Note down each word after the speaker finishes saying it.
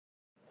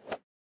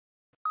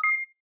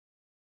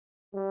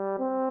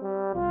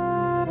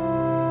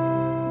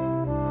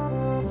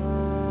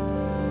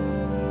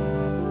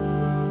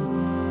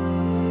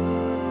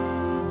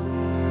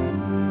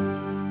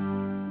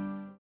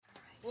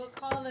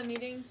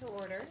meeting to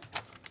order.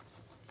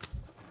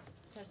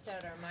 Test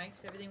out our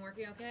mics. Everything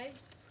working okay?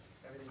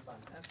 Everything's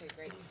fine. Okay,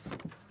 great.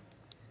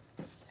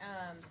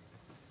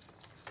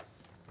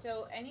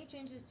 So any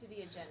changes to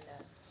the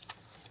agenda?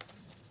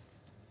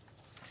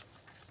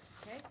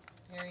 Okay,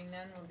 hearing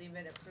none, we'll leave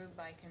it approved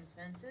by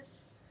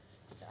consensus.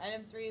 So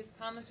item 3 is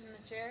comments from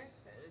the chairs.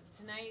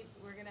 Tonight,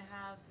 we're gonna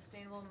have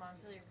Sustainable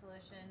Montpelier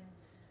Coalition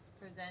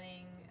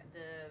presenting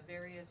the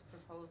various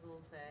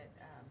proposals that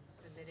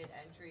submitted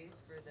entries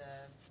for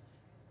the,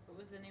 what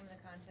was the name of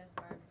the contest,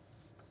 Barb?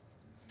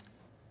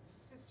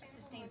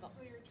 Sustainable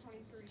Montpelier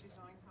 2030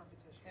 Design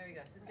Competition. There we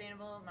go,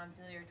 Sustainable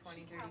Montpelier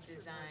 2030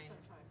 Design.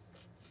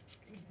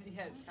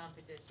 Yes,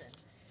 competition.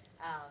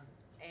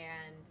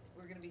 And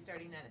we're gonna be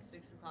starting that at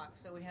 6 o'clock.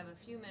 So we have a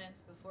few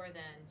minutes before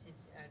then to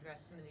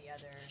address some of the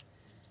other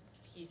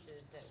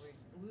pieces that were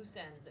loose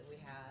ends that we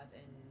have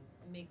and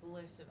make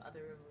lists of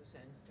other loose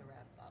ends to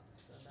wrap up.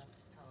 So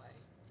that's how I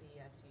see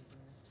us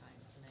using this time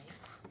tonight.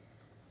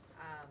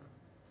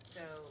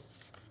 So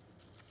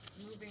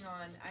moving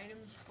on, item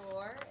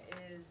 4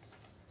 is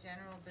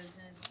general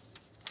business.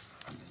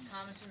 Just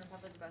comments from the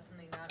public about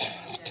something not on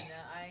the agenda.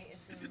 I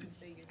assume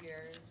that you're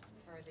here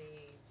for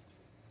the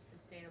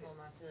Sustainable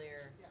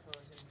Montpelier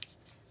Coalition.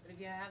 But if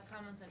you have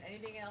comments on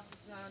anything else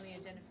that's not on the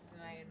agenda for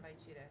tonight, I invite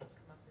you to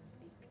come up and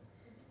speak.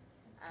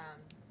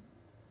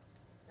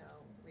 So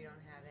we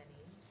don't have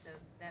any. So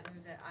that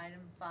moves at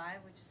item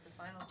 5, which is the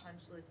final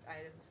punch list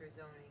items for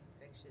zoning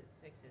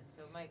fixes.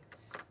 So Mike,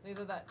 we have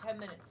about 10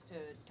 minutes to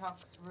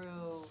talk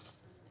through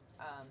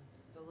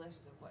the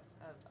list of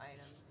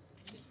items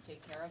to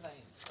take care of. I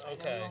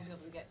know we won't be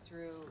able to get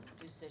through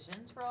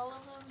decisions for all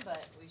of them,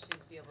 but we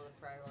should be able to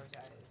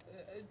prioritize.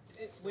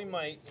 We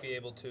might be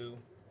able to.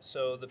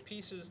 So the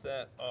pieces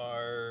that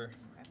are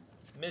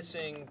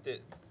missing,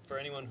 that for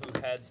anyone who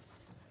had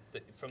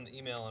from the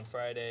email on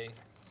Friday,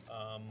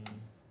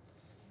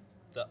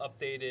 the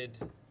updated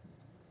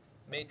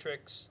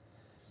matrix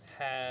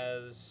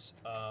has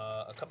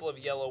a couple of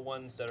yellow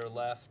ones that are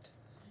left,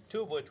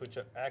 2 of which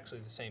are actually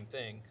the same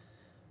thing.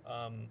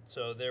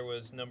 So there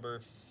was number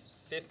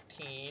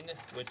 15,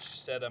 which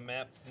said a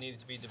map needed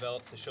to be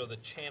developed to show the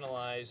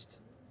channelized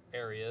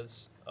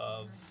areas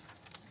of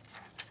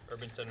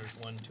urban centers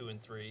 1, 2,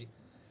 and 3.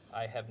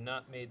 I have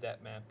not made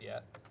that map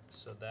yet,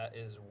 so that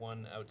is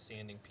one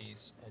outstanding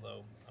piece,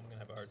 although I'm going to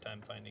have a hard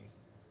time finding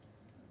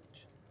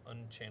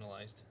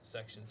unchannelized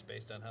sections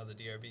based on how the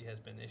DRB has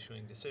been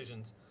issuing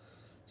decisions.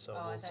 So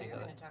we'll I thought see you were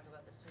how going to talk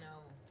about the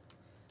snow.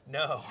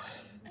 No,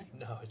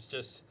 no, it's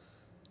just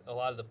a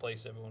lot of the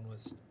place everyone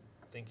was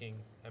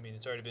thinking, I mean,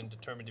 it's already been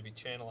determined to be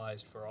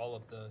channelized for all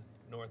of the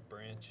north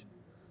branch.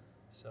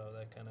 So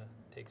that kind of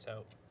takes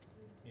out,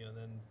 you know,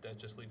 then that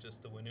just leaves us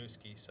the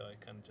Winooski, so I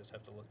kind of just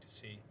have to look to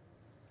see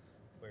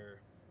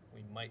where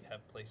we might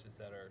have places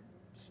that are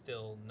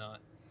still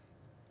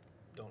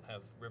don't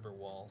have river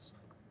walls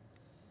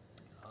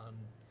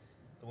on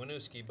the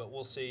Winooski, but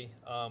we'll see.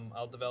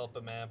 I'll develop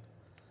a map.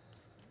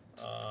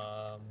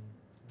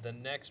 The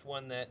next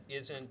one that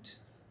isn't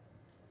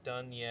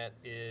done yet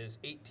is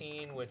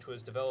 18, which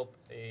was develop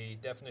a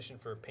definition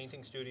for a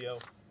painting studio.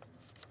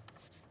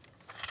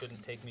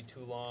 Shouldn't take me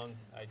too long.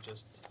 I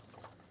just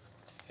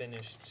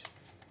finished,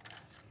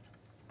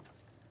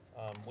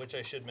 which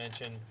I should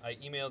mention, I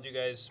emailed you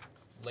guys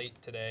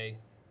late today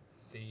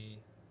the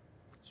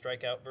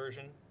strikeout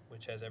version,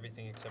 which has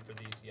everything except for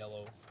these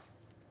yellow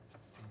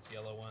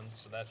ones.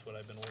 So that's what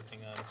I've been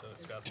working on. So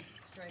it's got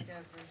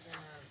Strikeout version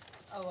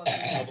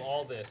of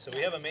all this. So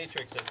we have a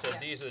matrix that says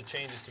these are the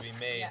changes to be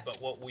made,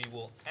 but what we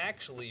will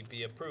actually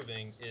be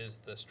approving is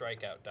the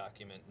strikeout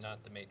document,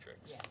 not the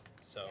matrix. Yeah.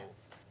 So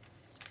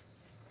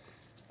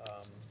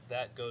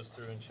that goes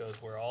through and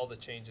shows where all the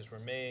changes were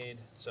made.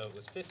 So it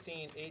was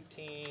 15,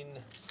 18,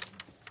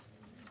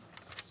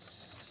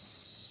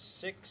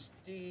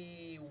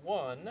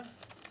 61.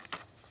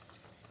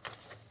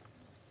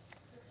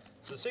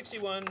 So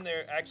 61,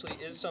 there actually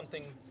is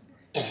something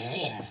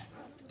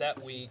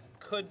that we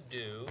could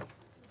do,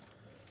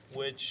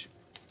 which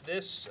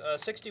this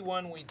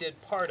 61 we did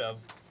part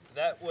of.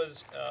 That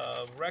was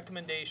a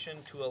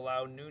recommendation to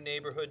allow new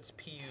neighborhoods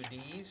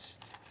PUDs.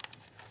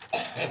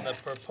 And the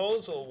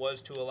proposal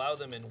was to allow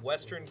them in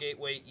Western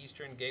Gateway,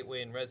 Eastern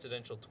Gateway, and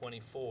Residential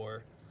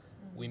 24.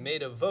 We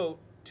made a vote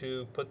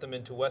to put them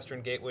into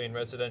Western Gateway and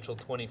Residential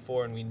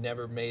 24, and we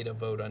never made a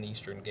vote on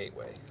Eastern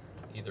Gateway,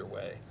 either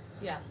way.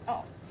 Yeah.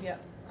 Oh. Yeah.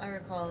 I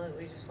recall that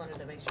we just wanted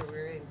to make sure we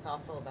were being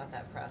thoughtful about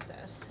that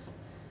process.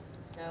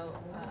 So,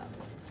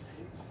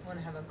 want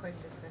to have a quick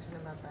discussion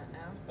about that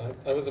now?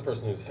 I was the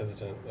person who's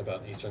hesitant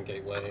about Eastern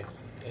Gateway,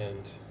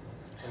 and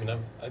I mean,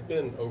 I've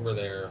been over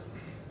there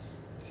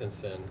since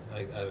then.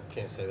 I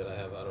can't say that I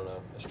have, I don't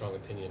know, a strong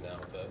opinion now,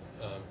 but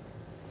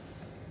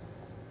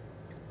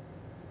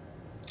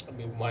I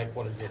mean, Mike,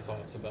 what are your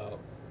thoughts about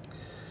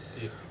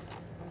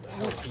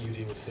how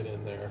PUD would fit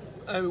in there?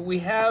 We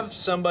have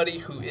somebody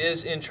who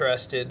is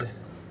interested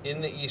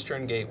in the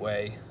Eastern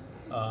Gateway,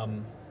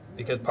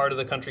 because part of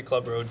the country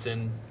club road's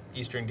in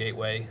Eastern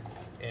Gateway,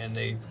 and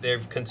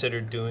they've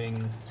considered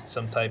doing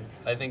some type,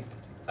 I think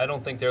I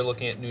don't think they're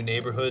looking at new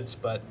neighborhoods,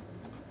 but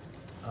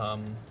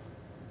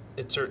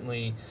it's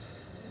certainly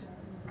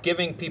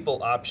giving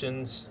people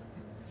options.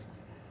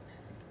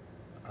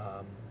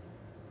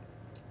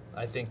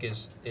 I think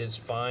is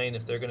fine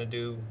if they're going to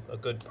do a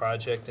good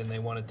project and they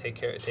want to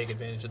take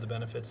advantage of the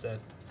benefits that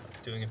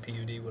doing a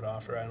PUD would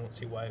offer. I don't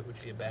see why it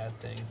would be a bad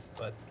thing,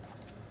 but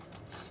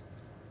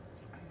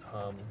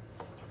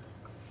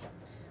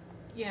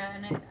Yeah,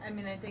 and I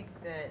mean, I think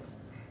that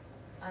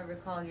I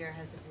recall your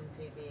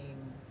hesitancy being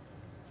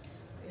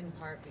in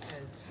part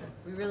because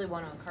we really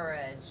want to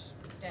encourage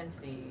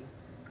density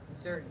in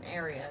certain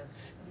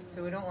areas.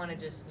 So we don't want to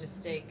just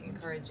mistake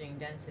encouraging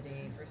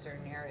density for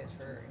certain areas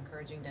for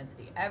encouraging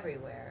density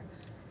everywhere.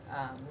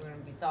 We're going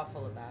to be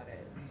thoughtful about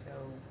it. And so,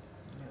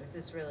 is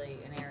this really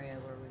an area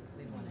where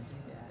we want to do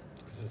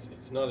that? 'Cause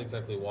it's not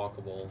exactly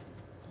walkable,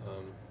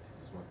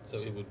 so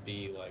it would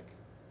be like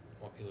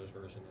Montpelier's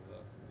version of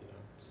a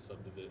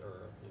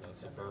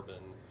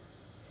suburban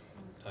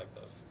type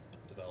of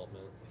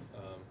development.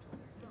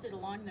 Is it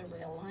along the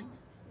rail line?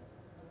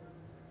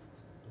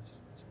 It's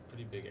a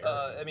pretty big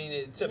area. I mean,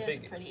 it's It a is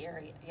big. a pretty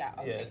area, yeah,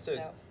 okay, it's a-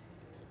 so,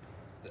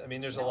 I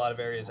mean, there's a lot of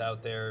areas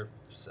out there.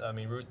 I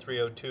mean, Route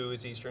 302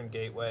 is Eastern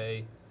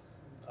Gateway.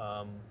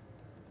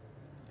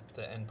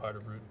 The end part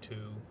of Route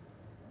 2,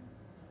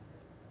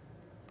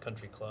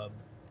 Country Club,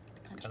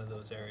 kind of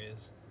those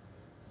areas.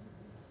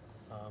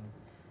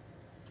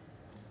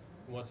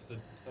 What's the?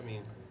 I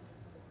mean,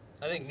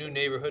 I think new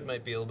neighborhood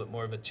might be a little bit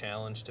more of a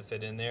challenge to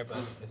fit in there, but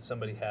if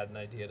somebody had an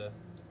idea to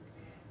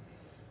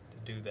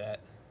do that.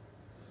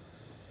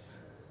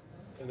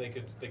 and they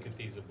could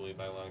feasibly,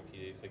 by allowing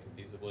PDs, they could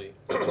feasibly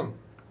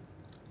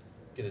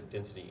get a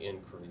density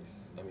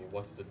increase. I mean,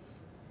 what's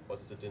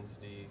the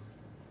density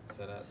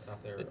set at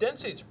out there? The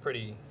density's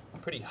pretty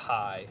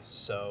high,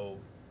 so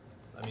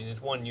I mean,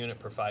 it's 1 unit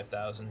per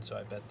 5,000, so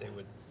I bet they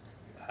would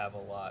have a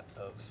lot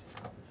of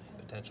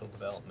potential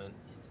development.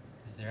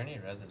 Is there any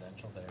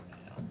residential there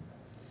now?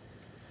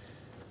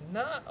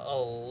 Not a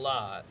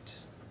lot.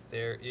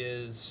 There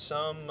is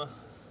some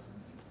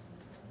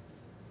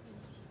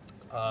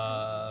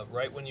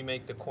right when you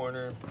make the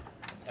corner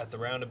at the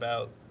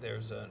roundabout,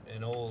 there's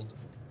an old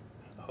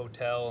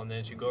hotel, and then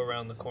as you go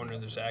around the corner,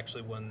 there's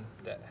actually one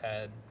that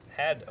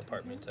had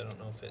apartments. I don't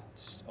know if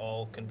it's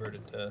all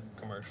converted to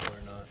commercial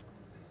or not.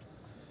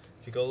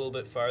 If you go a little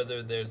bit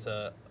farther, there's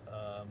a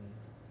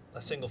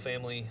single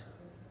family.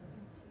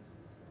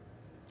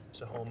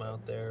 There's a home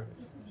out there.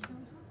 This is town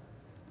hall.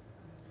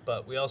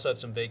 But we also have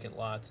some vacant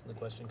lots, and the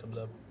question comes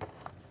up,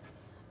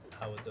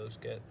 how would those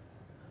get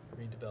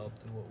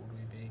redeveloped and what would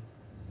we be?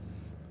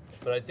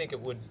 But I think it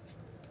would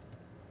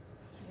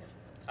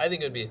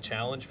be a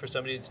challenge for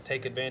somebody to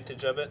take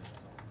advantage of it.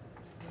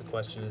 The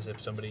question is if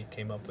somebody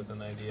came up with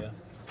an idea.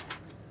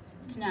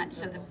 it's not,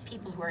 so the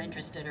people who are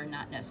interested are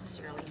not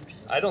necessarily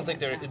interested. I don't think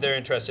in that. they're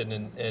interested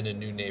in a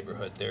new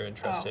neighborhood. They're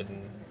interested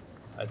in,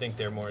 I think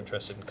they're more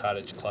interested in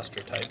cottage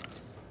cluster type.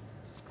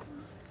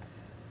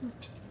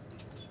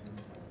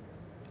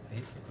 It's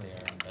basically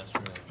our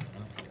industrial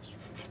zoning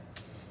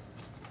district.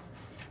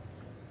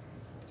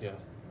 Yeah.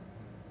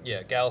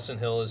 Yeah, Gallison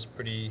Hill is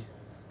pretty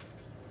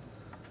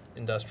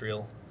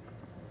industrial.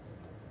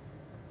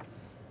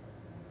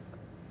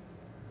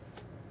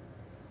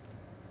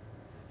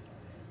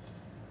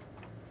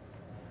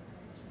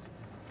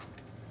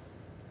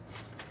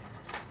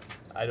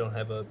 I don't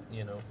have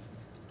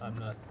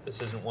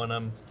this isn't one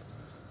I'm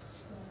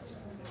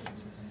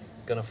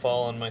gonna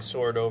fall on my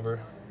sword over.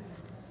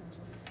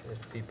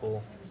 If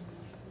people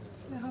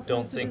Yeah, how far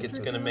don't does the think it's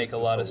district gonna go? make a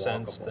lot of It's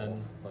sense, walkable.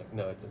 then Like,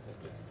 no, it doesn't.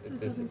 It this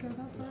doesn't is- go that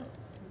far? no.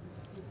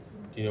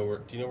 Do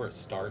you know where it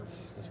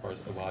starts as far as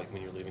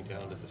when you're leaving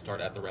town? Does it start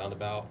at the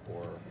roundabout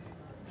or?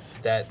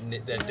 that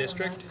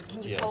district,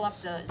 Can you Yeah. pull up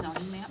the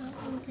zoning map?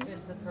 Oh, okay.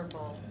 It's the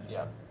purple.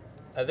 Yeah.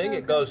 I think it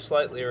Okay. goes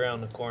slightly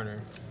around the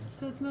corner.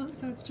 So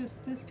it's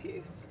just this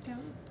piece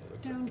down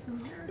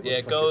from here? Yeah, looks it like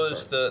it goes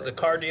starts the right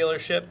car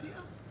dealership.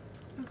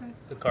 Yeah, okay.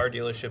 The car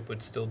dealership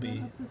would still And then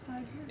be up this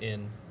side here?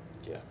 in.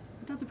 Yeah.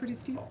 But that's a pretty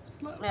steep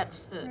slope, That's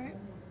the, right,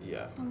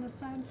 Yeah. on this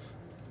side?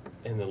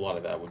 And a lot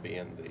of that would be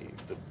in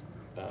the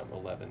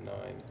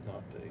 11-9,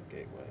 not the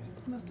gateway.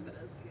 Most of it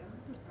is, yeah,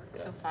 this part.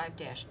 Yeah. so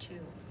 5-2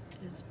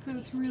 is So pretty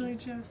it's really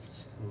steep.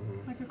 just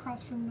Mm-hmm. like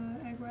across from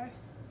the Eggway?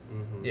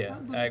 Mm-hmm. Yeah,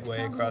 That little- Agway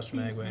that across from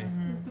little piece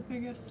Agway. is the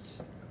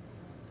biggest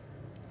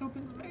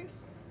open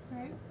space,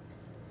 right?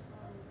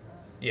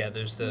 Yeah,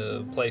 there's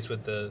the place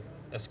with the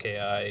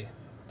SKI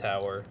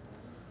tower.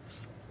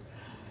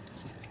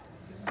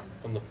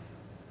 On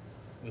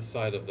the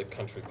side of the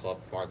country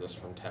club farthest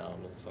from town,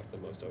 it looks like the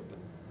most open.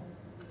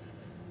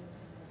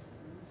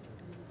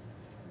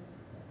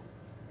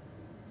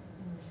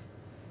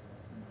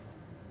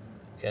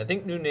 Yeah, I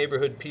think new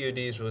neighborhood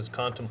PUDs was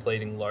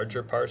contemplating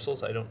larger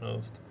parcels. I don't know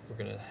if we're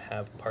gonna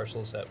have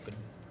parcels that would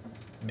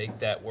make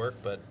that work,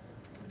 but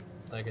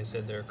like I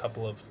said, there are a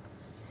couple of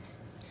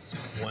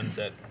ones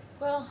that,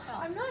 Well,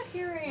 I'm not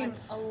hearing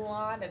Let's- a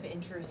lot of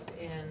interest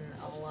in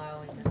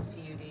allowing this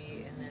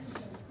PUD in this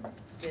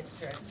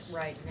district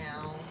right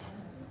now.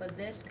 But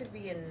this could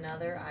be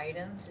another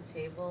item to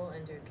table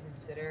and to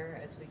consider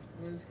as we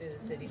move through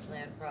the city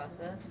plan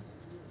process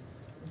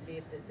and see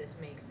if this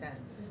makes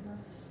sense.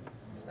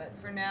 But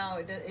for now,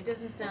 it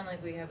doesn't sound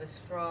like we have a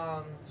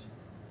strong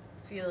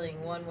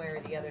feeling one way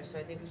or the other, so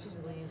I think we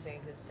should leave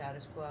things as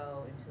status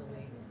quo until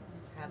we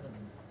have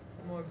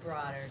a more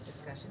broader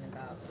discussion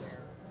about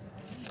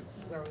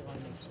where we want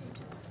to make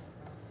changes.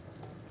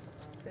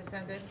 Does that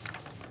sound good?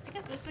 I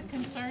guess this is a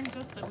concern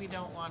just that we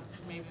don't want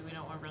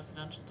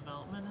residential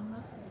development in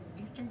this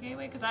Eastern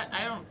Gateway, because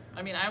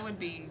I would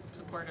be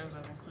supportive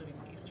of including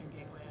the Eastern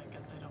Gateway. I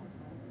guess I don't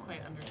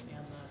quite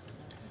understand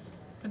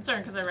the concern,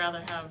 because I'd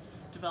rather have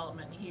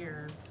development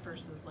here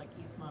versus like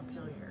East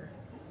Montpelier.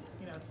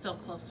 You know, it's still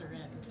closer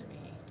in to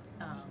me,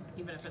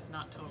 even if it's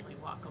not totally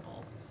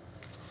walkable.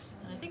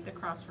 And I think the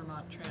Cross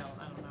Vermont Trail,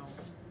 I don't know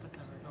what's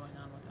ever going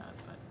on with that,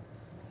 but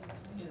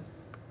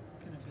is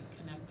gonna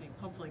be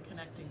hopefully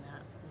connecting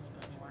that a little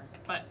bit more.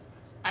 But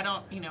I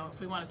don't, if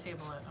we wanna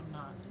table it, I'm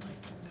not like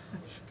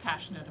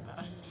passionate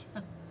about it.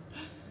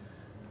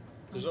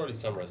 There's already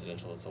some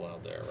residential that's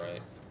allowed there,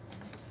 right?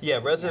 Yeah,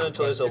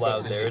 residential is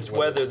allowed there. It's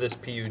whether this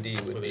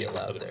PUD would Whether be you can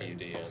allowed put a there.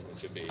 PUD in, it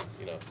should be,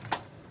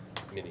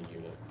 mini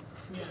unit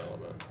Yeah.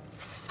 development.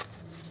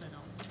 I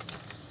don't.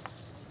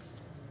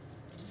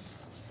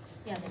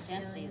 Yeah, the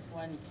density is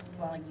one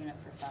dwelling unit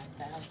per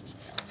 5,000,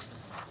 so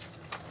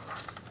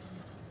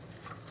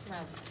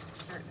allows a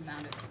certain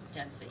amount of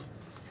density.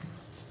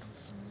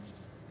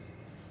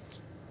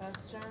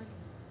 Thoughts, John?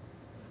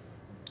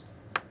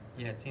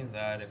 Yeah, it seems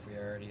odd if we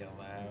already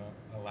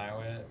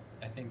allow it.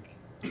 I think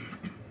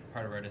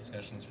part of our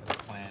discussions for the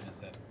plan is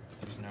that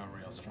there's no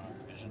real strong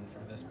vision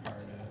for this part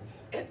of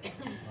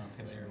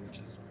Montpelier, which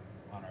is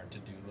on our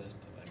to-do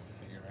list to like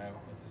figure out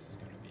what this is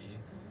going to be.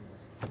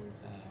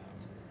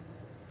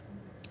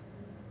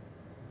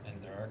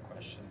 And there are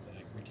questions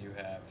like we do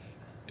have,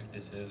 if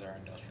this is our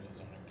industrial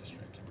zoning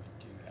district and we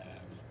do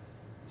have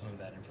some of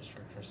that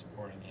infrastructure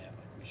supporting it,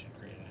 like we should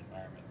create an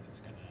environment that's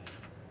going to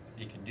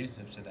be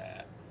conducive to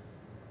that.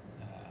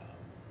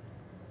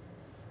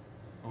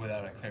 But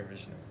without a clear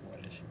vision of what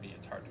it should be,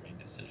 it's hard to make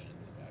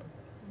decisions about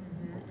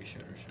what we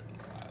should or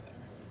shouldn't allow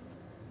there.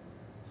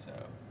 So,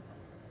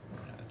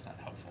 it's not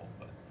helpful,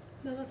 but.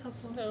 No, that's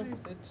helpful. No,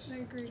 I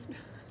agree.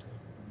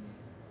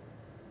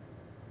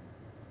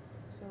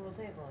 So we'll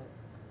table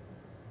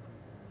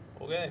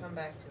it. Okay. Come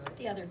back to it.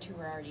 The other two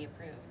were already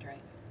approved,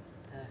 right?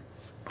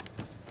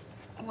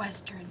 The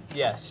Western.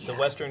 Yes, the yeah,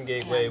 Western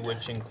Gateway, and,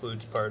 which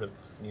includes part of,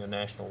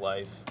 National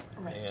Life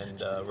and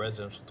Residential.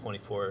 Residential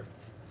 24.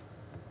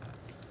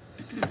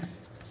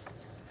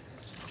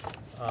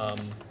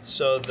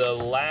 So the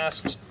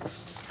last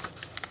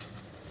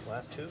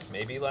two,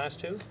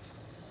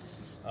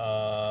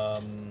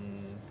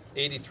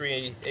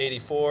 83,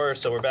 84,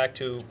 so we're back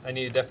to, I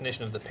need a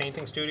definition of the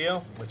painting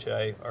studio, which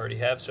I already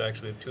have, so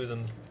actually we have two of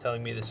them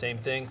telling me the same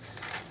thing.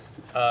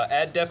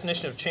 Add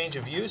definition of change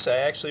of use. I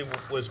actually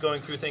was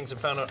going through things and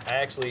found out I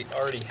actually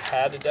already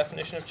had a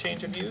definition of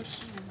change of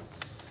use,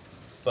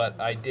 but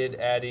I did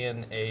add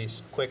in a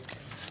quick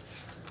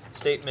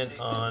statement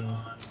on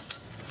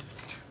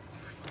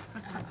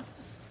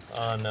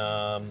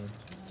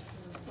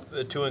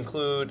to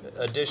include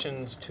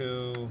additions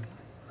to,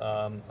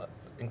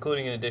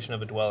 including an addition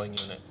of a dwelling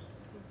unit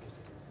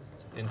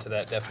into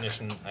that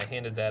definition. I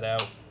handed that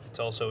out. It's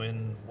also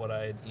in what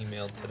I had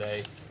emailed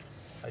today.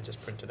 I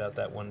just printed out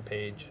that one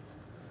page.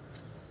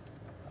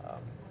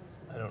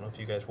 I don't know if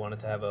you guys wanted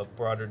to have a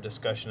broader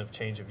discussion of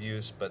change of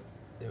use, but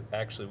it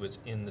actually was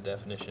in the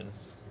definition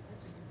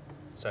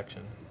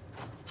section.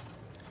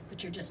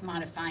 But you're just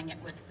modifying it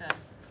with the.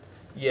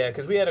 Yeah,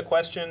 because we had a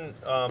question,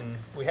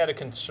 we had a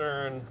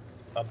concern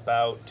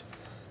about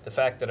the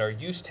fact that our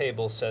use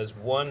table says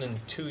 1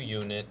 and 2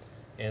 unit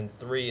and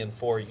 3 and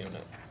 4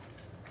 unit.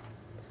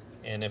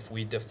 And if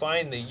we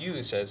define the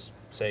use as,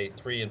 say,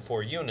 3 and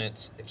 4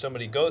 units, if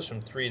somebody goes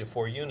from 3 to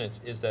 4 units,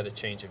 is that a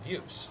change of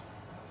use?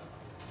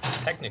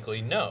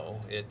 Technically,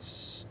 no,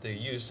 the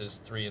use is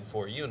 3 and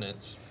 4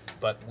 units,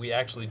 but we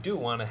actually do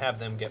want to have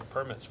them get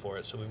permits for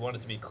it, so we want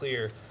it to be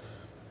clear.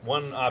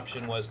 One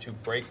option was to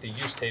break the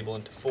use table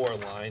into 4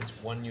 lines,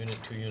 1 unit,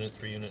 2 unit,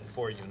 3 unit, and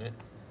 4 unit,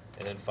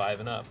 and then 5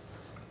 and up.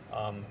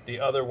 The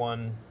other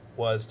one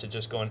was to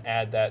just go and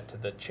add that to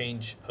the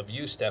change of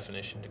use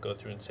definition, to go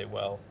through and say,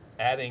 well,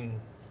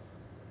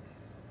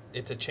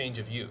 it's a change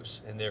of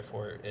use, and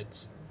therefore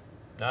it's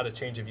not a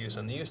change of use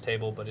on the use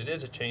table, but it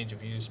is a change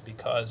of use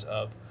because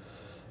of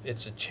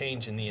it's a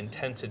change in the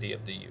intensity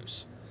of the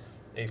use.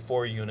 A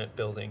 4-unit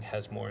building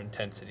has more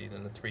intensity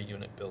than a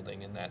 3-unit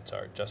building, and that's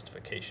our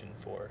justification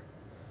for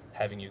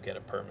having you get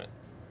a permit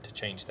to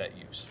change that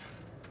use.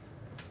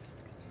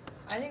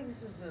 I think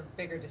this is a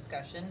bigger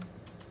discussion.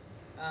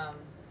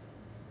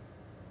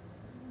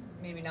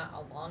 Maybe not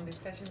a long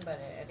discussion, but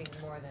I think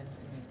more than,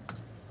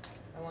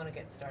 I want to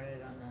get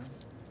started on the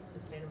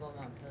Sustainable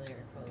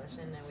Montpelier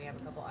Coalition, and we have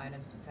a couple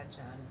items to touch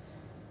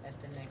on at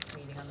the next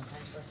meeting on the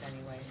punch list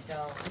anyway.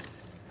 So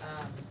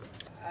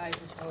I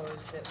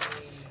propose that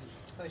we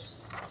push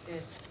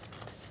this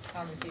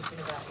conversation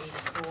about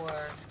 84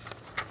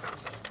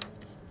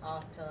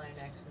 off till our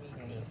next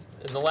meeting.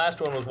 And the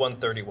last one was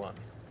 131.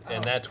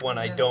 And Oh, that's one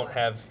I another don't one.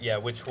 have, yeah,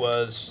 which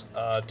was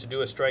to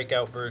do a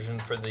strikeout version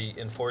for the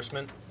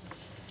enforcement.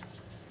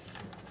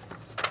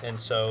 And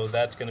so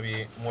that's gonna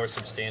be more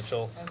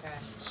substantial. Okay,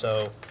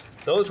 So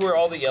those were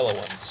all the yellow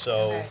ones.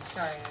 So okay,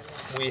 sorry, I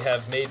missed. we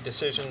have made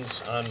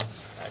decisions on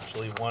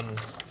actually one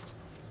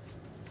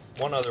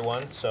other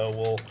one. So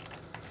we'll,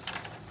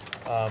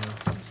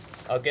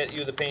 I'll get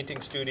you the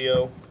painting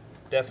studio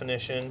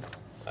definition.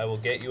 I will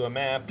get you a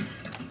map.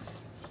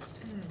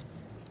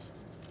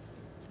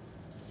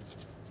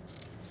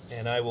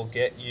 And I will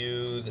get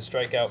you the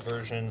strikeout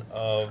version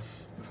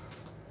of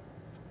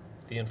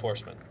the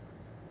enforcement.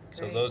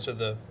 So Great. those are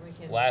the We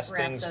can last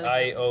wrap things those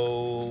I up.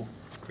 owe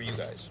for you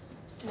guys.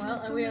 Well,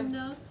 and From we the have,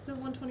 notes, the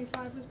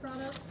 125 was brought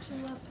up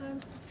from last time.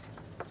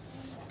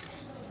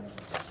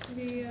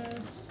 The,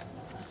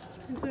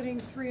 including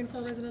 3 and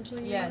 4 residential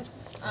units.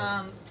 yes,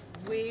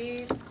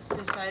 we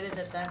decided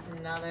that that's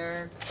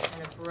another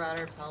kind of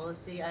broader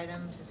policy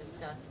item to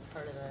discuss as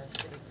part of the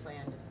city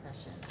plan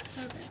discussion.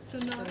 Okay, so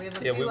So not, we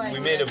have a Yeah, few we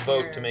made a ideas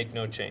vote here. to make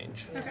no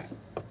change. Yeah. okay.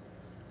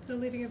 So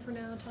leaving it for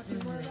now, talking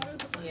more about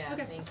it? Yeah,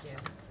 Okay. thank you.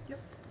 Yep.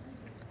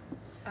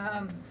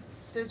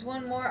 There's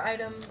one more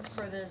item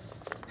for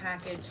this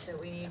package that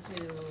we need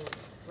to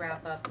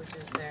wrap up, which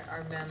is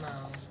our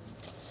memo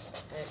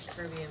that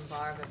Kirby and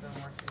Barb have been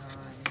working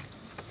on.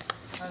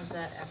 How's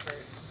that effort?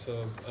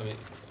 So, I mean,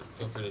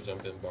 feel free to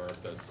jump in, Barb,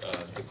 but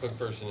the quick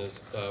version is,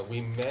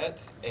 we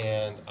met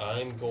and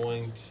I'm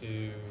going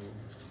to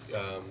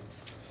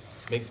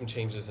make some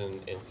changes and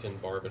send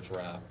Barb a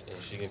draft, and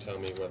she can tell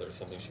me whether it's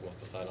something she wants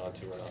to sign on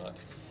to or not.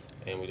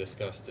 And we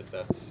discussed if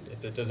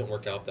it doesn't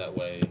work out that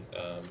way,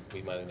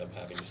 we might end up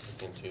having just to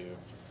send two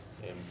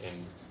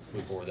and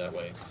move forward that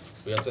way.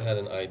 We also had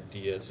an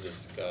idea to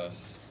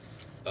discuss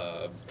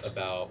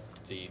about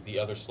the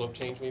other slope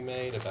change we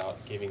made,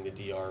 about giving the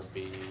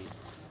DRB,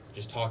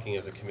 just talking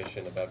as a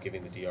commission about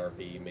giving the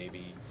DRB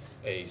maybe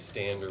a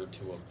standard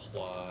to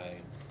apply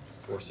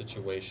for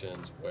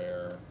situations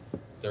where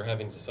they're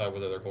having to decide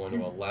whether they're going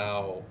to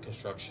allow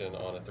construction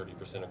on a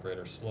 30% or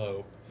greater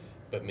slope,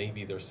 but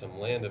maybe there's some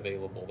land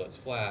available that's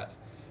flat,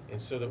 and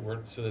so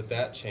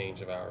that change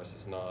of ours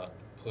is not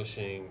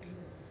pushing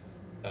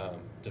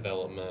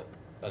development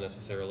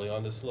unnecessarily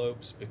onto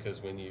slopes,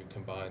 because when you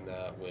combine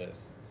that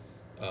with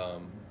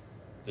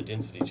the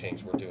density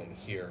change we're doing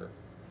here,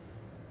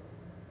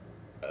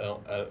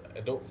 I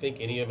don't think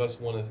any of us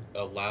want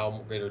to allow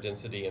greater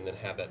density and then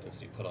have that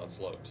density put on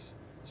slopes.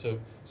 So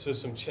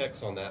some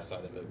checks on that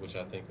side of it, which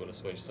I think would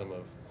assuage some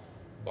of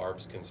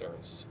Barb's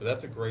concerns. But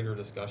that's a greater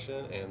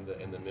discussion, and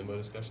the memo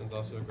discussion is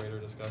also a greater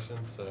discussion.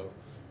 So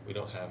we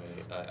don't have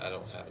I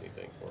don't have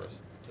anything for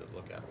us to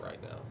look at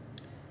right now.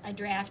 I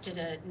drafted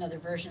another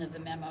version of the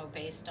memo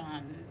based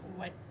on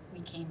what we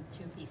came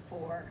through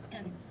before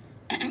and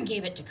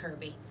gave it to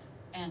Kirby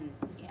and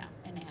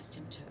asked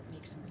him to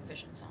make some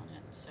revisions on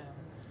it. So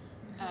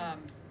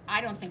I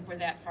don't think we're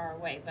that far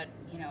away, but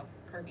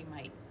Kirby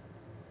might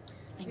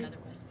think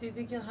otherwise. Do you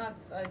think you'll have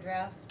a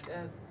draft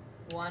of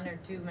 1 or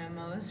 2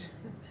 memos,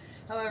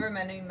 however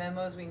many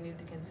memos we need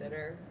to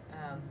consider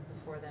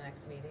before the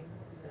next meeting,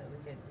 so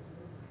that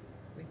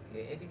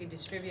if you could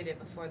distribute it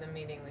before the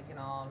meeting, we can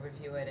all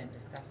review it and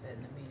discuss it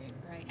in the meeting.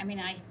 Right. I mean,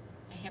 I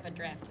have a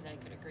draft that I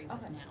could agree with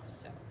Okay. now,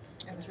 so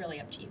it's Okay. really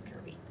up to you,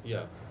 Kirby.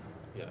 Yeah.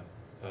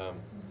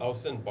 I'll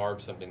send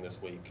Barb something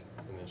this week,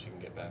 and then she can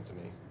get back to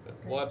me. But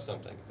we'll have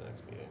something at the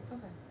next meeting.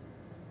 Okay.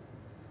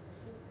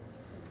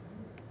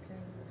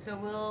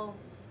 So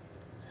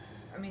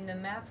the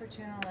map for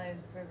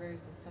channelized rivers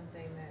is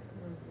something that,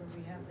 will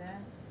we have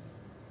that,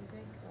 you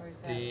think, or is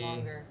that The-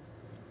 longer?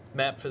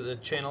 Map for the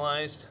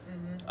channelized.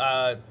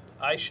 Mm-hmm,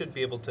 I should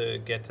be able to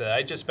get to that.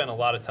 I just spent a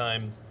lot of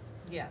time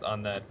yeah,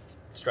 on that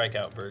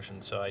strikeout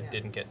version, so I Yeah.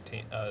 didn't get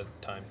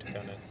time to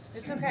kind of.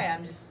 it's okay,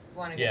 I'm just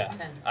wanting to Yeah, get a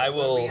sense of I where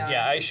will. we are.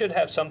 Yeah, I should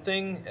have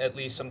something, at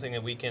least something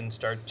that we can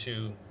start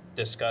to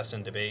discuss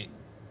and debate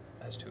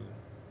as to,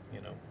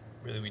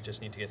 really we just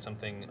need to get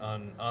something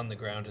on the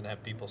ground and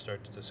have people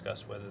start to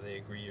discuss whether they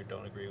agree or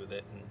don't agree with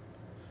it. And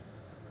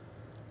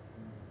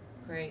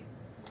Great,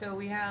 so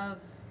we have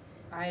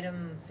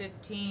item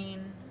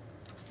 15,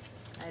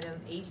 item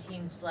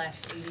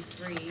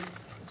 18/83,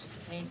 which is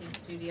the painting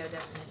studio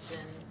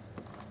definition,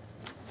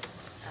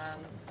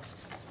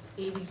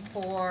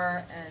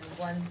 84 and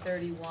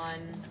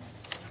 131,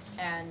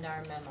 and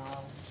our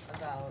memo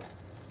about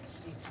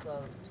steep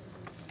slopes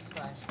 /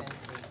 density.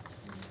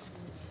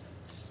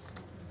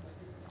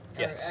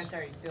 Yes.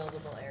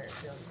 Buildable area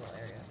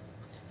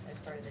as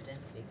part of the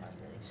density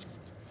calculation.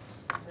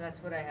 So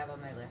that's what I have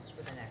on my list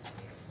for the next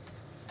meeting.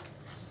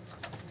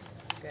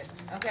 Good,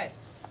 okay.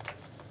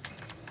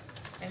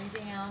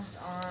 Anything else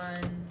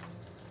on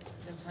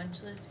the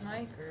punch list,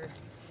 Mike, or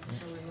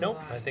shall we move on? nope,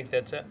 I think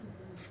that's it.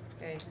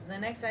 Okay, so the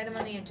next item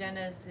on the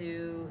agenda is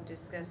to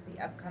discuss the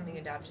upcoming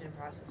adoption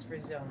process for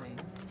zoning.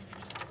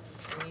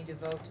 We need to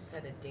vote to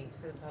set a date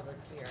for the public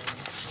hearing.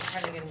 I'm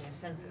kind of getting a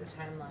sense of the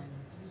timeline.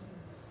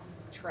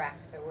 track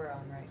that we're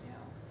on right now.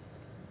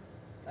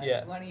 But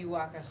Yeah. why don't you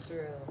walk us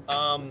through?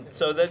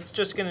 So that's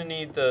just gonna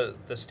need the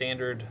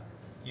standard,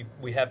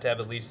 we have to have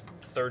at least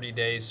 30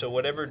 days, so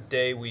whatever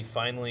day we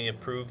finally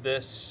approve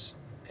this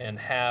and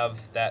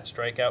have that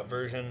strikeout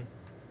version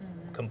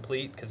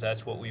complete, cause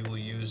that's what we will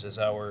use as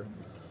our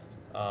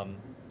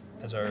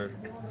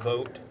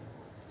vote,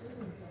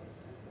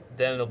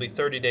 then it'll be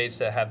 30 days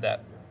to have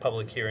that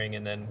public hearing,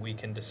 and then we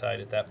can decide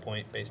at that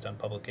point, based on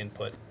public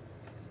input,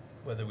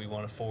 whether we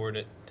wanna forward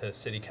it to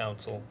city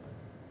council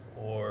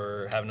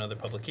or have another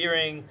public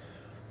hearing,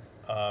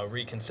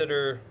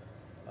 reconsider.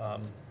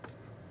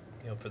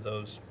 For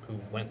those who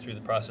went through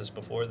the process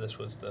before, this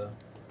was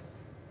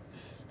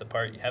it's the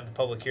part, you have the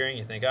public hearing,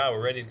 you think,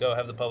 we're ready to go,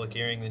 have the public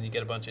hearing, then you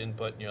get a bunch of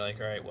input, and you're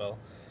like, all right, well,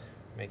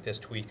 make this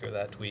tweak or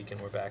that tweak, and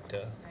we're back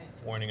to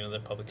warning another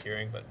public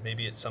hearing. But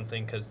maybe it's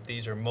something, because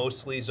these are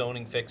mostly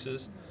zoning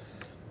fixes,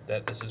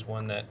 that this is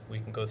one that we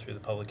can go through the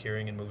public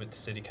hearing and move it to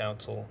city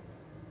council.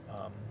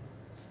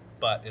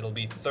 But it'll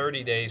be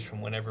 30 days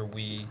from whenever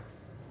we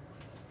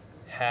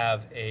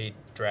have a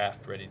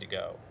draft ready to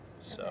go.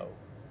 So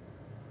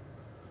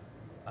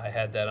I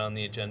had that on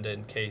the agenda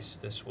in case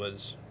this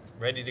was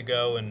ready to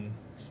go and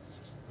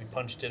we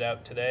punched it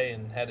out today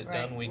and had it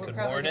done, we could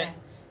warn it.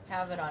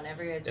 Have it on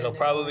every agenda. It'll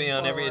probably be going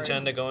on every forward.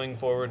 agenda going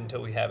forward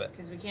until we have it.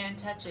 Because we can't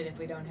touch it if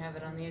we don't have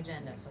it on the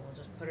agenda, so we'll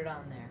just put it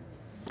on there.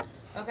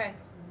 Okay,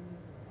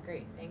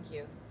 great, thank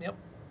you. Yep.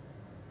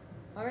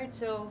 All right,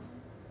 so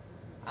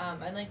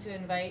I'd like to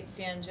invite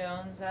Dan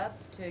Jones up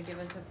to give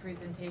us a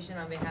presentation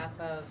on behalf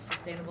of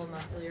Sustainable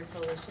Montpelier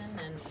Coalition,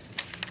 and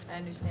I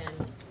understand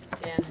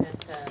Dan has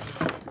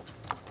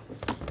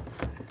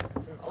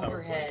some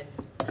overhead.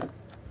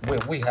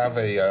 We have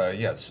a,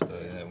 yes,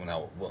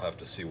 now we'll have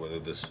to see whether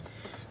this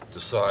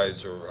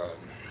decides or,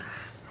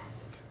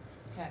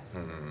 Okay.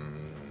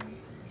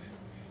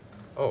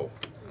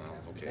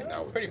 Okay,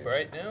 now it Pretty seems.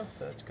 bright now,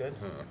 so that's good.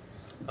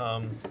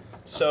 Huh.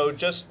 So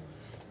just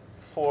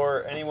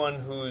for anyone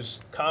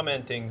who's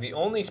commenting, the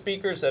only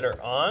speakers that are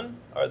on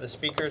are the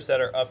speakers that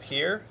are up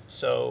here.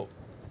 So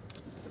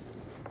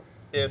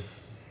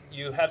if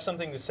you have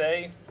something to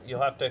say,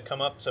 you'll have to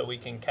come up so we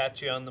can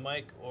catch you on the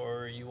mic,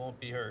 or you won't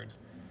be heard.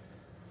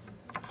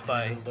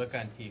 You look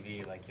on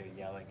TV like you're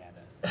yelling at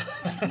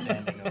us,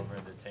 standing over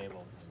the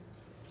table.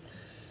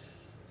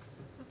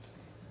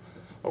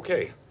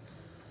 Okay.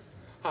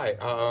 Hi,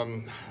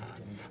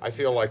 I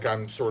feel like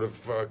I'm sort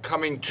of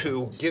coming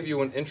to give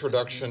you an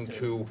introduction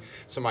to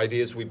some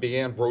ideas we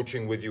began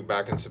broaching with you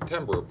back in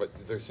September, but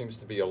there seems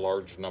to be a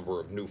large number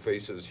of new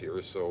faces here.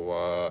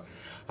 So,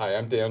 hi,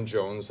 I'm Dan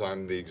Jones.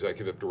 I'm the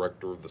Executive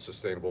Director of the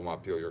Sustainable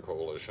Montpelier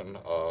Coalition.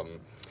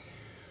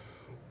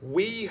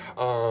 We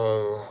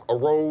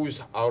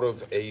arose out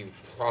of a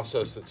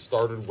process that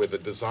started with a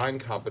design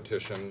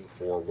competition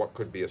for what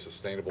could be a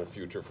sustainable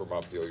future for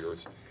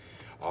Montpeliers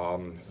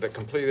that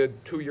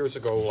completed 2 years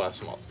ago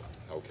last month.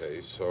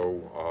 Okay,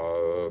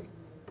 so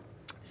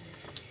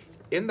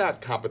in that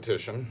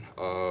competition,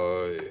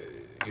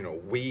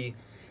 we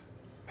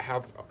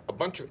have a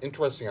bunch of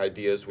interesting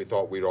ideas we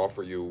thought we'd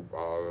offer you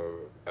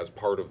as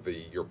part of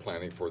your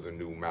planning for the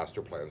new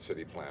master plan,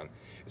 city plan.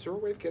 Is there a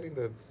way of getting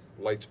the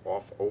lights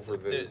off over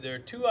the? There are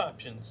two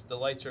options. The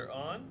lights are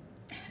on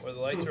or the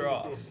lights are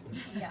off.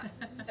 Yeah,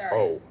 sorry.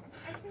 Oh,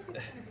 I think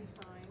it's gonna be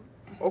fine.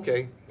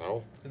 okay,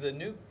 well, The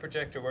new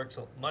projector works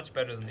much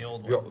better than the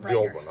old the one.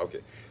 old one, okay.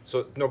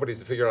 So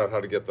nobody's figured out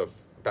how to get the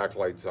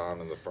backlights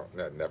on in the front,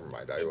 never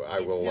mind, I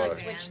will. It's not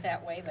switched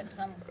that way, but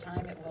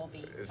sometime it will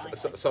be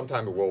finally.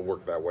 Sometime it will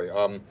work that way.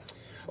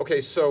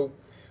 Okay, so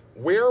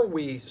where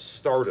we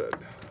started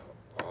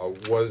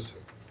was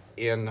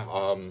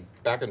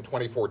back in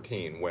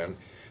 2014 when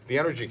the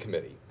Energy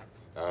Committee,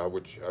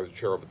 which I was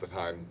chair of at the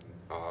time,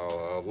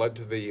 led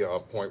to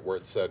the point where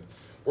it said,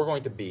 we're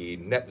going to be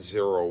net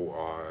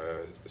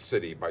zero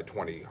city by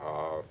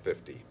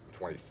 2050,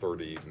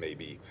 2030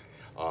 maybe,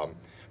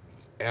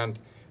 and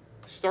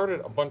started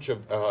a bunch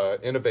of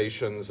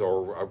innovations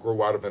or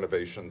grew out of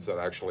innovations that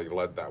actually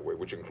led that way,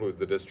 which include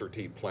the district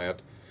heat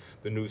plant,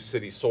 the new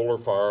city solar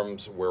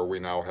farms, where we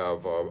now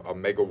have a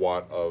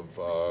megawatt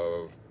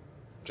of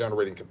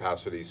generating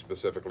capacity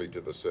specifically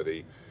to the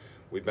city.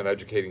 We've been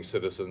educating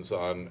citizens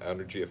on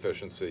energy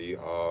efficiency,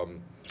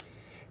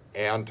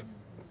 and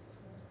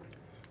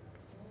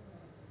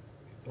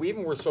we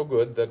even were so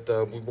good that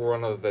we were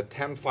one of the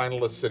 10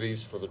 finalist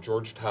cities for the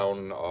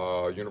Georgetown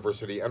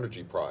University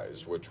Energy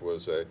Prize, which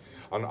was an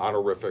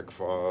honorific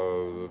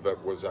that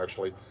was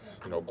actually,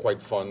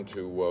 quite fun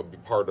to be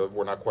part of.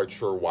 We're not quite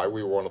sure why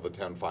we were one of the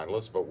 10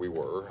 finalists, but we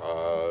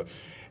were.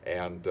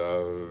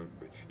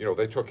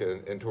 They took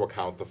into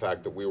account the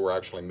fact that we were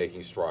actually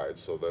making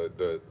strides. So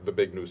the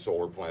big new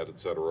solar plant, et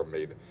cetera,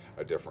 made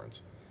a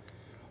difference.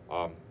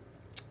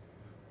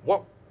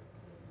 What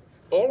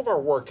all of our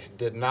work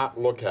did not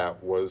look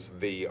at was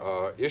the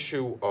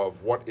issue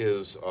of what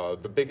is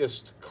the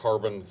biggest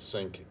carbon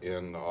sink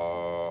in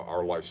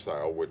our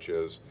lifestyle, which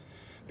is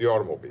the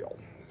automobile.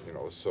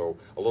 So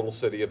a little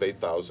city of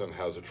 8,000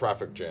 has a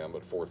traffic jam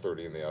at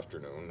 4:30 in the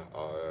afternoon,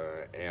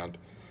 and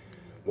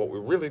what we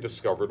really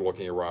discovered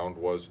looking around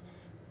was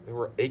there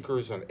were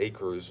acres and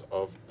acres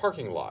of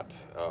parking lot.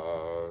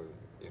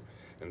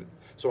 And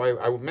so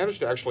I managed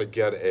to actually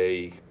get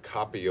a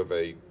copy of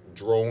a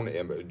drone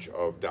image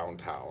of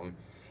downtown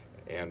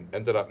and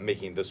ended up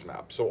making this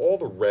map. So all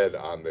the red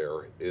on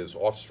there is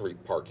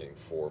off-street parking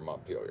for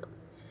Montpelier.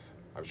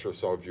 I'm sure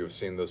some of you have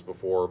seen this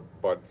before,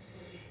 but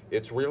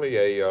it's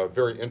really a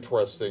very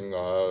interesting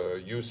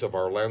use of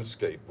our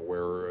landscape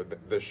where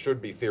this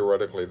should be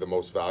theoretically the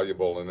most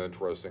valuable and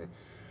interesting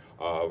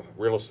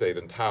real estate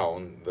in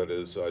town that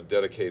is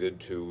dedicated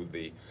to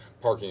the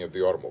parking of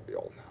the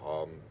automobile.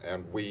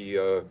 And we,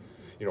 and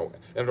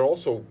it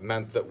also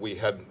meant that we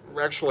had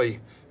actually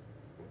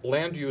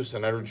land use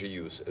and energy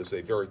use is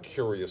a very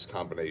curious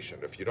combination.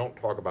 If you don't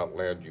talk about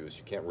land use,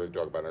 you can't really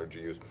talk about energy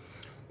use.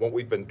 What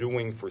we've been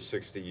doing for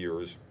 60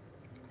 years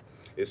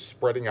is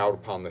spreading out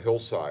upon the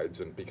hillsides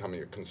and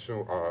becoming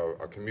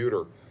a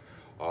commuter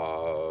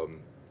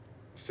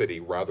city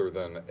rather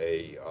than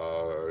a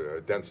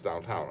dense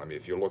downtown. I mean,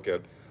 if you look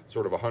at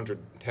sort of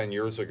 110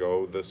 years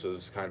ago, this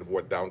is kind of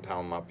what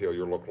downtown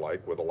Montpelier looked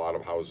like, with a lot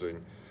of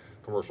housing,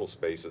 commercial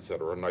space, et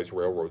cetera, a nice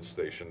railroad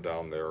station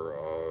down there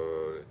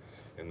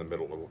in the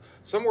middle of,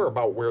 somewhere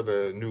about where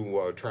the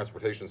new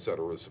transportation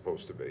center is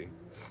supposed to be.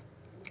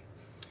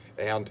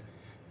 And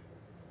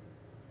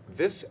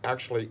this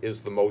actually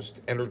is the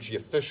most energy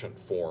efficient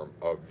form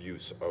of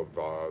use of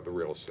the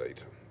real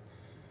estate.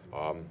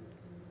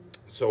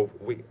 So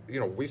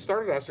we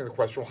started asking the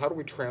question, well, how do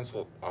we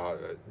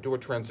do a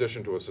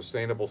transition to a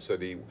sustainable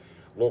city,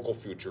 local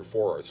future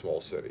for our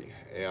small city?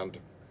 And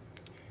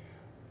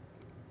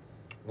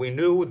we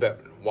knew that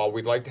while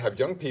we'd like to have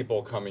young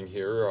people coming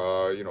here,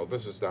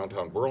 this is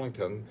downtown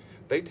Burlington,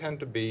 they tend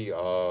to be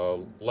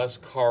less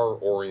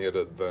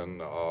car-oriented than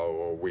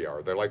we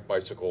are. They like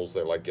bicycles,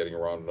 they like getting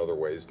around in other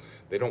ways.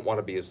 They don't want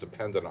to be as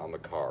dependent on the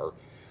car,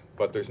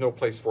 but there's no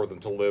place for them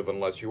to live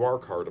unless you are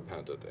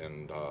car-dependent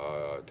in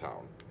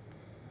town.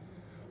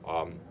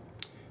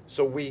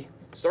 So we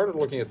started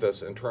looking at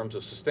this in terms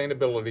of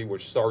sustainability,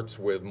 which starts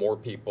with more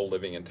people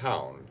living in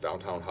town.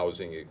 Downtown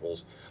housing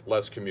equals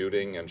less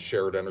commuting and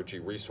shared energy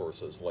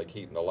resources like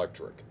heat and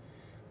electric.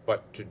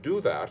 But to do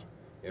that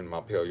in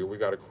Montpelier, we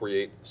got to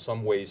create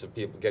some ways of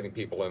getting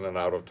people in and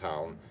out of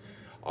town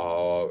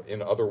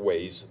in other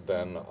ways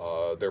than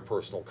their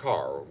personal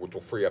car, which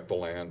will free up the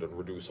land and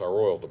reduce our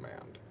oil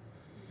demand.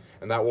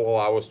 And that will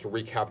allow us to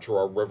recapture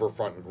our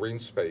riverfront and green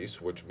space,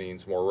 which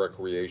means more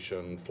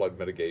recreation, flood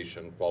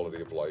mitigation,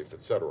 quality of life, et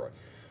cetera.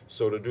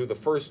 So to do the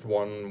first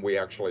one, we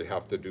actually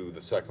have to do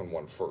the second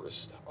one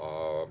first.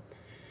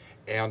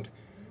 And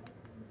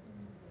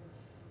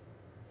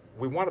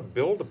we want to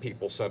build a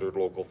people-centered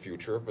local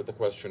future, but the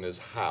question is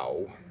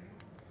how.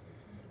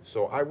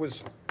 So I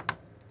was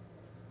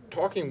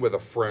talking with a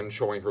friend,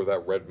 showing her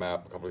that red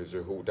map a couple of years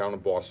ago, down in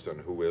Boston,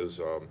 who is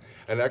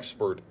an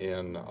expert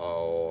in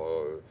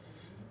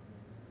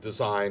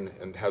design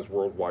and has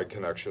worldwide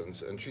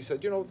connections. And she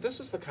said, this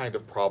is the kind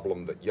of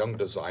problem that young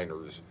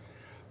designers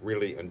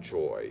really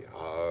enjoy.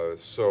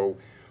 So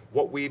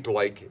what we'd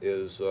like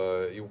is,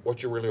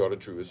 what you really ought to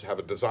do is have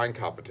a design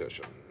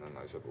competition. And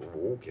I said,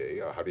 well, okay,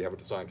 how do you have a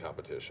design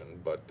competition?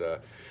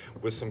 But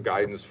with some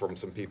guidance from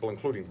some people,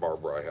 including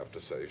Barbara, I have to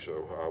say,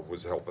 so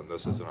was helping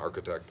this as an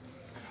architect.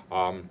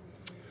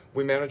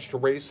 We managed to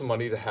raise some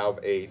money to have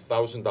a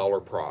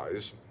 $1,000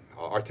 prize,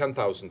 our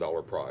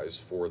 $10,000 prize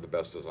for the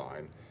best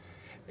design,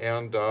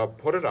 and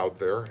put it out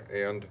there.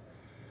 And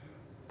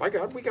by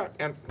God, we got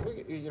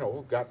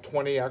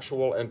 20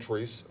 actual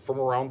entries from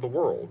around the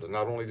world. And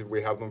not only did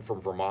we have them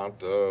from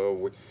Vermont,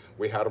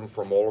 we had them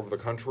from all over the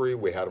country.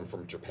 We had them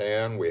from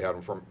Japan. We had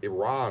them from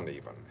Iran,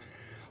 even.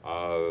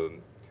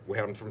 We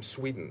had them from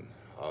Sweden.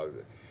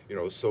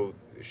 So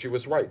she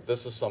was right.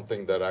 This is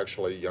something that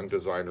actually young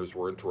designers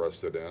were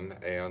interested in,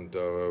 and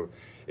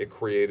it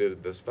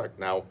created this effect.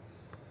 Now,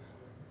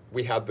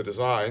 we had the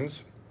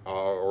designs,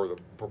 or the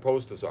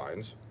proposed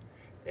designs,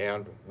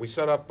 and we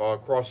set up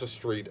across the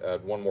street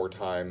at One More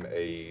Time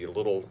a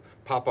little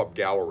pop-up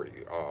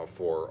gallery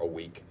for a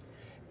week,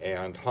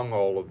 and hung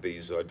all of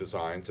these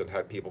designs and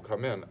had people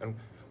come in. And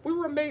we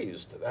were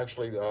amazed.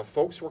 Actually,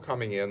 folks were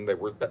coming in. They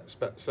were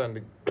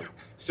spending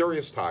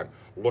serious time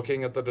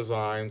looking at the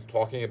designs,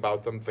 talking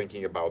about them,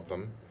 thinking about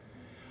them.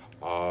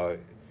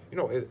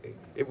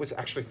 It was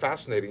actually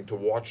fascinating to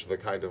watch the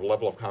kind of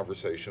level of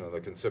conversation and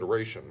the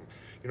consideration,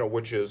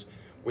 which is,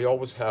 we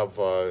always have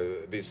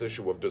this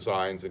issue of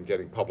designs and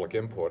getting public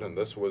input, and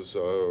this was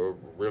a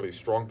really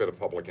strong bit of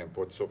public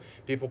input. So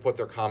people put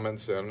their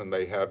comments in, and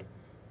they had,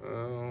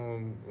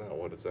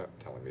 what is that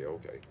telling me?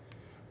 Okay.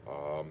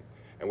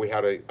 And we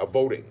had a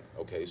voting,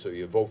 okay, so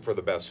you vote for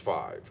the best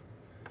 5,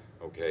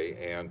 okay,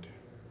 and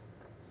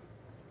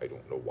I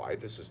don't know why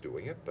this is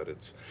doing it, but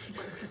it's,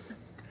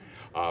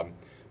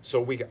 so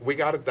we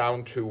got it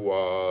down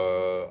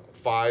to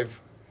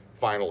 5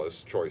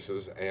 finalist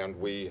choices, and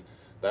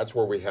that's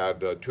where we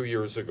had 2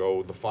 years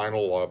ago the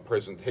final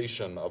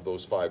presentation of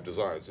those 5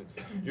 designs. And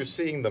you're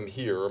seeing them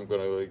here. I'm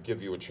going to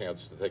give you a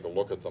chance to take a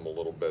look at them a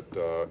little bit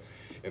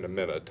in a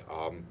minute.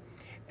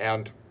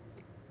 And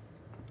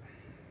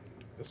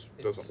This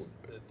It's, doesn't,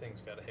 the thing's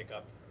got a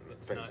hiccup.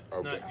 It's Things-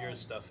 not okay. your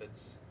stuff,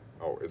 it's,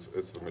 oh, it's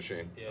the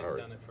machine? yeah, All it's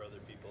right. done it for other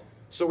people.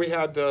 So we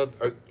had the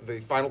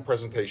final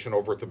presentation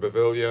over at the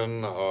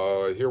pavilion.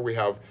 Here we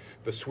have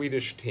the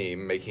Swedish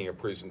team making a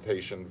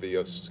presentation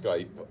via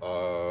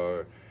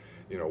Skype,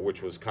 you know,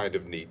 which was kind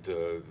of neat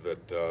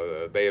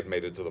that they had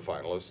made it to the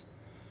finalists.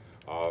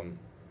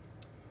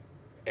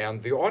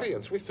 And the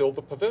audience, we filled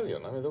the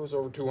pavilion. I mean, there was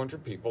over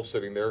 200 people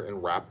sitting there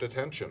in rapt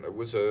attention. It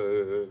was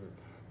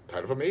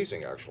kind of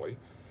amazing, actually.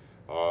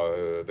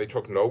 They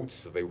took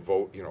notes. They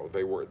vote. You know,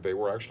 they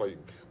were actually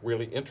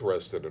really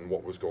interested in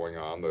what was going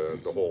on,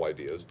 the whole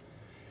ideas.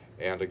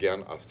 And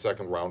again, a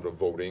second round of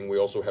voting. We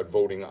also had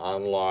voting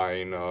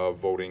online,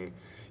 voting,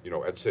 you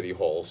know, at City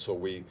Hall. So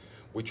we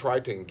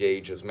tried to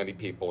engage as many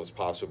people as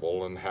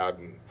possible and had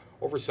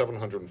over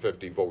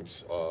 750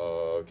 votes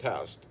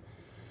cast.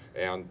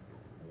 And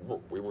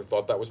we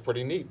thought that was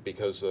pretty neat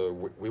because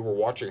we were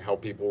watching how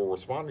people were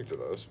responding to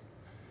this.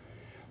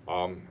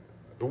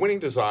 The winning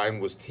design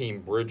was Team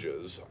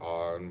Bridges.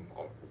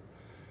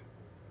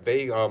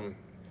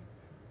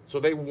 So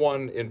they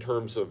won in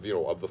terms of, you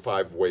know, of the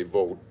five-way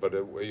vote, but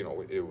there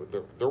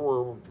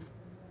were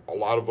a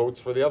lot of votes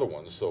for the other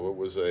ones, so it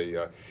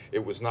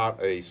was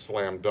not a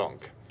slam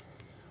dunk.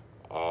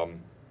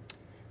 And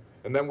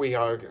then we,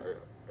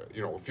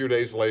 you know, a few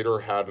days later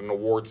had an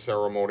award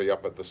ceremony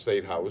up at the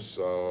State House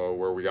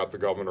where we got the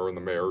governor and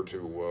the mayor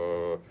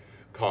to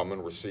come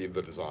and receive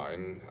the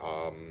design.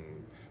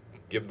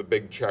 Give the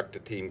big check to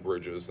Team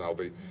Bridges. Now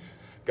the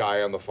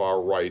guy on the far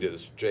right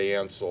is Jay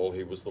Ansel.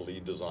 He was the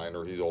lead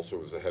designer. He also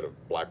was the head of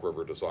Black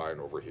River Design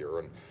over here.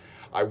 And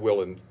I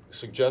will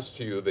suggest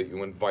to you that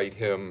you invite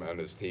him and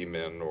his team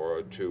in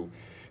or to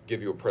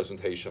give you a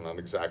presentation on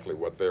exactly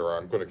what they're.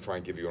 I'm going to try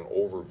and give you an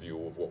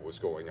overview of what was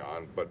going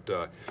on,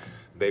 but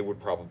they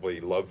would probably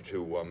love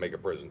to make a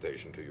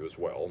presentation to you as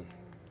well.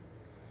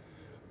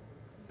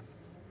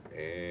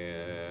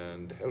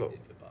 And hello.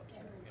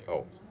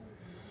 Oh.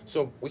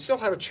 So we still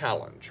had a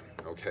challenge,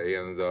 okay?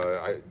 And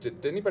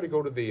did anybody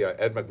go to the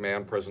Ed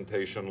McMahon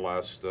presentation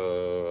last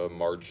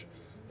March?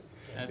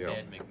 Not You the know.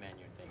 Ed McMahon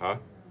you're thinking. Huh?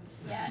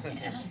 Yeah.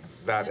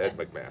 That Ed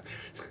McMahon.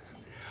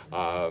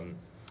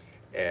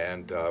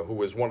 And who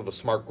was one of the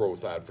smart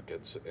growth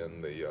advocates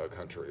in the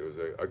country. He was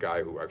a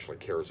guy who actually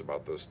cares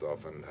about this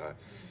stuff. And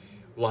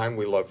line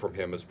we love from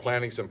him is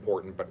planning's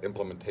important, but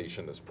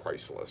implementation is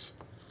priceless.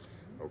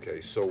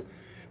 Okay, so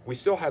we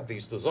still have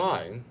this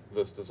design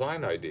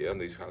idea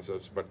and these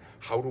concepts, but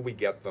how do we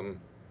get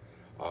them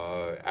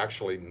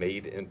actually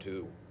made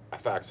into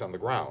facts on the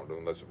ground,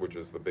 and which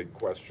is the big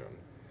question.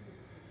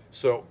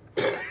 So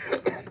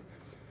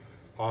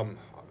a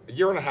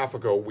year and a half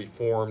ago, we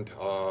formed,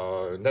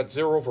 Net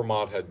Zero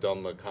Vermont had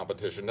done the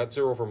competition. Net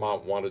Zero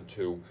Vermont wanted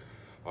to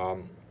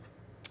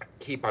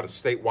keep out a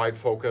statewide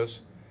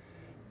focus,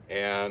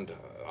 and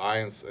I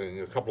and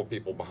a couple of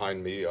people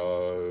behind me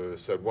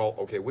said, well,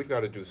 okay, we've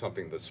got to do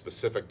something that's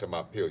specific to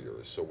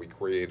Montpelier. So we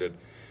created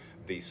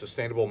the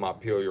Sustainable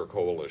Montpelier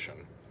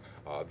Coalition.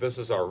 This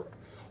is our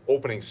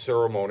opening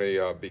ceremony,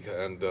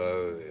 and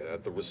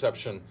at the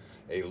reception,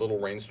 a little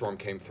rainstorm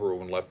came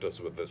through and left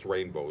us with this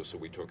rainbow, so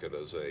we took it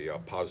as a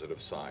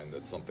positive sign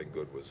that something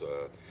good was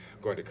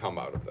going to come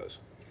out of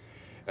this.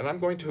 And I'm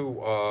going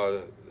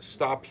to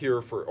stop here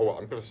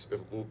I'm going to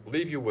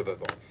leave you with a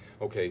thought.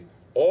 Okay,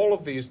 all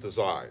of these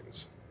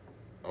designs,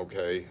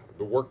 okay,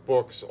 the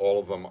workbooks, all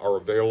of them are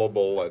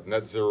available at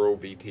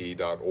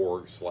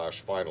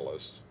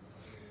netzerovt.org/finalists.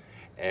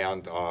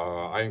 And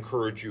I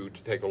encourage you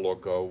to take a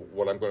look.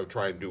 What I'm going to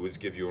try and do is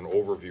give you an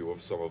overview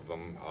of some of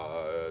them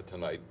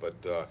tonight.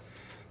 But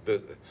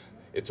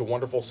it's a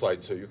wonderful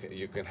site, so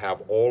you can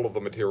have all of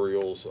the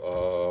materials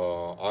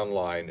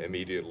online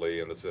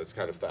immediately, and it's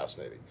kind of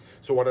fascinating.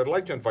 So what I'd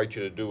like to invite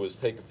you to do is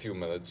take a few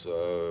minutes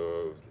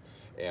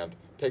and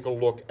take a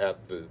look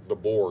at the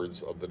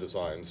boards of the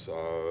designs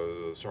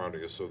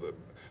surrounding us, so that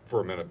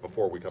for a minute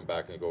before we come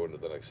back and go into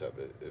the next step,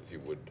 if you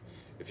would.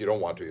 If you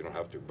don't want to, you don't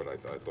have to. But I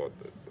thought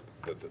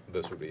that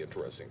this would be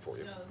interesting for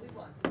you. No, we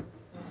want to.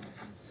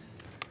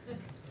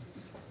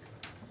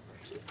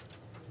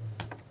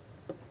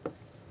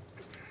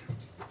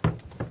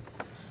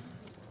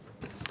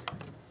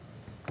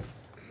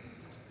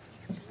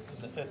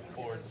 The fifth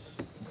board's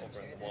over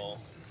on the wall.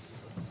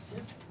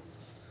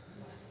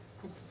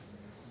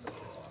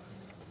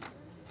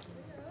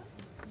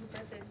 Your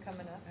birthday's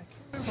coming up.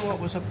 So what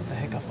was up with the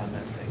hiccup on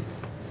that thing?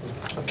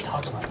 Let's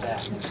talk about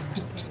that.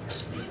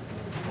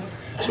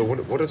 So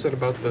what is it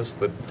about this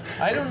that?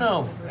 I don't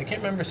know. I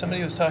can't remember.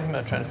 Somebody was talking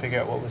about trying to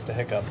figure out what was the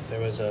hiccup. There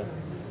was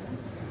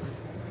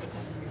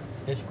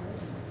it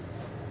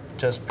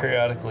just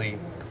periodically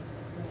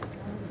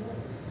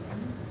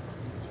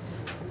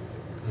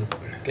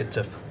gets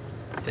a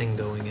thing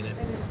going in it.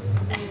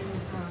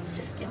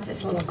 Just gets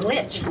this little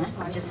glitch, huh?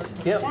 Just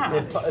Yep,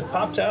 stops. it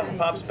pops out and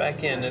pops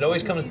back in. It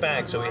always comes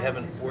back, so we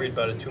haven't worried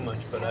about it too much.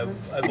 But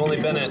I've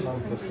only been at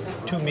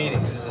 2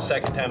 meetings. This is the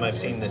second time I've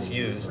seen this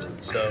used.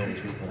 So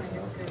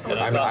And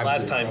I thought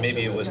last time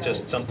maybe it was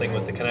just something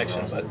with the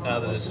connection, but now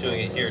that it's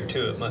doing it here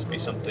too, it must be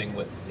something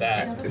with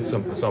that. It's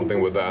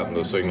something with that and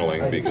the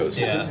signaling, because.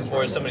 Yeah,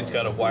 or somebody's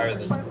got a wire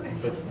that's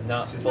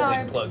not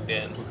fully plugged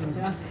in.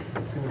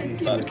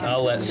 But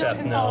I'll let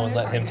Seth know and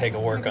let him take a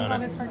work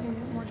on it. Consolidates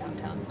parking more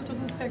downtown, so it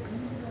doesn't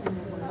fix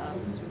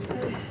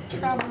the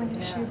traveling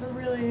issue, but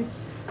really,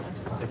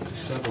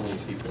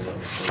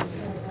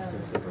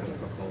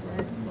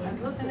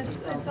 and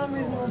it's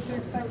unreasonable to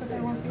expect that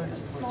there won't be a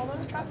small amount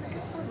of traffic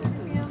at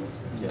 4:30 p.m.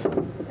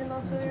 in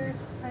Montpelier.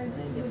 I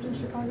lived in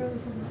Chicago,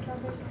 this isn't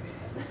traffic.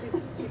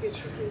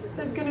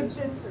 There's gonna be,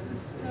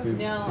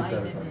 No, I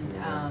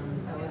didn't, I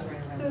was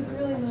right. so it's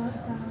really not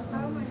that.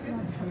 Oh my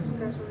goodness,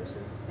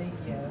 congratulations. Thank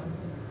you.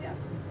 Yeah.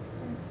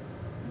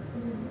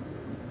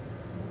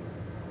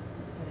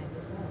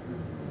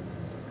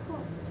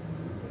 Cool.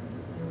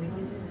 And we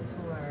did the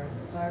tour,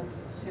 Barb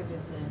took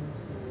us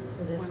into. So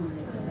this one,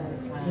 they decided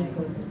to take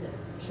over the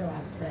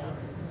shop site,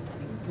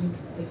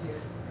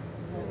 reconfigure.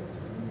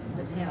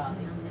 The town,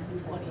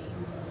 20.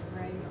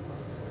 Right.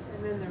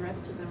 And then the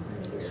rest of them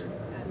were here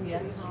at City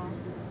Yes. Hall.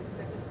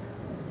 Second.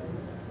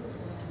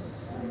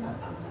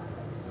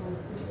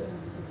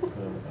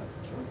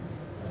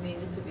 I mean,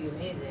 this would be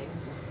amazing.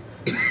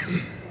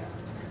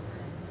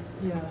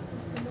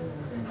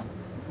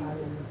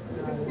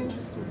 It's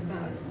interesting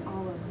about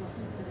all of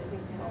what I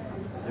think they all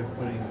come about. They're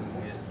putting it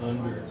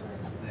under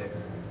there,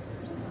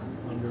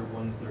 under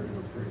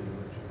 133,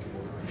 which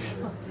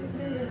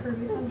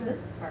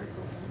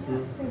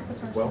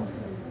Well,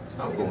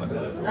 I'll go into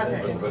this,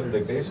 Okay. but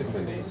they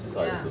basically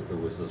decided Yeah. that there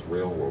was this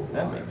railroad line.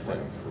 That makes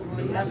sense.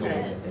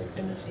 Okay.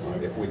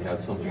 If we had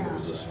something that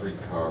was a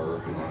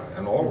streetcar,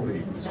 and all of the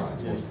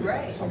designs mostly,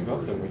 Right. some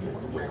of them were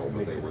rail,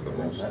 but they were the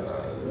most,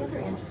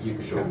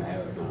 showed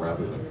that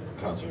rather than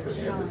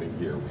concentrating everything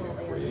here, we could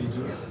create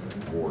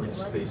more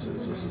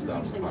spaces. This is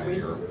down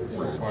Pioneer Bridge,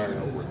 where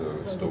the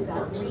stove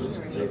works is,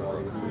 et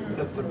cetera.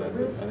 That's the,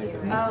 that's, I think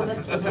Oh,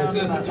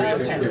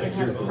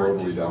 Here's the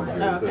rotary down here,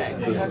 Oh, this,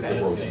 okay, this is okay.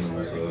 the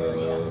Roseman's,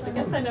 I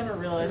guess I never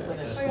realized that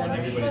it was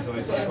everybody's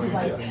always sort of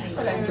like,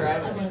 but I'm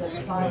driving.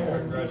 Okay.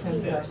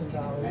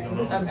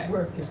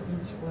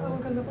 Oh,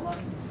 because of luck.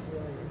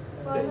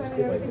 Well, I mean, I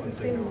think the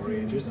state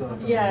is.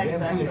 Yeah,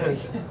 exactly.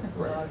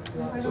 right.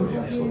 I So, don't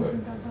yeah, know so if that,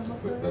 it's downtown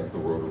Montpelier. that's the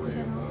rotary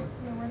and,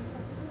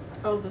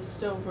 Oh, the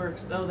stove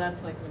works. Oh,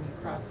 that's like when you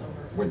cross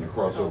over. when you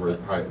cross Oh, over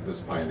but- this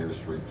Pioneer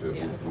Street to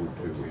Yeah. Route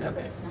 2, we have.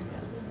 Okay.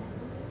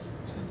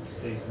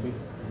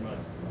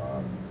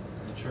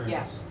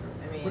 Yes,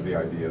 I mean. With the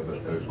idea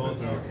that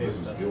Both are okay this is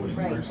with that. building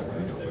Right.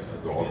 recently,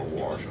 with the auto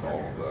wash and all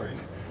of the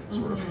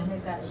sort of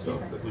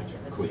stuff that could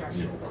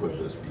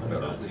this be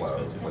better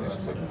plowed,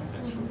 placed, but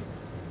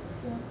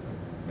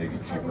maybe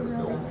cheaper to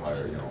build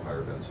higher,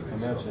 higher density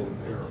stuff imagine, in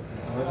there.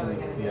 imagine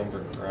the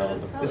underground.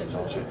 This is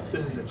probably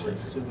This is a gin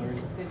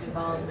distillery.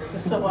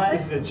 So what?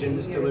 This is a gin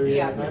distillery.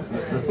 Yeah.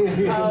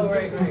 Oh,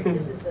 right, right.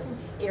 This is the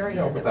area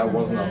Yeah, but that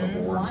wasn't on the we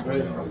board. want to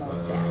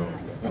promote that kind of thing.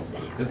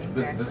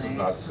 This is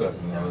not set in,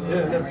 Yeah. And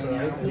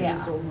I,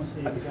 yeah. trying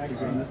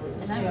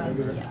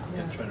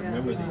to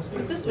remember these.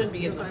 But this would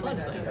be in the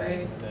floodplain,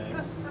 right?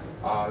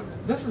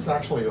 this is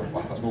actually a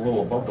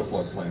little above the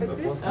floodplain. The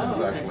floodplain is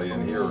Oh, actually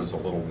in here is a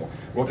little more,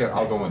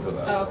 I'll go into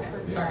that. Oh, okay.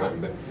 Yeah,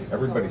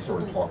 everybody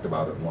sort of talked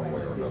about it one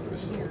way or another,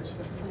 so it's.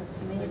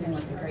 It's amazing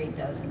what the grade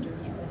does and you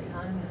can't really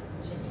tell.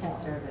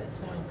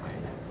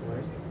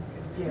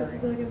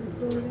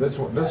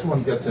 This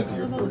one gets into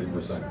your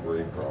 30%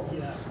 grade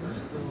problem.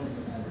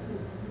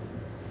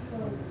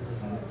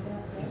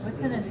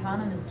 What's an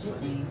autonomous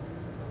jitney?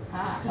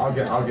 I'll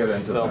get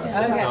into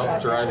that.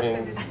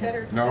 Self-driving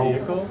No,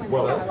 vehicle?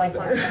 well,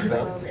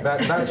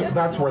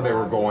 that's where they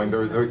were going.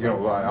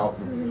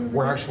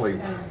 We're actually,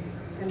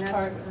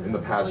 in the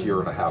past year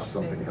and a half,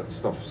 stuff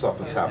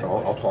has happened.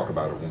 I'll talk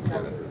about it when we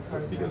get into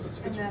it, because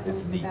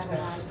it's neat.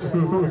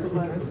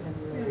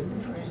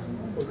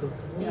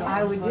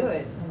 I would do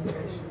it.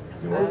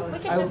 We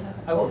could just,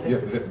 Oh, yeah,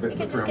 we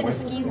could just get a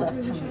ski lift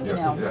from, you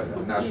know.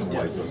 National ski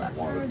Life lift. doesn't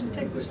want it, Just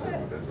take because they the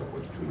said it ends up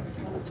with too many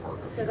people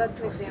parked. So that's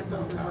an example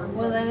of the work.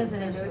 Well, that is an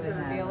Those issue we are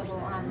have. available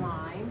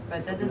online.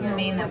 But that doesn't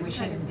mean that we What's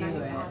kind shouldn't of do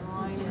nice it.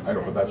 online is I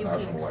know, but that that's you can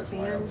National Life's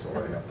land, expand so some I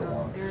have to of them.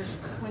 want.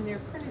 When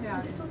they're printed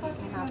out, it's still 6.5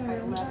 talking by about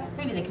it, 11.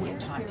 Maybe they can get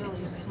They're talked really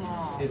into it.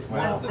 small. It's one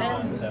of the Then,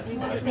 ones that's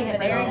what I They had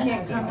Larry that.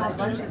 can't come have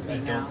lunch with me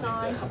now.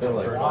 They're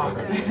like,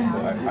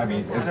 I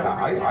mean, I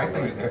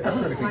think,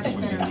 everybody thinks it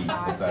would be neat,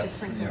 but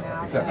that's,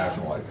 except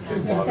National Life. They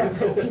want Except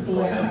for it. the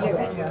people who do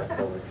it.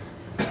 So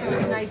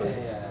it's nice to.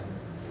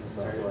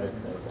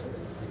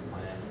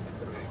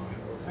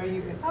 Are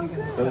you it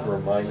does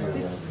remind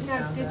me of.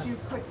 Now, did you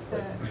put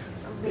the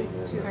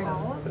links to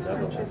all of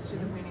them or just to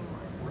the winning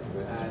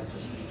ones?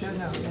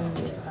 No,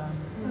 there's,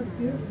 That's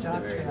beautiful.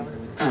 job trails.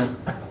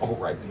 Oh,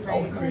 right.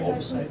 Right,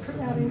 it's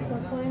actually adding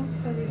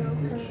floodplain that we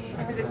don't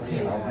currently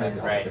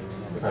have. Right.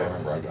 If I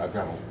remember, I've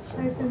got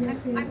I assume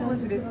that'd be I'm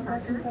Elizabeth intensive,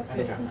 Parker. that's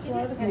what's in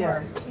flood. And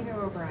this is Tino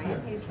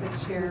O'Brien, he's the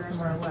chair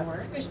of our board.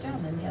 Squished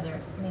down in the other,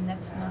 I mean,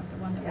 that's not the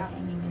one that was Yeah.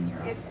 hanging in your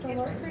It's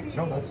office. pretty,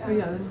 No, that's- Oh,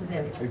 yeah, this is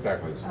That it. is-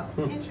 exactly. Oh.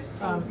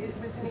 interesting. It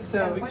was an So-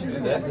 example, Which is which is a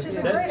that's great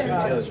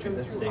Taylor illustration Street,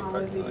 that's through state all of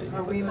parking these.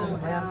 Are we in people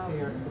the map have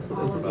here?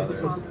 all of the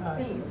common Uh,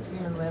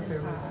 themes. Ian Lampier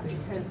was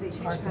Because they the each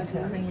have architect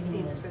different Creating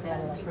themes, this but then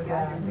satellite for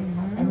together that. they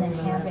And then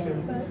Ian having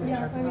Lampier But was the yeah, I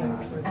mean,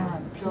 architect for the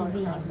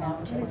PV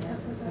mounted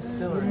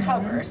distillery.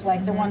 covers,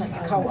 like the one at the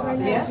co-op, Yeah.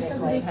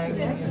 basically.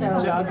 Yeah.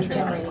 So Job the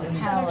generating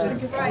power,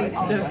 Right.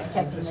 also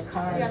protecting the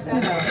cars,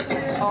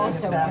 and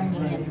also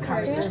bringing in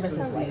car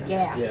services like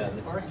gas Yeah.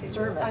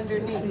 service.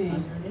 underneath.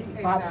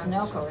 Bob Exactly.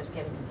 Sunoco is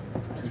getting,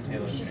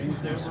 he's just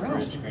not There's in the the room.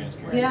 bridge, Grand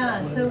Street.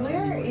 Yeah, so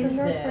where is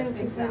North this? Branch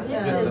is This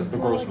this, is- The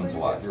Grossman's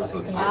lot, here's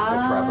the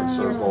Ah, traffic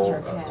here's the circle.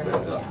 jerk pattern,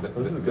 yeah.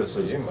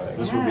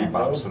 This would be Yes.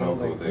 Bob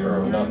Sunoco there, Or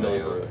and not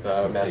they over,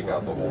 take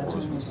out the whole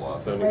Grossman's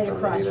lot. So Right from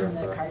across either from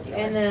the for- car And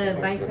dealership.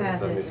 the bike path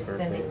 70 is square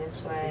extending feet.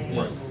 this way.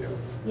 Right,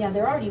 Yeah,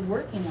 they're already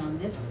working on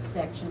this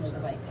section of the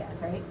bike path,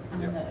 right?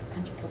 On Yeah. the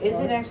country club Is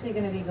road. it actually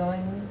gonna be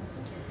going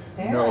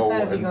there? I No,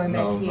 thought it'd be going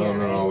back no, here,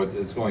 no, right?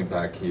 it's going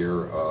back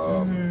here.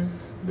 And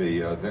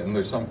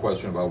there's some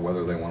question about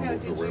whether they want to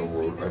move the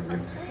railroad. I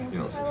mean, you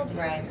know,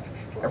 Right,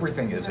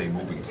 everything is a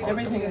moving target.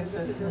 Everything is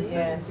a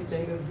Yes.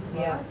 state of.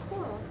 yeah.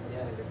 cool,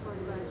 that's wonderful,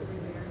 I'm glad to be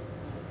there.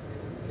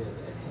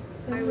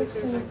 I It was looks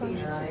there really for fun.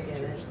 the No, I get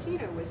it.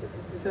 Tino was at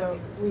the. So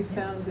we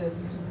found this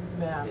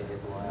map in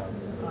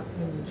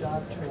the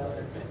job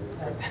trailer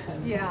at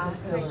the Yeah.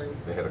 distillery.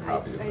 They had a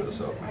copy of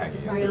this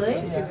hanging in. Really? To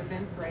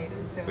Eventbrite,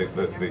 and so.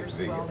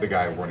 The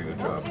guy running the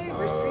job, Okay,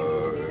 we're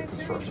streaming it to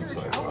construction church.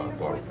 site, I'll be the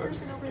thought, fourth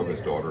person over took his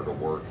there. daughter to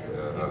work,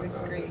 It was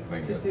great.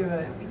 thing To that- do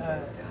a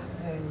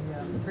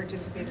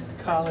Participated in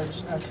the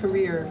college, a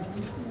career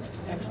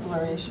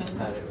exploration,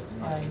 and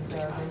they went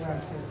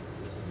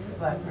to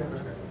Black River.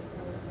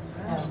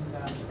 And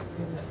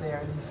he was there,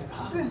 and he said,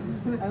 "Oh,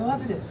 I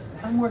love this,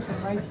 I'm working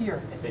right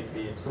here."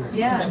 Yes,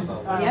 yeah.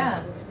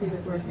 He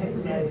was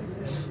working right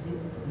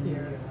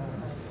here.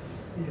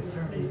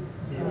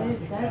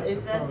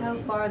 That's how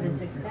far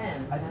this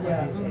extends.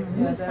 Yeah. You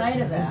lose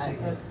sight of that.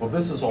 Well,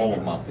 this is all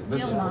And Mont, it's this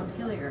is, still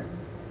Montpelier.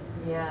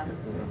 Yeah.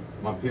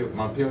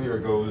 Montpelier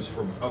goes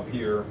from up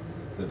here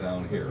to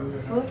down here.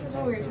 Well, this is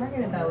what we were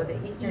talking about with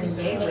the Eastern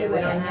Eastern Gateway. We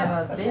Gateway, don't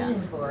have a yeah.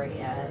 vision for it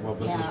yet. Well,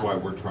 this is Yeah. why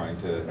we're trying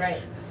to.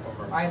 Right.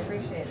 I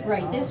appreciate it.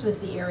 Right, this was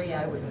the area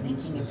I was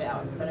thinking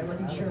about, but I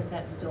wasn't sure if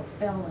that still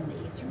fell in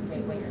the Eastern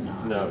Gateway or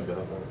not. No, it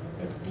doesn't.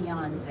 It's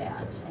beyond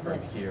that, and From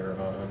it's, here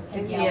on.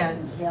 and Yeah,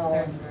 Galveston it Hill,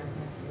 starts right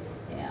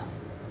here. yeah.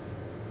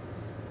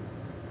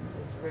 This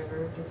is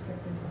River District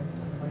or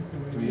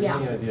something? Do we Yeah.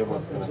 have any idea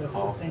what's gonna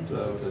cost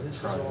though to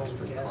try a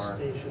streetcar?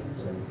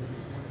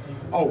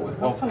 Oh, well,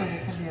 Hopefully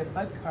it can be a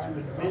bud car.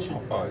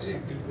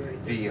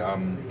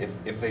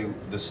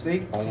 the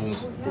state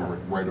owns the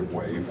right of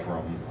way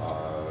from,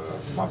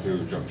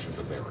 Montpelier Junction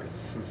to Berry.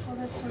 Well,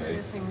 that's one of Okay.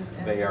 the things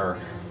that. They are,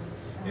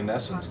 in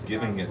essence,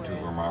 giving it to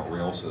Vermont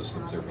Rail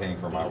Systems. They're paying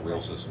Vermont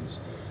Rail Systems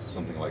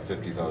something like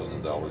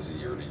 $50,000 a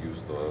year to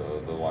use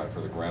the line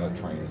for the granite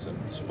trains and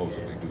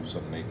supposedly do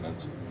some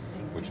maintenance,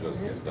 which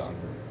doesn't get done.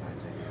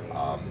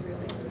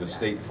 The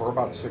state, for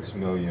about $6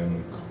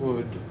 million,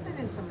 could And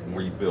then some of the.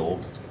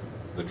 rebuild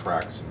the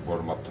tracks and put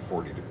them up to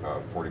 40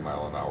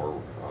 mile an hour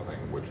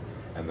thing, which,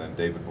 and then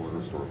David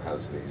Bludersdorf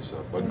has these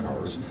bud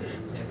cars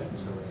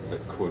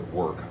that could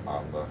work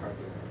on the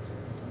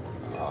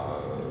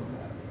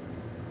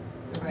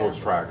those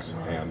tracks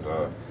and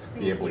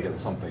be able to get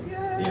something in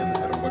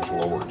at a much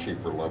lower,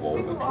 cheaper level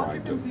than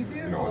trying to,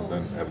 you know, and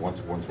then and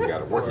once we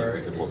got it working,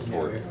 we could look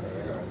toward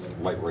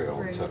light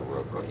rail, et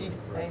cetera. But,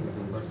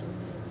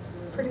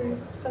 Pretty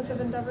expensive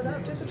endeavor to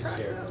update the track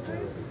though,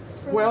 right?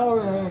 For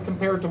well,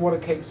 compared to what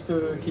it takes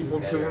to keep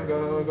Route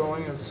 2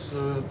 going, it's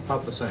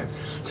about the same.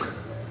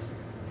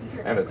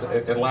 And it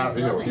lasts,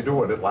 you know, if you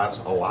do it, it lasts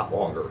a lot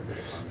longer.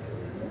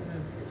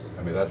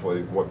 I mean, that's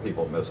what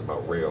people miss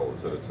about rail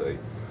is that it's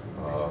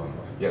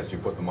yes, you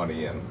put the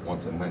money in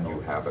once and then you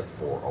have it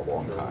for a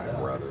long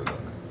time rather than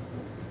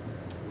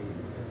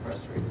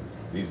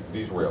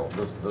these rail,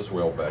 this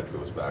rail bed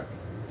goes back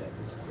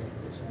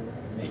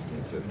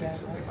 1850,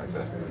 something like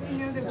that. You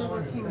know, they were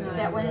working on. Is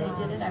that when they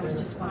did it? I was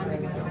just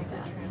wondering about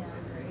that.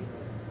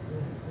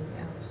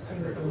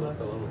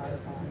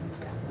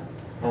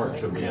 Or it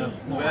should be.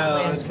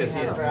 Well, it's because he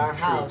had For our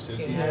house, troops,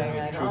 you he know, had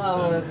like, troops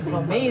oh, and- it was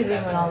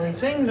amazing when all these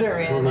things are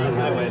in.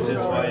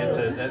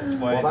 That's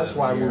why. Well, that's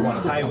why we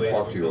wanted to come highways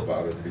talk were to you built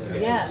about it,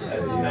 because Yeah. it's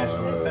as a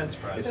national defense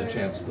project. it's a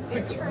chance to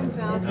think It about turns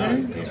it. out that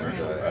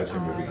As you're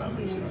moving on.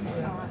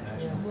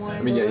 one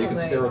I mean, yeah, you can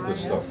Absolutely. stare at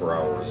this stuff for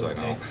hours, I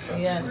know.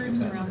 Yes.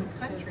 groups around the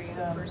country, and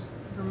of course,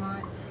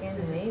 Vermont is the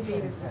Scandinavian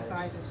state is the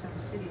size of some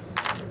cities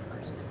in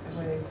person.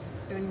 Way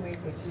anyway,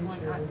 there's one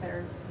out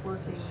there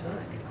working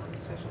on some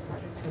special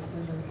projects.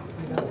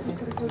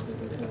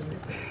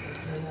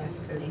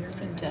 They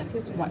seem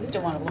to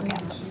still want to look at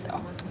them,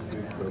 so.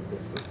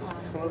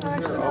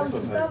 Actually,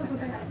 that was what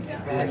they had,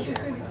 yeah.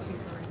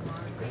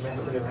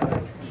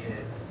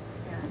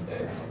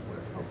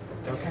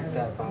 Don't kick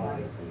that ball.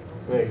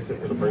 Yeah,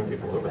 except it'll bring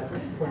people over there.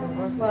 There's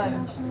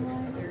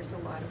a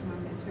lot of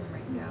momentum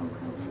right now.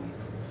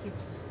 It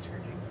keeps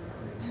charging.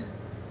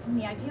 And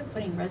the idea of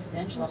putting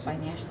residential up by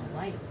National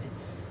Life,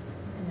 it's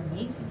an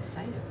amazing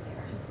site up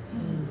there.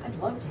 I'd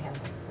love to have a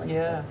place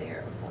Yeah. up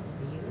there with all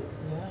the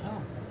views. Yeah.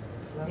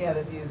 Oh. Yeah,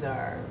 the views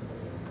are.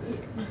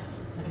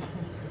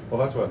 Well,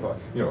 that's what I thought,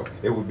 you know,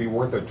 it would be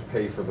worth it to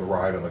pay for the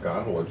ride on the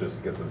gondola just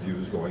to get the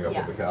views going up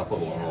Yeah. at the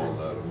Capitol and all of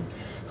that.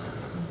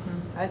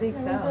 I think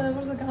What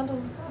does a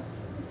gondola cost?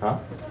 Huh?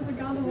 What does a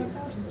gondola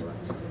cost?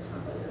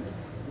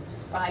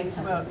 Just buy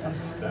something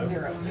from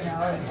Europe, you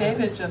know.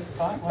 David just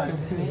bought one.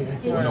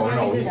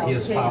 No, he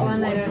has found one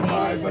to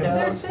buy, but They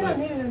once don't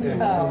need it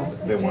anymore.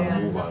 they want to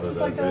move on to Just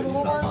that, like the he's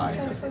little not ones. buying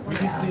it. We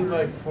just need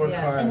like 4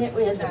 cars. And it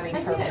is a 2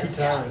 repurposed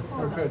towers,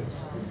 we're good.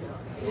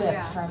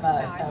 lift from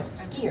a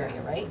ski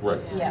area, right?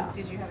 Right. Yeah.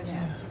 Did you have a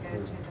chance to go to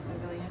the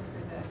pavilion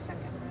for the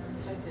second round?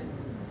 I did.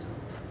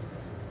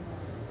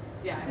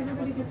 Yeah.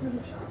 Everybody gets rid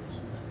of shots.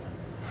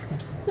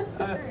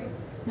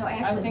 No, I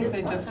actually, think this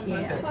they one, just flipped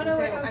yeah. it. Oh, no,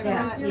 wait, I'm I sorry.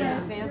 got You're an right.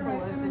 example You're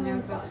right. of the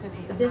notebooks and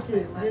But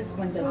this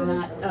one does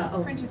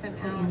not, printed them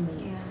put out in the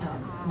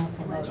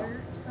multimodal.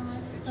 ledger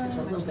size, which It's is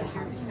a little much bit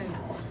easier hard to because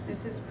tell.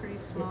 this is pretty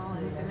small,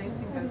 and the nice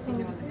thing about seeing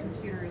it on the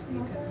computer is you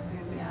can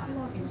zoom in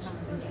and see some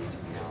of the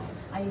detail.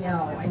 I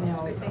know,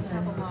 But it's they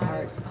have a lot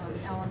hard.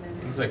 of elements.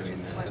 Seems like we which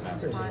is missed what an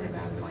was fun opportunity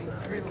about with going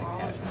through everything all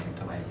of happening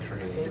to like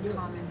create the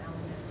common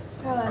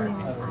elements. Well, I mean,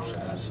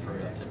 shots for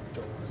it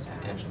to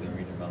potentially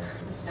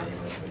redevelop and stay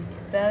with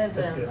it. That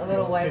is a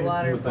little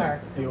whitewater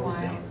park. The old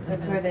Why?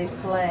 That's where they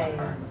play.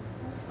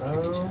 I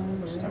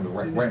mean,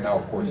 right now,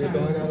 of course, it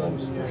is the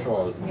most,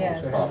 Shaw is the Yeah.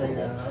 most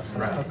profitable.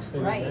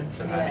 Right.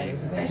 So Yeah, having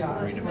it's potentially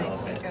nice.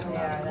 redevelop it.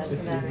 Yeah,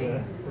 that's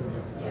nice.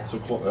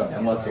 So,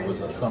 unless it was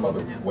some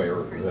other way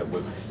or that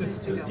was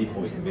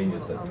equally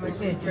convenient that. Or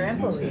maybe a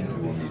trampoline.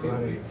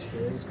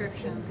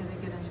 Description, because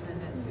they get into the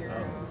net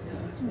zero.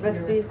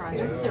 But these two.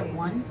 Wasn't there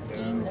one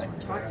scheme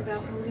that talked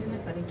about moving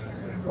it, but I can't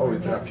remember. Oh,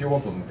 is there, a few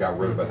of them got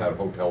rid of it, had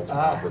hotels,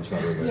 conference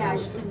center. that Yeah, I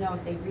was- just didn't know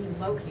if they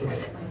relocated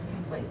it to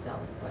someplace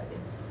else, but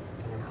it's,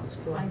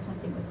 to find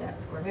something with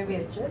that square Maybe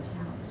footage it's in this.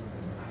 town is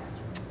pretty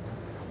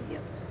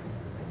hard.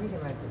 I think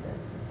it might be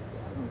this.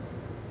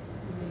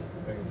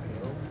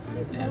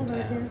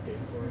 Downtown.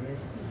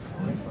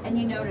 And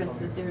you notice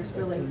that there's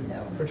really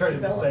no We're trying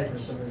to decipher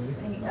development. some of these.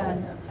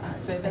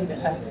 Savings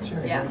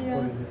pasture. Yeah.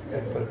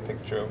 Put a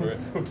picture over it.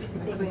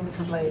 Clean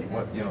slate.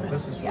 What, you know,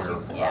 this is Yeah,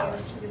 where. yeah.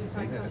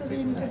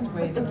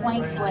 It's a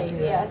blank slate,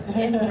 yes,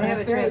 and They have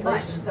a very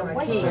much, translation the from a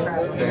white key.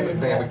 is.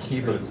 They have a key,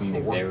 but it's in the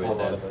work. There was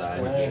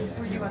outside.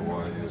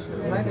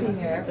 Might be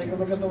here. Take a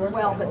look at the work.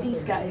 Well, but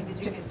these guys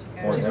took,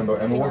 And the you know,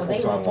 they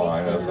workbook's would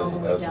online, take as students all the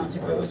way is down to this,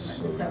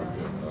 Grossman,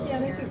 so. Yeah,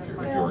 they if took- you're,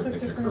 they all took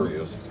if you're different-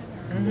 curious.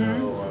 But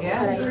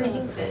Yeah. I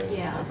think that,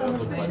 yeah,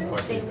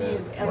 they knew,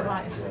 a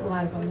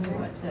lot of them knew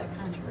what the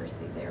controversy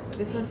there would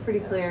be. This one's pretty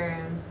so clear.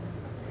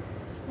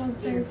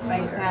 steer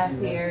Bike clear. path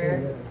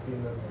here.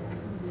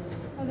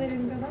 Oh, they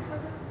didn't go that far?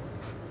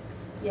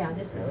 Yeah,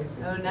 this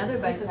is, Oh, another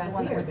bike this is the path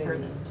one that here, went maybe.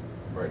 furthest.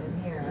 Right.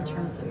 In here. In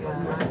terms of Yeah, what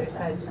on Ron this said.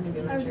 side, I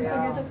mean, I was just industrial.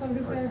 looking at this one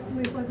because they're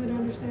least likely to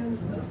understand.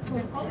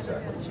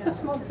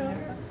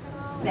 Montpelier.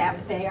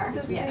 That, they are,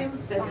 This yes,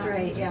 team. that's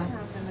right, yeah.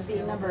 The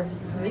number of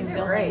new These are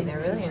buildings. great, they're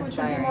really Which would be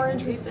inspiring. more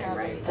interesting,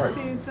 right? To Right.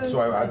 see the.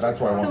 So that's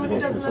why I wanted Someone to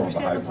who go doesn't through some of the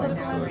high understand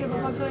the political points. landscape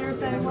of Montpelier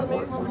saying what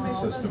makes Montpelier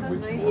Consistent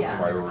with best. Yeah.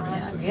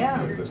 priorities and Yeah.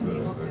 the commission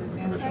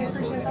I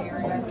appreciate that.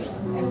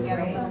 And get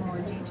a little more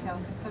detail,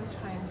 because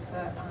sometimes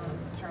the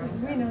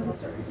drawings We are know a the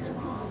little bit story.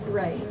 small.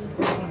 Right.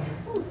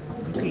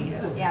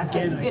 Yeah, so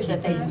it's good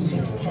that they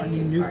extend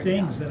too New far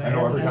things down. that I I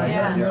know, every time,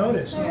 Yeah. hadn't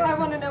noticed. Well, I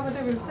want to know what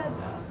they would have said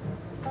though.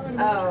 That would have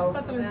been Oh. interesting.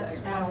 That's what I'm That's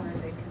saying. where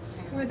they could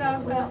stand.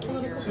 Without that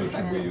political So should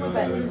perspective. we what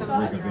they would have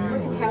thought. reconvene?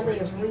 Look at how they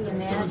have Or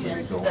reimagined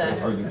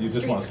you the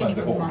just wanna streetscape spend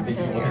the of whole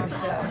Montpelier, weekend?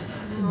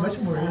 so. Much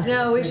more interesting.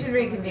 No, we should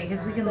reconvene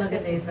because we can But look at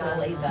this is these on.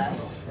 really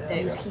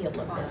the heel of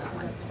this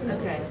one.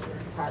 Okay.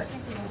 This is part.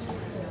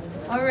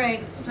 All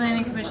right,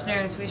 planning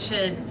commissioners, we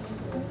should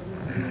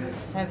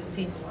have a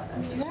seat.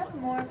 Do you have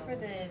more for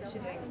the,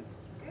 should I,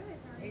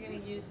 are you gonna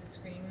use the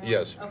screen more?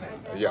 Yes. Okay.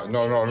 Yeah,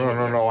 no,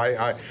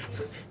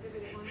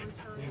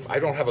 I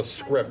don't have a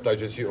script, I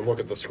just look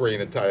at the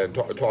screen and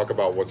talk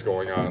about what's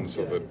going on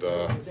so that,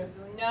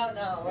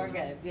 No, we're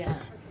good, yeah.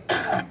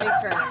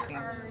 Thanks for asking.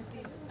 Are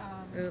these,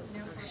 Oop,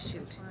 notebooks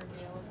shoot. are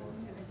available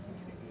to the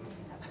community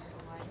at the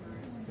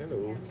library?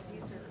 hello,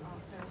 These are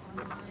also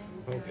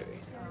online. okay.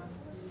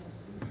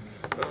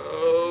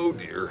 Oh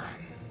dear.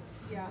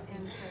 Yeah,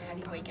 and so. How do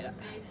you wake it up?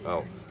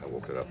 Oh, I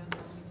woke it up.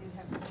 We do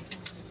have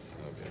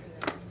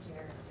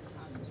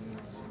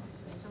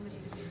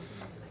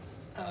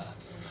Okay.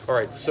 All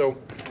right, so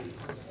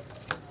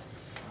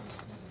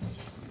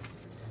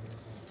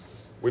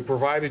we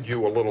provided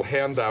you a little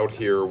handout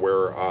here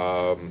where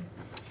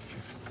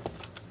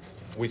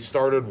we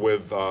started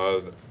with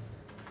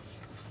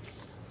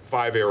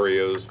 5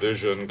 areas: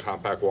 vision,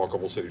 compact,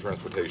 walkable city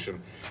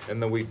transportation,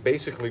 and then we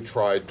basically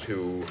tried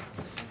to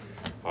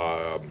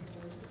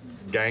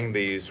gang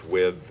these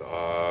with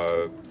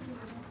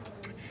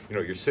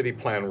your city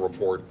plan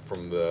report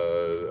from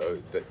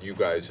that you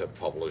guys have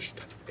published,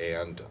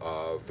 and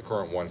the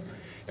current one,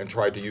 and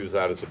tried to use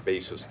that as a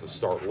basis to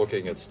start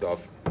looking at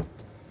stuff.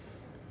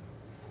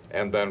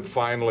 And then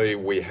finally,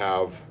 we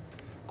have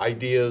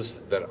ideas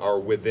that are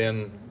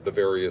within the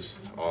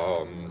various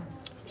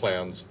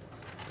plans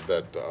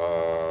that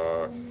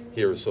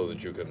here, so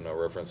that you can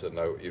reference it.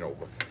 Now,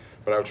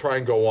 but I'll try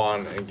and go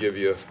on and give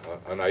you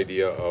an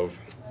idea of,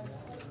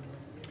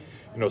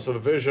 so the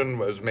vision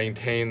was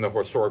maintain the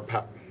historic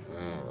all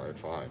right,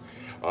 fine.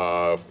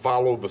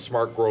 Follow the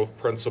smart growth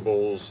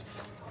principles,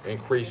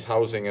 increase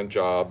housing and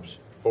jobs.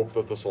 Hope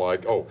that the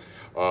slide,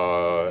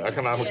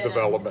 economic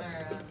development.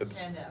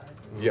 Handout.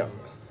 Yeah.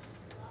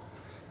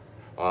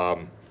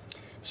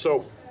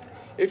 So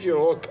if you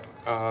look,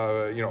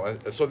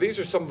 so these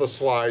are some of the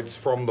slides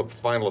from the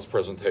finalist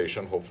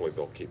presentation. Hopefully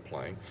they'll keep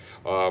playing.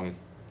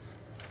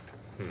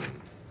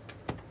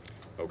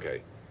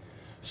 Okay.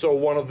 So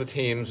one of the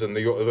teams, and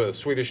the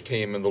Swedish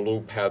team in the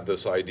Loop, had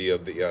this idea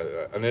of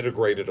an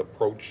integrated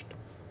approach.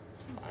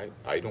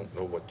 I don't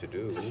know what to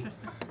do.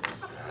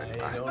 I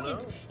don't know.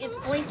 It's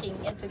blinking,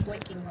 it's a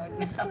blinking mode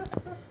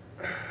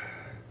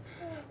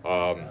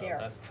now.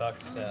 There. Talk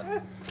to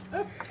Seth.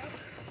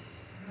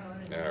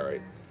 All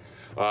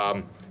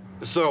right.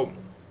 So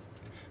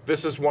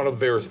this is one of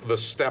the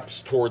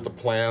steps toward the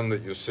plan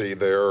that you see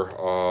there.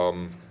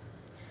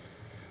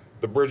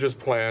 The Bridges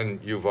plan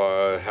you've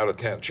had a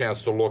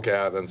chance to look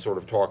at and sort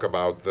of talk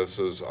about. This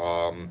is,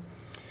 the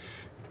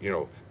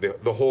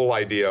whole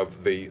idea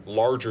of the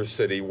larger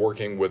city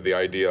working with the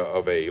idea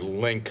of a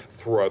link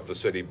throughout the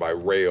city by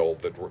rail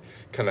that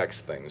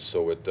connects things.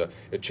 So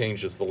it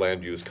changes the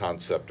land use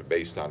concept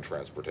based on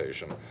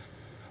transportation.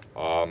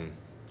 Part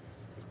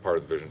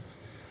of the vision.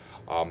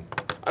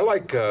 I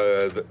like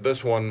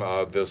this one,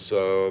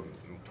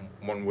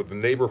 one with the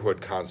neighborhood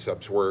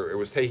concepts, where it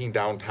was taking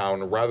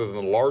downtown, rather than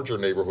the larger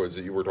neighborhoods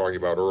that you were talking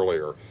about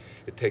earlier,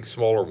 it takes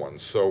smaller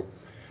ones. So,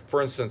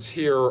 for instance,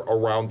 here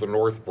around the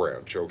North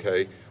Branch,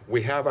 okay,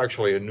 we have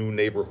actually a new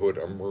neighborhood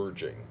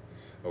emerging,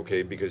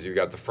 okay, because you've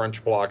got the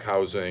French block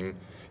housing,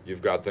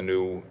 you've got the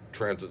new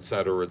transit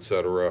center, et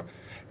cetera,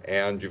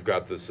 and you've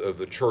got this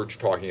the church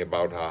talking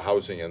about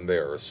housing in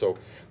there. So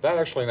that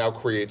actually now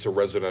creates a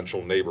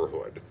residential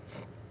neighborhood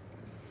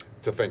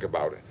to think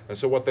about it. And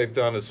so what they've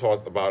done is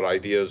thought about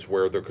ideas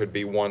where there could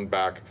be one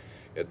back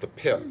at the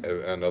pit,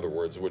 in other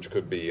words, which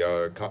could be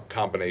a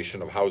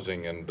combination of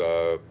housing and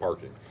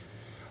parking.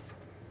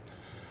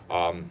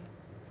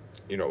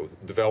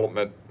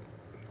 Development,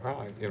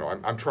 well,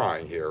 I'm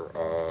trying here.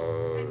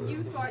 And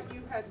you thought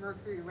you had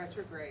Mercury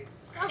retrograde.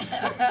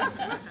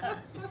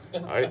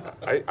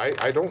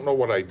 I don't know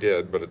what I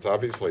did, but it's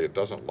obviously it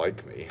doesn't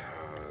like me.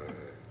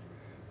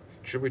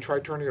 Should we try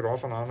turning it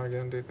off and on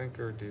again, do you think,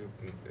 or do you?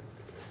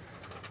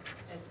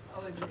 It's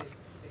always a good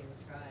thing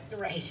to try.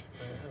 Right.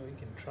 We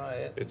can try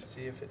it and It's-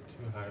 see if it's Too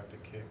high up to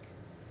kick.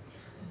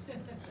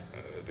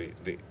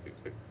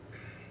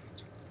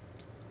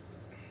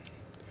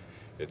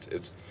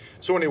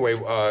 So anyway,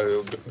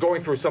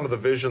 going through some of the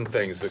vision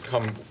things that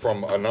come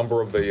from a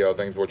number of the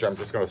things, which I'm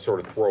just going to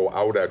sort of throw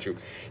out at you.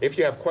 If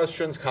you have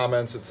questions,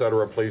 comments, et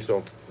cetera, please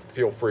don't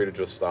feel free to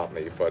just stop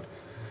me. But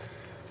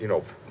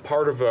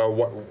part of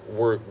what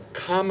were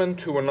common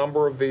to a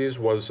number of these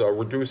was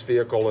reduce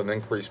vehicle and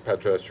increase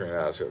pedestrian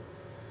access.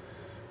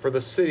 For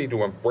the city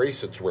to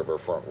embrace its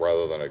riverfront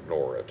rather than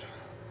ignore it.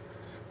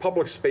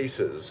 Public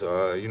spaces,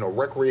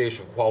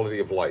 recreation, quality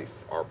of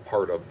life are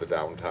part of the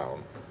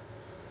downtown.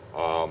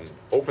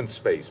 Open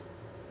space,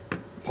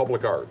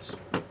 public arts.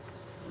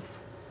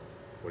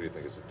 What do you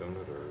think? Is it done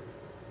it or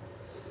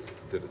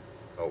did it?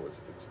 Oh, it's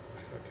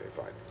okay,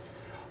 fine.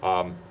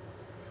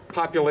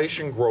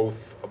 Population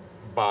growth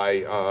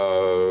by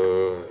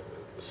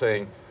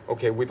saying,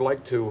 okay, we'd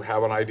like to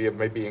have an idea of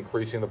maybe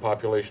increasing the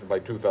population by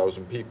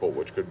 2,000 people,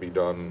 which could be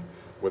done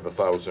with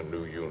 1,000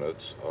 new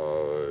units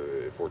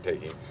if we're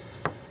taking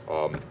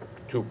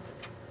 2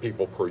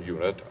 people per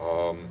unit.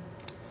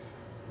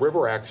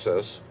 River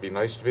access, be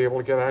nice to be able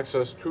to get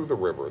access to the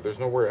river. There's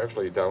nowhere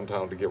actually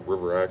downtown to get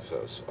river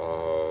access.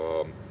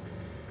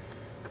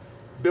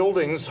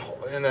 Buildings,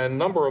 and a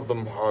number of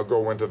them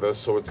go into this,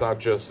 so it's not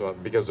just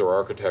because they're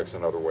architects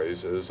in other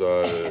ways, is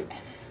they're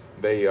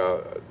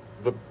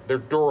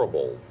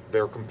durable.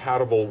 They're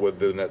compatible with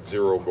the net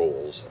zero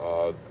goals.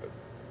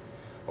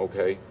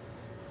 Okay.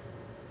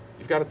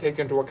 You've got to take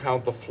into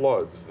account the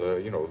floods.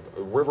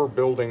 River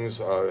buildings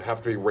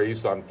have to be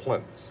raised on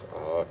plinths.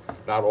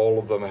 Not all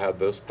of them had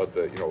this, but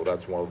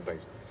that's one of the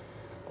things.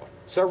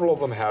 Several of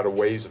them had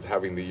ways of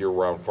having the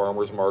year-round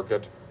farmers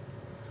market.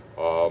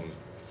 4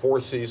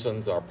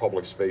 seasons in our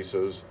public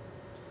spaces.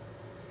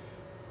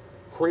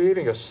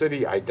 Creating a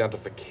city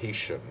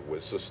identification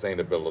with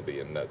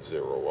sustainability and net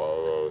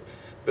zero.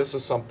 this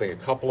is something a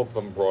couple of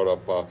them brought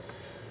up.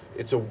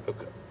 It's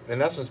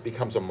in essence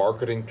becomes a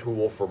marketing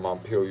tool for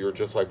Montpelier,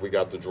 just like we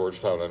got the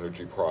Georgetown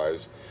Energy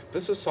Prize.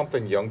 This is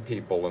something young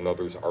people and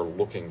others are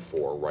looking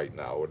for right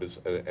now. It is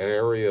an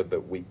area that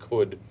we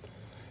could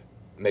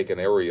make an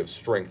area of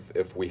strength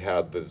if we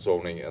had the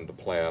zoning and the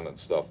plan and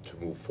stuff to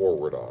move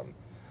forward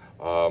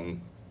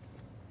on.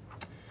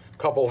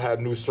 Couple had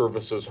new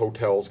services,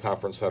 hotels,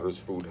 conference centers,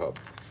 food hub.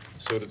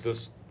 So did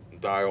this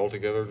die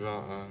altogether?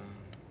 Doesn't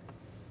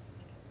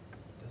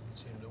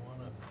seem to want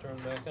to turn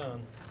back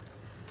on.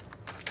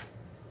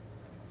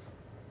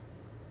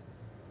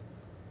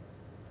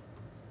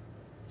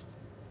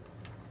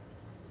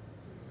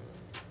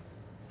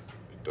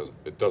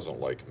 It doesn't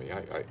like me.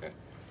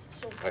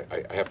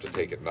 I have to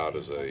take it not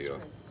as a.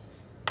 It's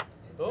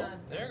Oh,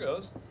 not there it posted.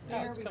 goes.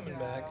 Now There it's we coming go.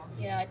 back.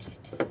 Yeah, I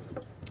just,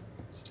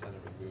 It's time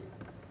to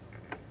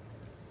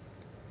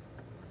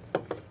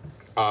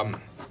reboot.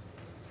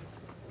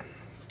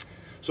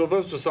 So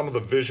those are some of the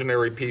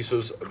visionary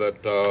pieces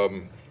that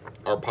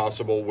are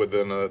possible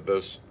within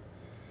this.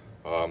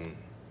 You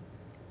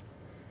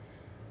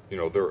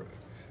know, there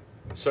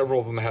several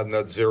of them had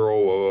net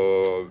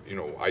zero, you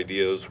know,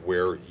 ideas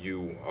where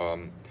you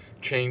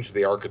change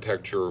the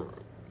architecture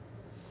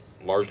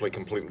largely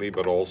completely,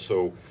 but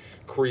also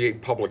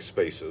create public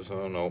spaces. I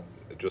don't know,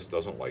 it just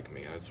doesn't like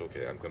me. It's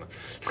okay. I'm gonna.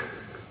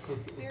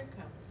 Here it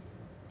comes.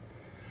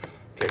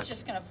 it's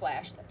just gonna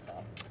flash, that's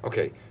all.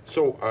 Okay,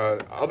 so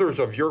others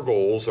of your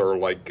goals are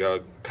like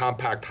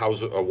compact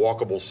house, a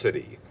walkable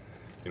city.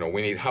 You know,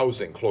 we need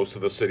housing close to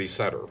the city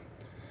center.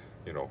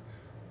 You know,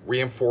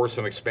 reinforce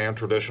and expand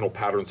traditional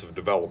patterns of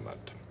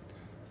development.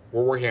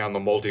 We're working on the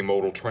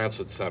multimodal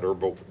transit center,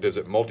 but is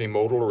it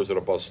multimodal or is it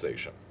a bus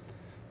station?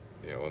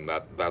 You know, and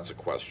that's a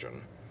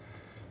question.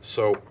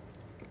 So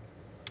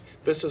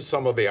this is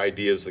some of the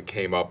ideas that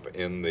came up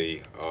in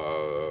the,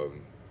 all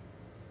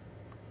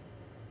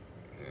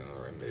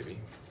right, maybe.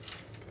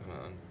 Come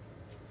on.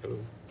 Hello.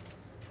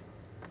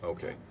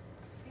 Okay.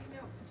 You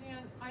know,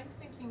 Dan, I'm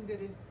thinking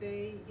that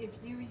if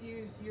you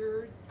use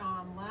your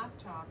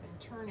laptop and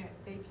turn it,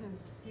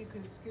 you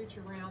can scooch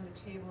around the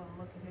table and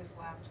look at his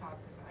laptop,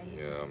 because I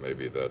usually. Yeah,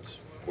 maybe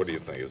that's, what do you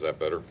think? Is that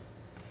better?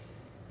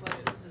 Well,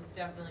 this is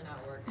definitely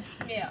not working.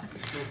 Yeah.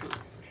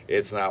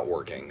 It's not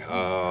working.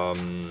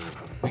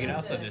 We can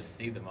also just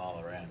see them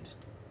all around.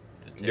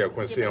 The Yeah, table. we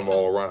can see them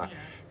all around.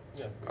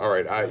 Yeah. All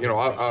right, Some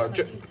of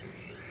these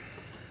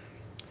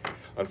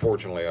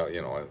unfortunately,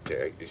 you know,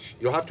 okay,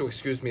 you'll have to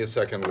excuse me a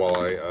second while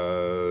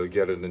I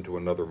get it into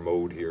another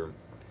mode here,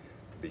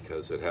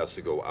 because it has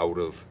to go out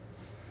of.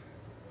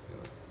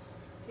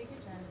 Take your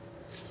time.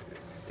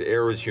 The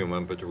error is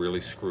human, but to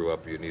really screw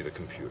up, you need a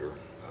computer.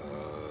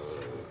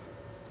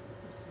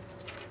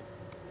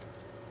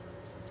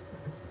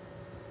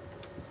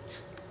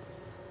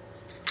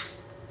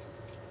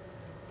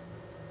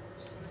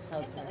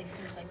 definitely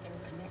seems like there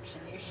were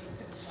connection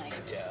issues, like.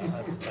 Yeah, I'll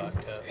have to talk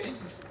to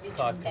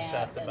between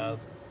Seth that about.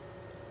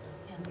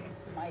 And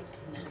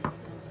mics and the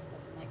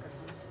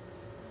microphones.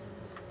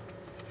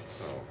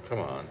 Oh, come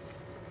on.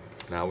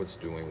 Now it's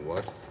doing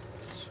what?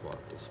 Swap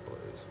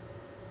displays.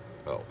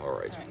 Oh, all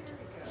right. All right.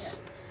 Yeah.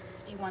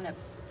 Do you want to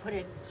put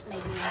it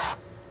maybe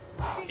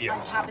Yeah.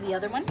 on top of the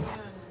other one?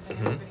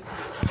 Mhm.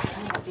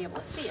 And you'll be able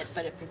to see it,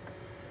 but if it,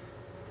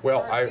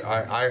 Well,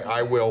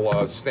 I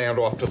will stand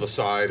off to the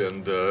side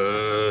and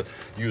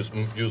use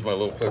my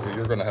little clicker.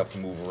 You're going to have to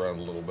move around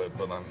a little bit,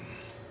 but I'm.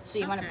 so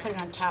you want to put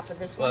it on top of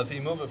this Well, one? if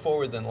you move it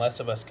forward, then less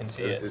of us can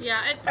see it.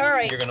 Yeah, All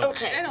right, You're gonna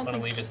okay. I don't want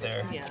to think- leave it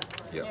there. Yeah,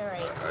 Yeah. All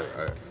right.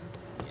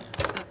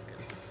 that's good.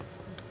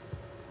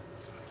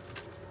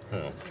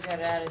 You got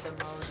it out of the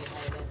mode you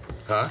had it in.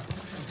 Huh?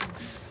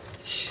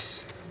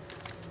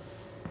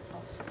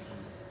 Oh, sorry.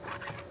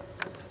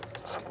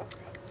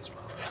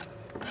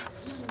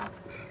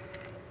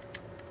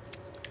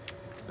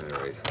 All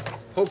right.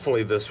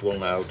 Hopefully this will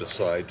now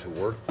decide to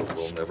work,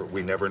 but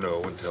we never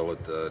know until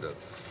it does.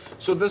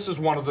 So this is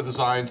one of the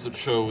designs that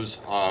shows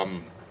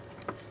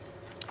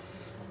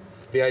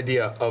the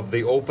idea of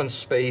the open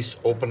space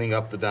opening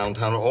up the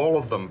downtown. All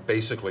of them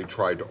basically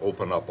tried to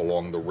open up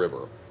along the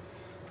river.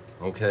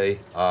 Okay,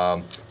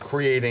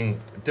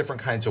 creating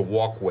different kinds of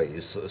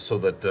walkways so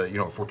that, you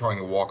know, if we're talking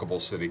a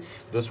walkable city,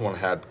 this one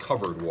had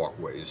covered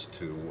walkways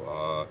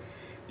to,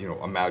 you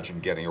know, imagine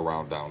getting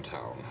around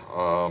downtown.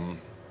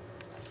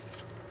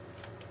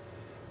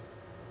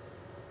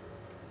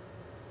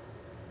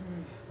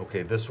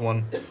 Okay, this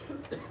one,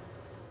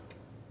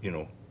 you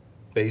know,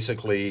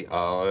 basically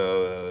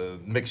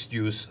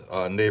mixed-use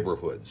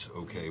neighborhoods,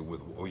 okay, with,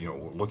 you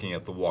know, looking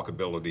at the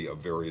walkability of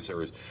various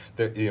areas.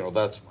 That, you know,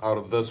 that's out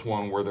of this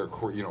one where they're,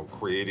 you know,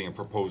 creating and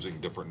proposing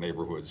different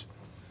neighborhoods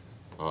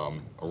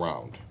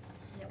around.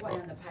 That one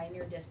in the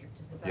Pioneer District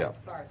is about Yeah. as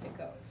far as it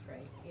goes,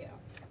 right? Yeah.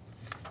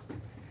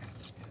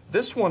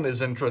 This one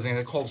is interesting.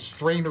 It's called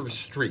Strainer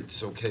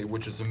Streets, okay,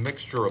 which is a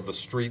mixture of the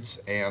streets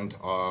and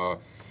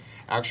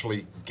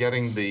actually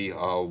getting the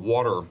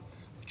water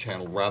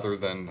channel rather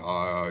than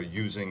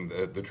using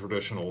the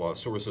traditional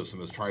sewer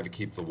system, is trying to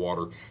keep the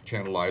water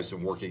channelized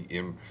and working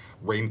in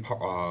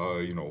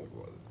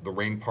the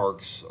rain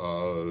parks,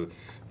 the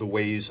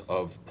ways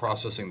of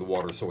processing the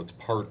water, so it's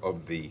part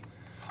of the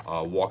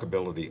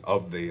walkability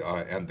of the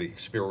and the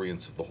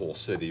experience of the whole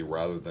city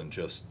rather than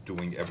just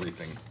doing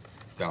everything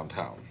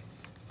downtown.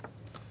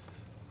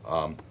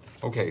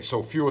 Okay, so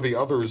a few of the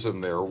others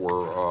in there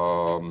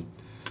were,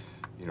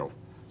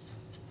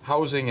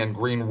 housing and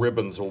green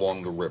ribbons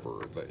along the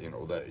river.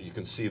 That you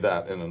can see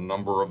that in a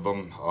number of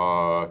them.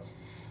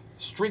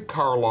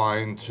 Streetcar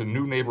line to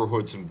new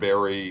neighborhoods in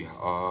Barrie.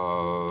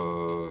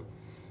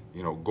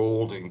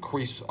 Gold,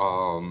 increase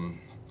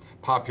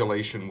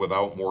population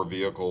without more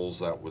vehicles.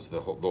 That was the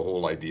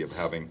whole idea of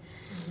having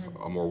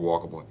a more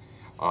walkable.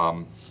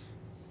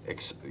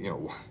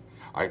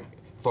 I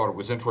thought it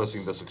was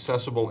interesting, this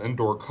accessible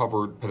indoor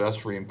covered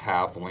pedestrian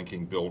path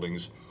linking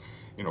buildings.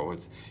 You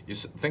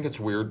think it's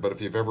weird, but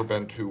if you've ever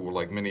been to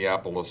like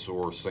Minneapolis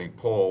or St.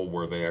 Paul,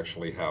 where they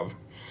actually have,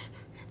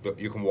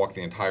 you can walk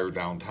the entire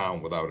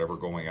downtown without ever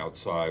going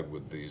outside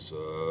with these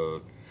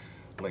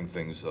link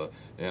things.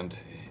 And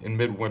in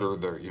midwinter,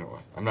 there,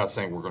 I'm not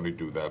saying we're going to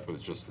do that, but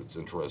it's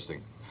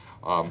interesting.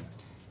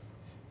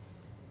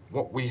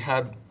 What we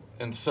had,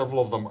 and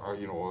several of them are,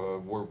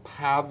 were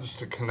paths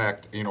to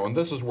connect, and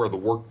this is where the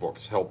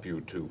workbooks help you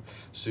to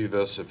see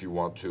this if you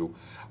want to.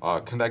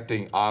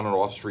 Connecting on and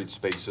off street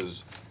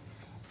spaces,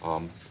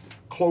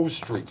 closed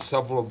streets.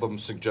 Several of them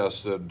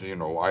suggested,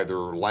 either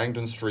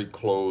Langdon Street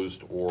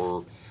closed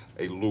or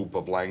a loop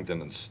of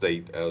Langdon and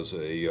State as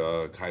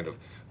a kind of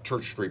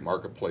Church Street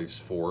marketplace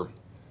for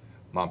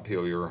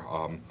Montpelier.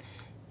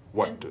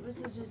 And was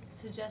the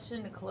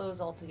suggestion to close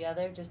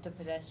altogether, just to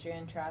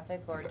pedestrian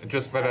traffic, or to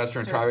just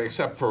pedestrian traffic,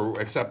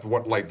 except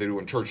what like they do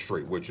in Church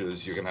Street, which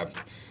is you can have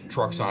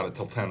trucks on it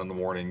till 10 in the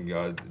morning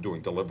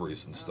doing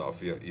deliveries and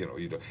stuff.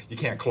 You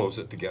can't close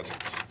it to get,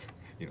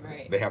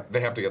 Right. they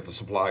have to get the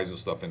supplies and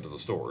stuff into the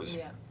stores.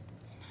 Yeah.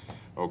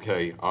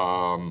 Okay,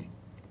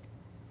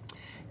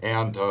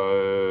 and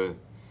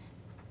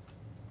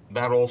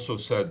that also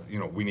said,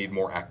 we need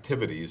more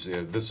activities.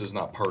 This is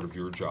not part of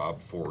your job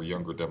for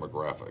younger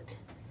demographic.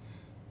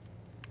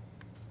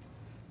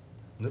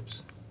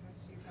 Oops.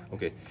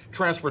 Okay.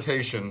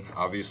 Transportation,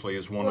 obviously,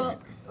 is one of the...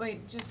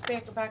 Wait, just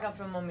back up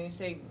for a moment. You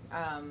say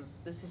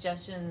the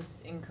suggestions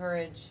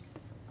encourage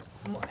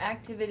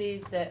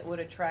activities that would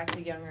attract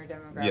a younger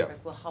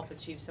demographic, will help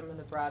achieve some of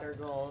the broader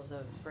goals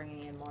of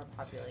bringing in more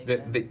population.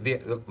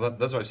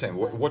 That's what I'm saying.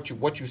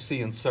 What you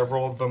see in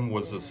several of them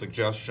was a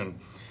suggestion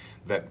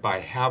that by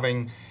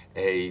having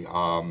a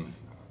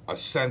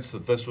sense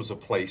that this was a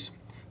place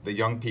the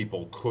young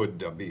people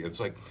could be. It's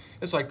like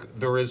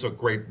there is a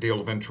great deal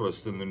of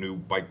interest in the new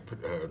bike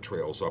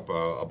trails up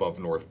above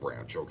North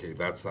Branch. Okay,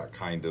 that's that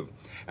kind of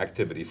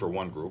activity for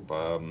one group.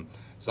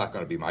 It's not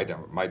going to be my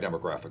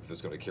demographic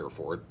that's going to care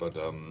for it, but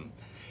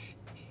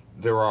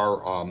there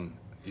are,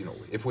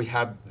 if we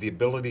had the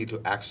ability to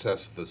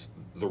access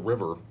the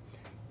river,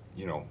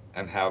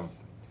 and have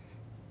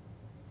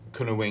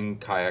canoeing,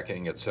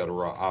 kayaking,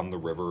 etc., on the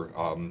river,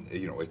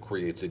 it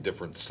creates a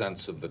different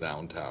sense of the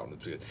downtown.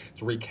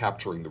 It's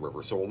recapturing the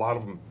river. So a lot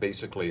of them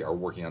basically are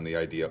working on the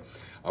idea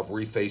of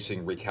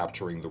refacing,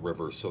 recapturing the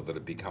river so that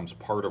it becomes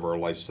part of our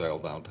lifestyle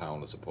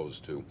downtown as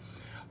opposed to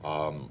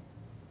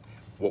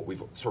what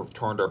we've sort of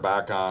turned our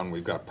back on.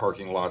 We've got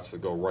parking lots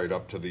that go right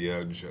up to the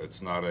edge.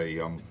 It's not a...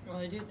 Well,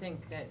 I do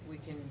think that we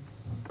can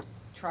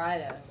try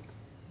to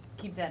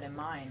keep that in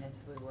mind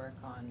as we work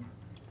on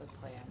the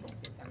plan. I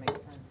think that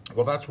makes sense.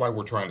 Well, that's why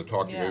we're trying to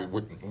talk to you.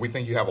 We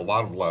think you have a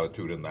lot of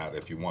latitude in that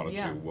if you wanted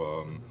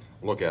to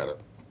look at it.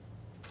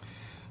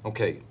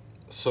 Okay,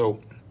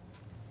 so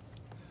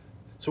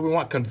we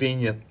want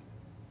convenient,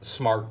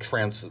 smart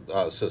transit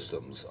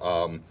systems.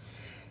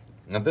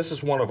 Now, this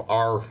is one of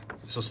our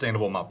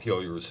Sustainable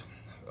Montpelier's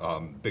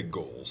big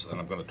goals, and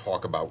I'm going to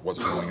talk about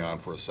what's going on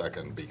for a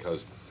second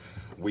because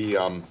we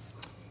have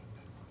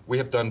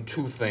done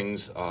two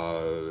things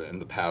in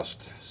the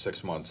past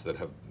 6 months that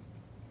have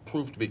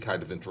proved to be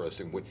kind of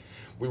interesting.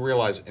 We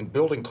realize in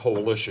building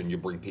coalition, you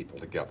bring people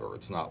together.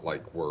 It's not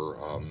like we're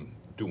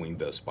doing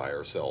this by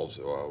ourselves.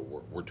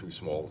 We're too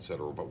small, et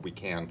cetera, but we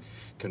can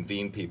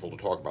convene people to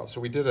talk about. So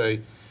we did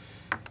a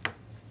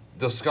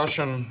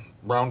discussion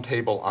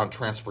roundtable on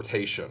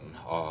transportation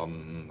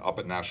up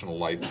at National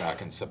Light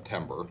back in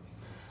September.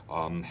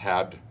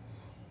 Had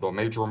the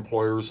major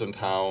employers in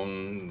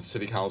town,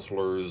 city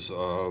councilors.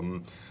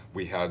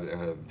 We had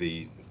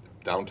the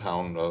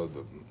downtown, the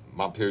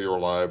Montpelier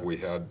Live. We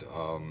had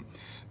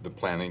the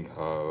planning,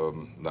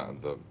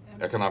 the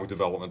economic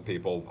development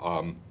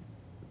people,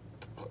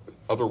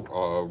 other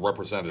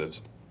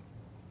representatives.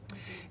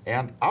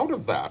 And out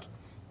of that,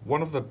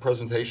 one of the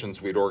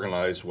presentations we'd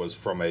organized was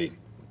from a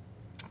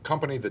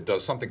company that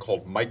does something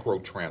called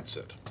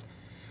microtransit,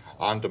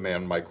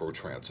 on-demand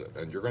microtransit.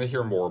 And you're going to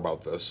hear more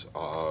about this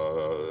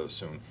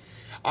soon.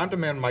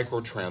 On-demand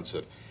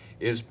microtransit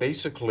is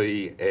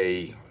basically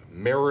a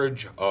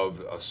marriage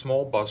of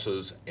small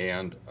buses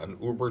and an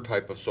Uber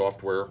type of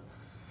software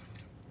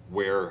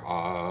where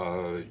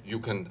you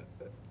can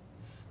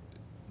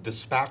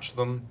dispatch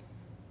them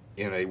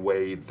in a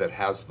way that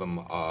has them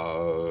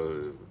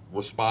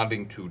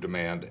responding to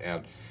demand.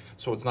 And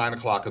so it's 9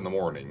 o'clock in the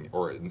morning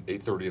or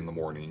 8:30 in the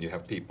morning, and you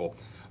have people,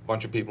 a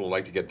bunch of people who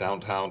like to get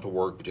downtown to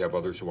work, but you have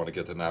others who want to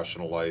get to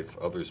National Life,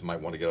 others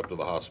might want to get up to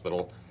the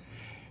hospital.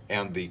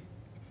 And the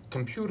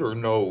computer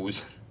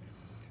knows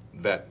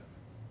that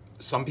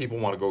some people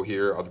want to go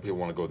here, other people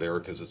want to go there,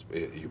 because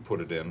you put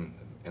it in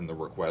the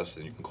request,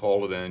 and you can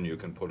call it in, you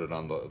can put it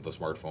on the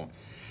smartphone.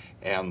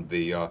 And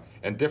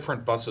and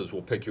different buses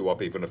will pick you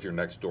up even if you're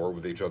next door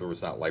with each other.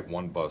 It's not like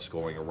one bus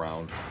going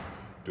around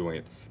doing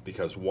it,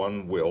 because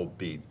one will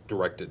be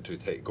directed to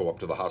go up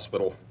to the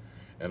hospital,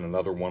 and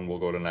another one will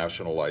go to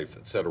National Life,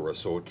 et cetera.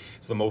 So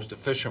it's the most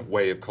efficient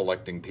way of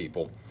collecting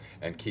people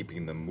and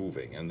keeping them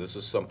moving. And this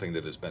is something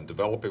that has been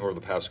developing over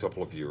the past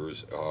couple of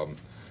years.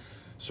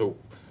 So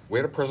we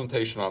had a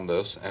presentation on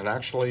this, and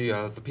actually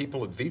the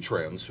people at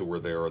VTrans who were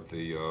there at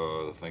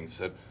the thing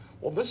said,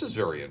 well, this is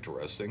very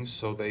interesting.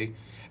 So they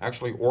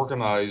actually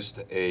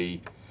organized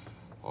a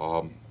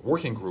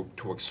working group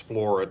to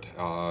explore it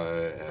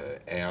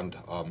and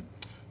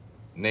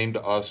named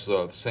us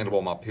the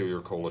Sustainable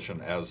Montpelier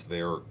Coalition as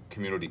their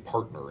community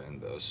partner in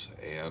this.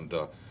 And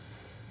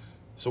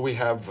so we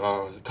have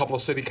a couple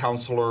of city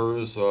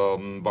councilors,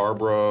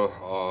 Barbara,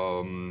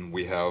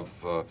 we have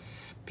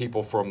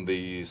people from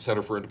the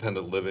Center for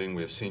Independent Living,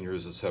 we have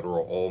seniors, et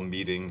cetera, all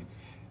meeting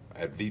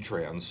at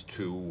VTrans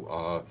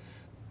to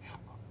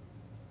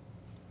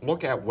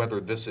look at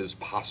whether this is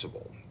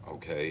possible,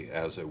 okay,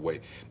 as a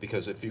way.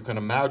 Because if you can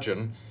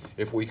imagine,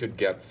 if we could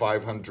get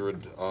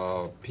 500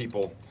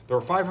 people, there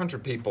are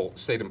 500 people,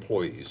 state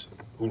employees,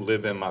 who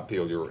live in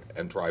Montpelier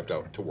and drive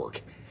down to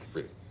work.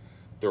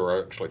 There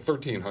are actually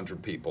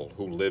 1,300 people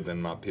who live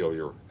in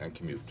Montpelier and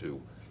commute to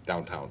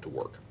downtown to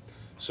work.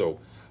 So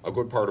a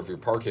good part of your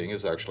parking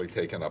is actually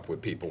taken up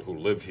with people who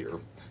live here.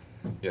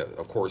 Yeah,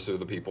 of course, there are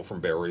the people from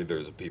Barrie,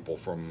 there's the people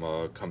from,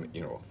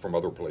 from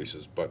other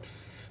places, but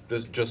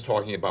this just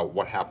talking about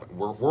what happened.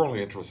 We're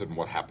only interested in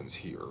what happens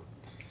here.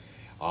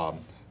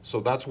 So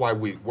that's why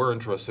we're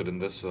interested in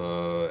this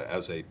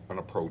as an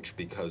approach,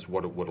 because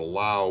what it would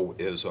allow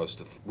is us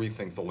to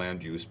rethink the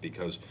land use,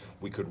 because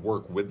we could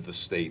work with the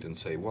state and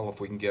say, well, if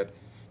we can get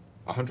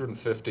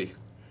 150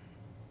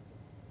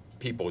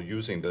 people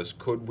using this,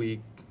 could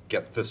we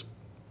get this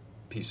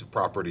piece of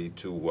property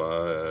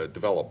to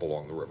develop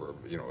along the river?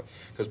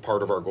 Because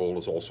part of our goal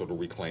is also to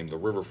reclaim the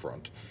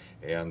riverfront.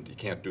 And you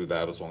can't do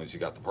that as long as you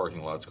got the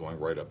parking lots going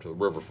right up to the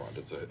riverfront.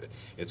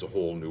 It's a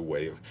whole new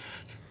way of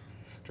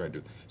trying to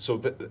do. So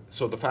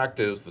the fact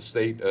is, the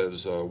state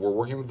is we're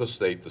working with the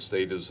state. The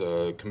state is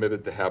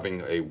committed to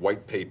having a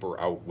white paper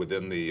out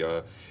within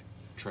the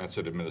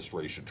Transportation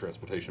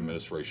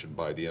Administration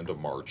by the end of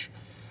March,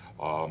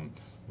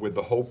 with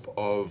the hope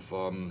of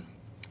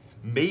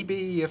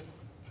maybe if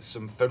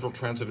some Federal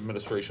Transit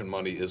Administration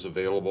money is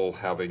available,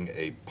 having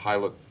a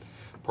pilot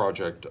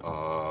project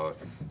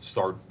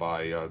start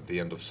by the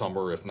end of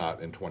summer, if not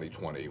in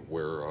 2020,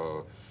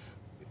 where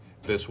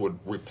this would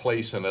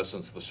replace, in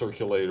essence, the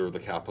circulator, the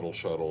capital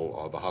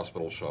shuttle, the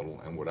hospital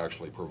shuttle, and would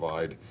actually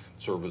provide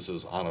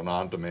services on an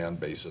on-demand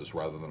basis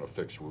rather than a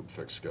fixed route,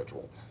 fixed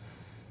schedule.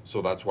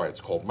 So that's why it's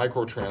called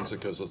microtransit,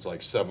 because it's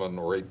like 7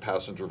 or 8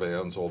 passenger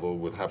vans, although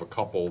we'll have a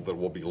couple that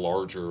will be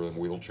larger and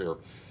wheelchair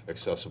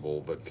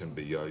accessible that can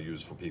be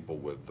used for people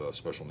with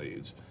special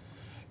needs.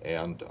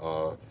 And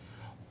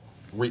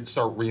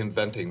start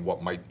reinventing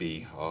what might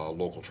be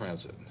local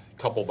transit.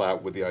 Couple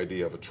that with the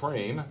idea of a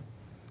train,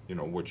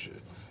 which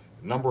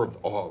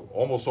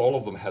almost all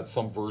of them had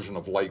some version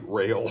of light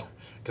rail,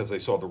 because they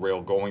saw the rail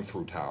going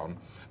through town.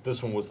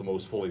 This one was the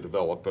most fully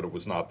developed, but it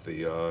was not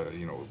the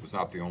it was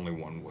not the only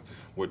one,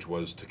 which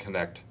was to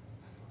connect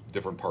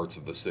different parts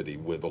of the city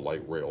with a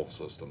light rail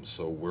system.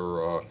 So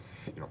we're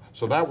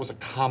so that was a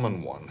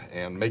common one,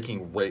 and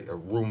making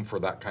room for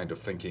that kind of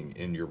thinking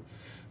in your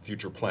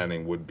future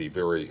planning would be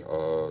very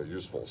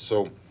useful.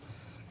 So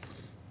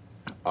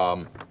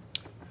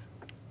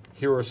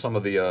here are some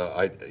of the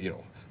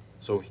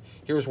so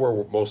here's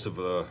where most of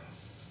the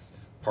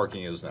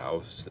parking is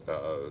now.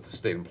 The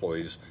state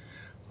employees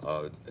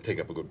take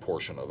up a good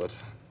portion of it.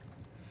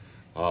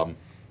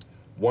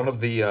 One of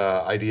the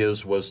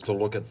ideas was to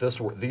look at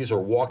this. These are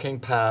walking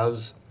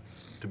paths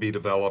to be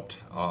developed,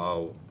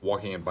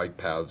 walking and bike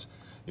paths,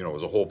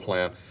 as a whole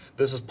plan.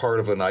 This is part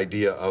of an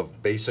idea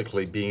of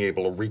basically being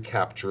able to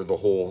recapture the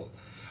whole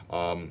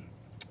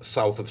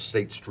south of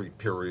State Street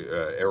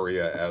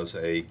area as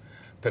a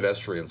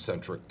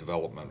pedestrian-centric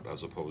development,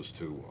 as opposed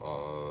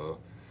to,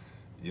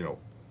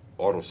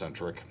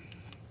 auto-centric.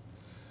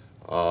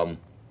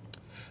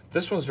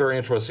 This one's very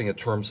interesting in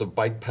terms of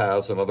bike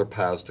paths and other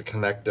paths to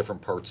connect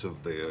different parts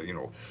of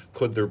the,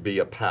 could there be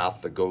a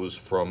path that goes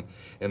from,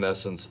 in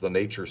essence, the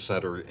nature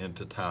center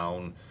into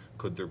town?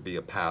 Could there be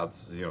a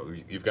path,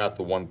 you've got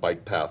the one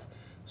bike path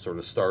sort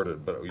of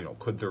started, but,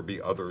 could there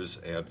be others,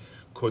 and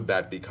could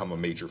that become a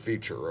major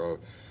feature?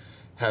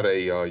 Had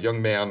a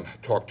young man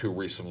talked to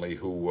recently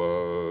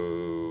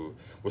who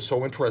was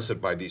so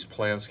interested by these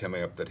plans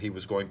coming up that he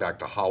was going back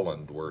to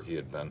Holland, where he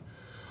had been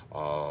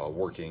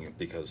working,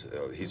 because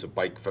he's a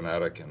bike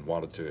fanatic and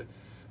wanted to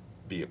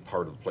be a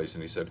part of the place.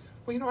 And he said,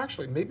 well, you know,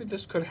 actually, maybe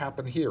this could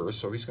happen here.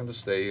 So he's going to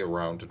stay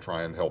around to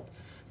try and help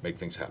make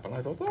things happen.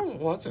 I thought, oh,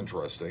 well, that's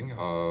interesting.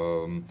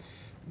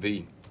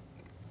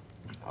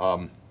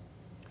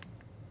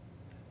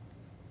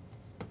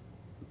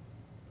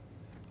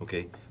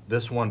 Okay,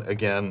 this one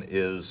again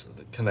is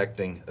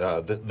connecting.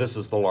 This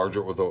is the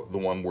larger, or the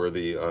one where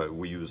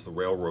we use the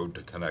railroad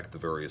to connect the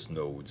various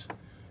nodes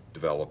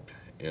developed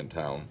in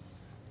town.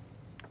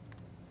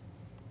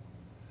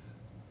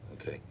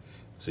 Okay,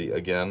 see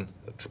again,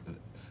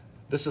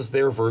 this is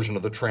their version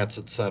of the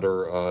transit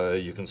center.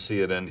 You can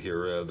see it in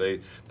here. They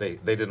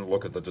didn't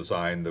look at the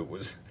design that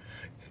was,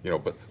 you know,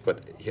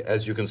 but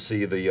as you can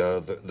see,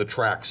 the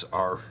tracks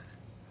are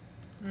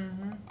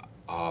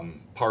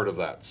part of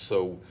that.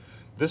 So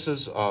this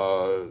is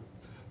an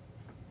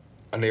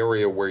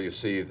area where you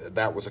see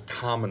that was a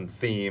common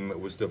theme. It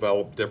was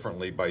developed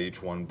differently by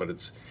each one, but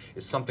it's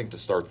something to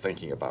start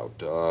thinking about.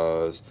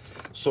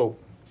 So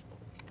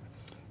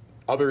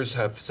others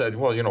have said,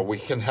 well, you know, we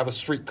can have a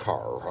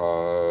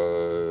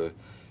streetcar,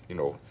 you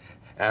know,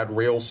 add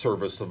rail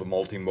service to the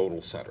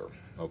multimodal center.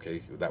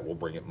 Okay, that will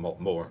bring it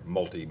more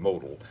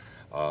multimodal.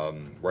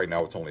 Right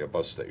now it's only a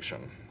bus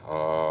station.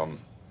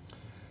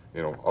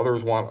 You know,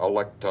 others want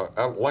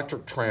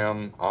electric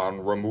tram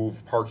on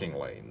removed parking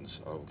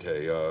lanes,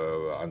 okay,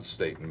 on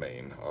State and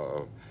Main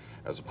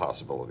as a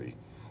possibility.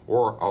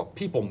 Or a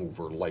people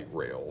mover light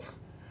rail.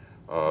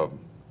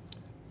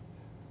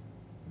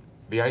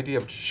 The idea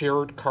of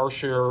car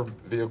share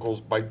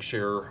vehicles, bike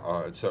share,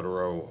 et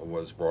cetera,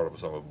 was brought up.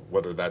 Some of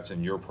whether that's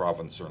in your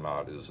province or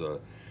not is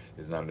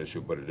not an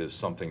issue, but it is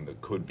something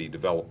that could be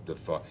developed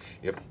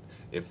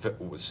if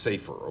it was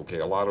safer. Okay,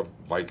 a lot of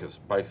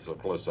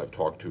bicyclists I've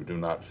talked to do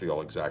not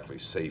feel exactly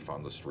safe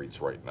on the streets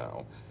right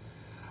now.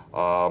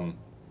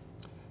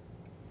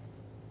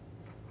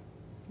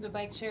 The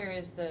bike share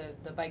is the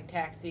bike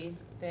taxi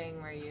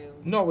thing where you.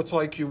 No, it's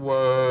like you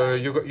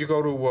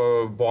go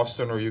to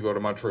Boston or you go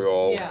to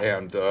Montreal, Yeah.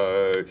 and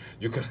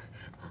you can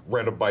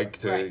rent a bike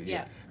to, Right,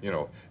 yeah. you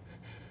know.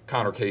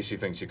 Connor Casey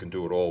thinks you can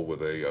do it all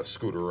with a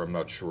scooter. I'm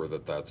not sure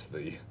that that's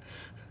the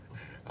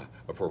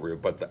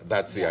appropriate, but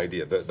that's the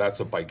idea.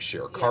 That's a bike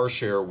share. Car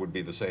share would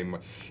be the same.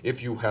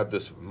 If you had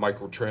this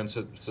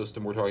microtransit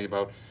system we're talking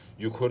about,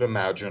 you could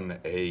imagine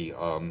a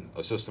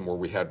system where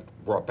we had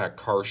brought back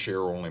car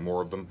share, only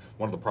more of them.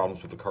 One of the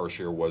problems with the car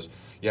share was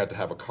you had to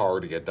have a car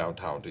to get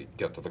downtown to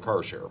get to the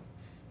car share.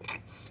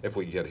 If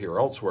we get here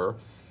elsewhere,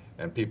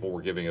 and people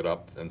were giving it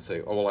up and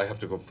say, oh, well, I have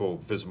to go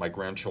visit my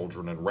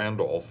grandchildren in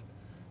Randolph,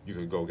 you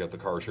could go get the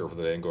car share for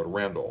the day and go to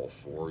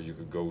Randolph, or you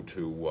could go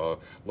to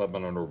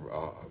Lebanon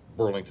or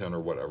Burlington or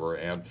whatever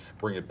and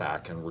bring it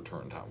back and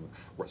return town.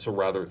 So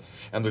rather,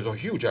 and there's a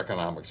huge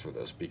economics for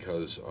this,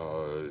 because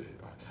I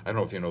don't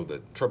know if you know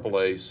that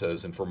AAA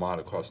says in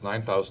Vermont it costs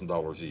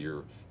 $9,000 a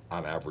year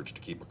on average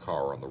to keep a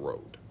car on the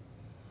road.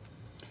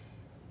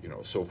 You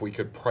know, so if we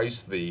could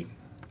price the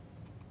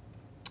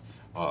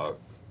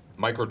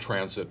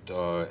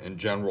microtransit in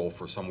general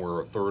for somewhere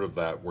a third of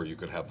that, where you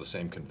could have the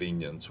same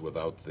convenience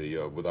without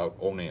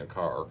owning a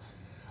car,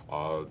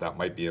 that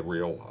might be a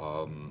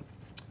real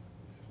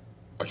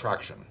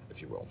attraction,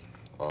 if you will.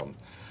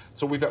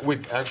 So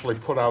we've actually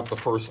put out the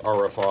first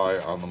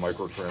RFI on the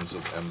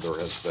microtransit, and there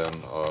has been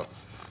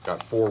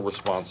got 4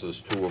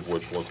 responses, 2 of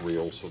which look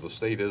real. So the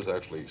state is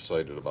actually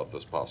excited about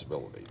this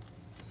possibility.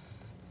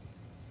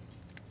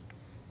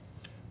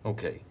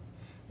 Okay,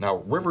 now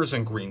rivers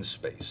and green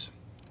space.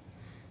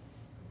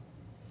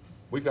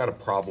 We've got a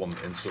problem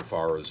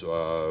insofar as,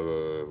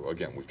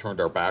 again, we've turned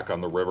our back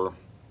on the river.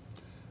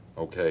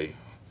 Okay,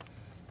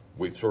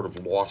 we've sort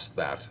of lost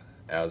that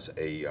as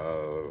a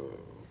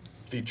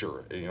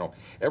feature. You know,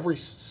 every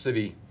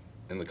city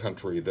in the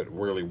country that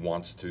really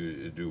wants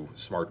to do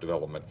smart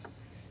development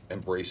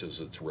embraces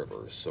its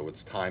rivers. So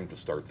it's time to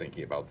start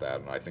thinking about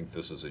that, and I think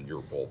this is in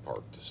your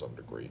ballpark to some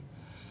degree.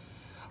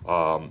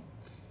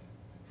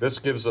 This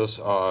gives us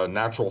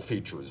natural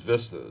features,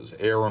 vistas,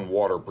 air and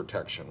water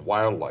protection,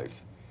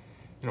 wildlife,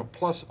 you know,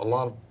 plus a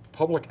lot of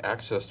public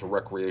access to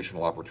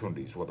recreational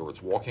opportunities, whether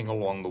it's walking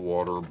along the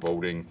water,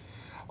 boating,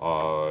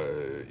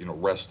 you know,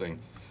 resting.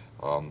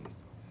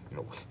 You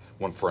know,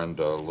 one friend,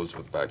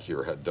 Elizabeth back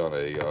here, had done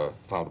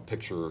found a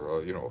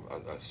picture, you know,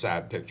 a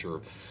sad picture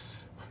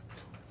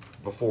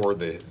before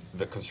the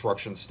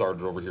construction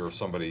started over here of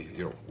somebody,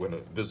 you know, in a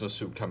business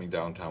suit coming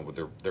downtown with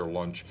their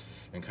lunch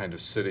and kind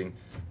of sitting,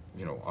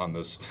 you know, on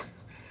this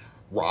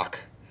rock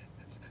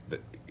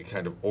that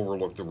kind of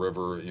overlooked the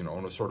river, you know,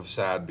 and it was sort of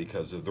sad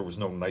because there was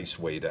no nice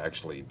way to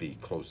actually be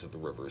close to the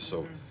river.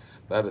 So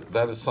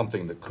that is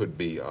something that could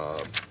be,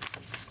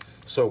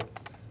 so,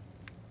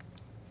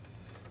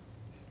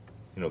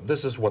 you know,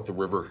 this is what the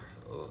river,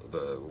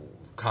 the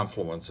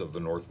confluence of the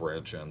North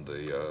Branch and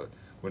the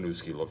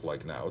Winooski look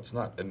like now. It's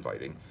not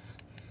inviting,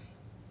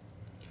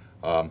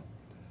 you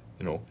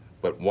know,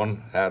 but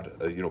one had,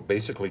 you know,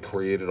 basically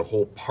created a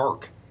whole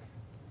park,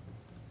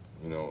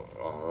 you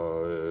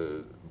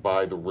know,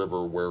 by the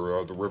river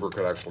where the river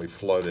could actually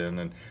flood in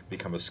and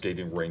become a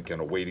skating rink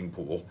and a wading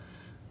pool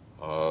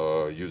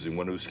using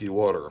Winooski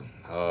water.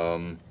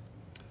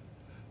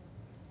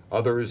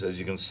 Others, as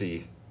you can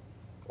see,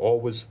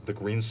 always the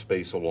green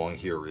space along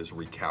here is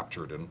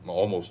recaptured in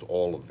almost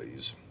all of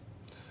these.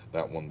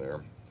 That one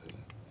there.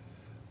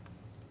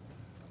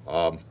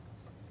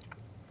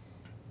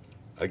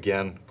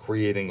 Again,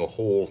 creating a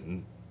whole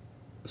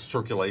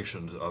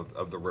circulation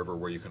of the river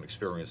where you can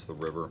experience the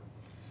river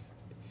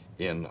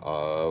in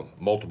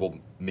multiple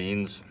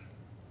means.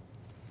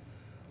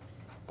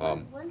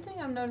 One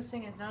thing I'm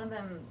noticing is none of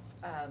them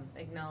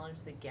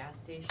acknowledge the gas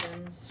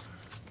stations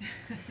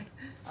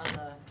on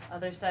the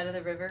other side of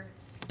the river.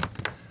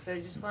 So I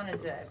just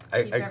wanted to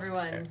keep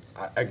everyone's,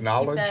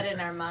 acknowledge, keep that in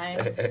our mind.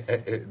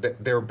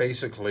 They're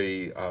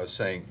basically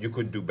saying you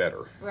could do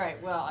better.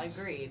 Right, well,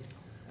 agreed,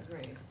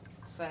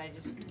 but I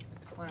just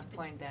want to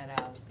point that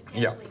out.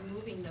 Potentially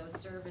moving those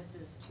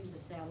services to the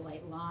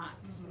satellite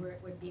lots where it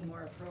would be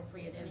more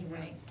appropriate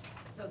anyway,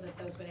 so that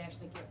those would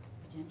actually get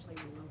potentially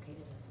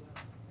relocated as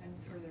well. And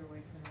further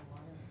away from the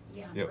water.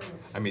 Yeah. Yeah, further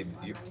I mean,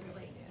 from you- water,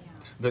 really,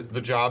 yeah.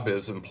 The job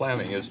is, in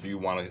planning is, do you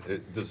want to,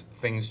 does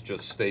things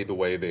just stay the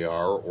way they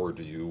are, or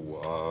do you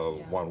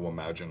want to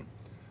imagine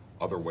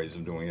other ways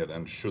of doing it,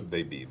 and should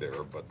they be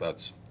there? But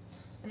that's.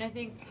 And I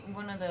think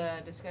one of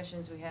the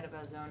discussions we had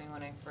about zoning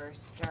when I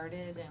first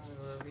started, and we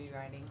were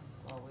rewriting,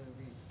 well,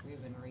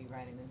 we've been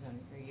rewriting the zoning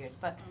for years,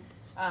 but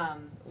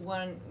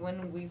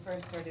when we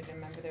first started, I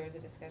remember there was a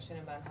discussion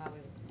about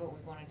what we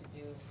wanted to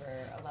do for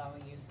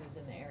allowing uses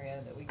in the area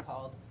that we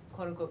called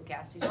quote-unquote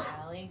gas station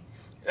alley.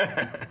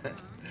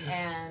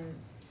 And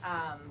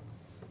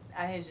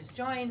I had just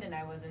joined, and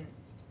I wasn't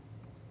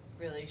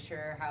really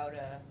sure how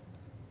to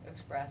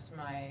express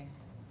my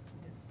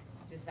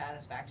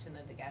dissatisfaction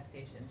that the gas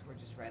stations were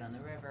just right on the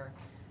river.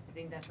 I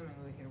think that's something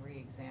we can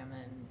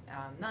re-examine.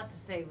 Not to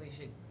say we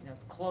should,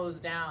 close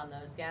down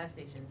those gas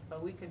stations,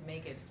 but we could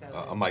make it so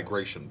A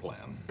migration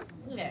plan.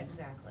 Yeah,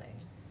 exactly.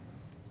 So,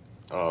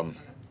 I just want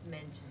to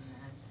mention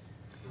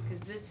that,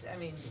 because this, I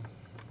mean,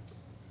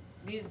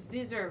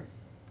 these are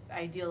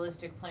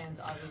idealistic plans,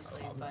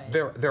 obviously, but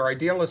They're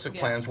idealistic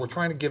Yeah. plans. We're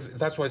trying to give,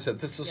 that's why I said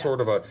this is Yeah.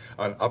 sort of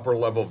an upper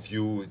level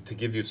view to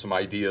give you some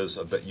ideas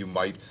that you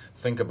might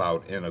think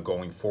about in a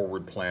going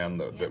forward plan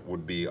that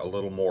would be a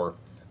little more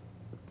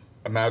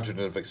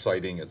imaginative,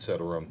 exciting, et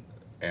cetera.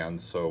 And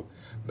so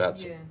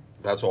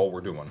that's all we're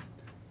doing.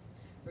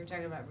 we're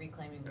talking about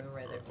reclaiming the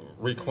river.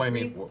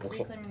 Reclaiming-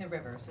 Reclaiming the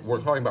river. So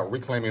We're talking about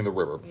reclaiming the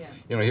river.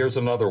 Yeah. Here's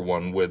another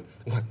one with,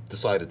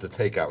 decided to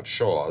take out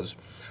Shaw's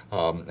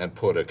and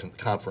put a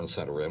conference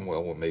center in,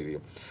 well, maybe.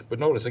 But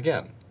notice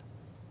again,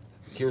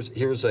 here's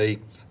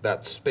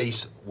that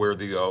space where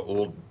the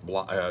old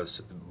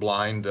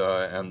blind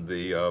and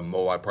the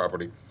Moai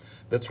property,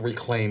 that's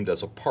reclaimed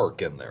as a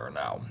park in there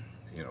now.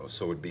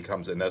 So it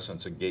becomes in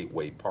essence a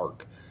gateway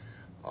park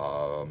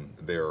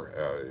there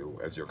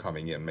as you're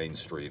coming in Main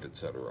Street, et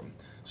cetera.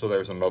 So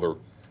there's another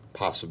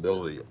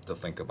possibility to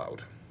think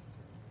about.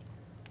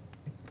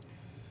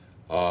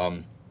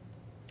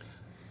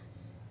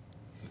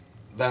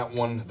 That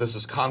one, this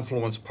is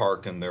Confluence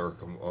Park, and they're,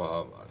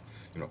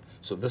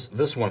 so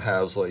this one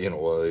has,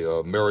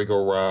 a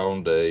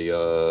merry-go-round,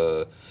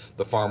 the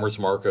farmer's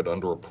market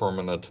under a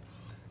permanent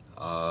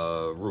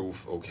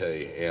roof,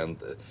 okay, and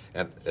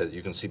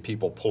you can see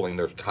people pulling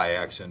their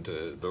kayaks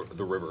into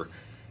the river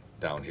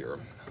down here.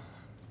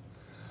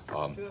 Did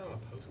you see that on a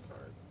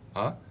postcard?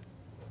 Huh?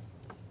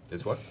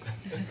 Is what?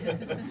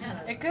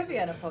 It could be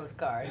on a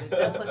postcard. It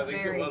does I look think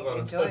it very was on a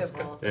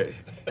enjoyable. Hey.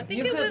 I think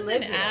You it could was live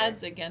in here.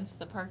 ads against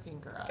the parking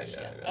garage.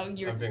 Yeah, Oh,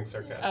 you're. I'm being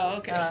sarcastic. Oh,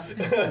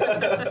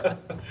 okay.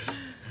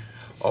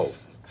 Oh,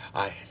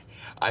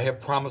 I have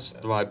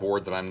promised my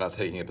board that I'm not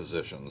taking a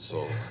position,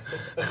 so.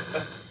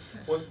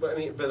 Well,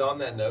 but on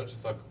that note,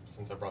 just like,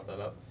 since I brought that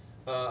up,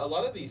 a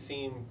lot of these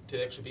seem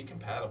to actually be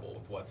compatible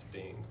with what's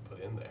being put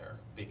in there,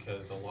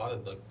 because a lot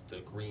of the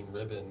green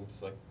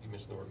ribbons, like you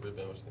mentioned the word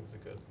ribbon, which I think is a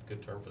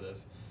good term for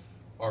this,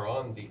 are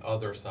on the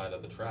other side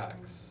of the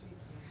tracks.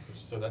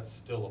 So that's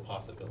still a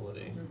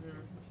possibility.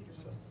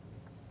 So.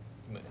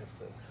 You might have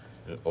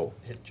to Oh.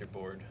 hit your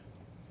board.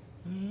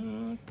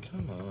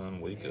 Come on,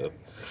 wake up.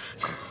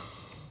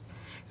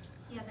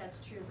 Yeah, that's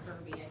true,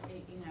 Kirby. I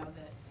think,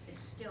 that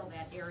it's still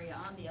that area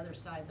on the other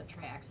side of the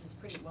tracks is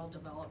pretty well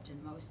developed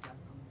in most of them.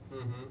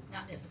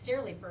 Not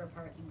necessarily for a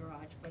parking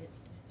garage, but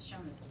it's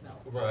shown as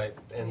developed. Right,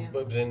 and Yeah.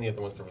 but in the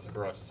other ones there was a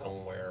garage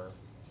somewhere.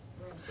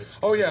 which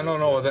Oh, yeah, could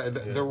no, be-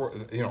 there were,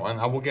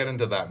 and I will get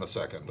into that in a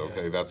second,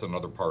 okay? Yeah. That's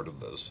another part of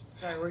this.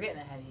 Sorry, we're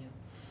getting ahead of you.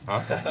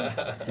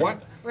 Huh?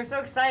 What? We're so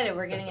excited,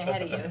 we're getting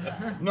ahead of you.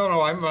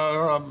 No,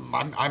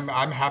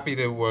 I'm happy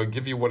to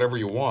give you whatever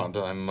you want.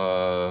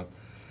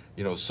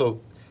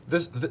 So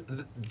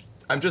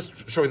I'm just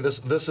showing this.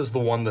 This is the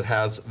one that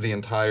has the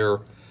entire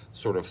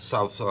sort of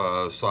south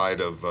side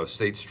of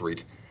State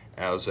Street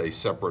as a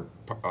separate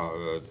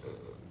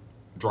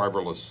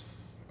driverless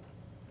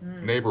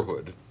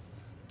neighborhood.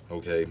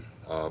 Okay.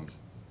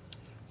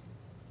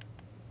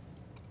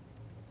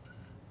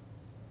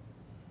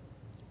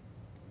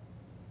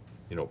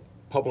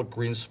 public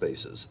green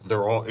spaces.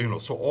 They're all,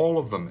 so all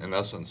of them in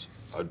essence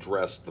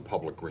address the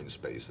public green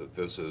space, that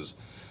this is,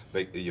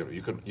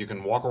 you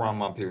can walk around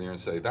Montpelier and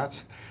say,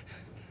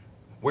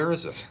 where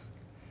is it?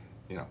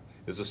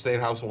 Is the State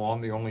House lawn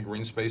the only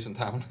green space in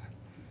town?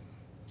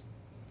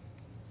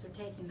 So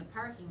taking the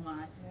parking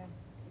lots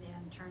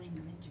and turning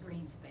them into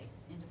green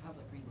space, into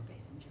public green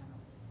space in general.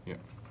 Yeah.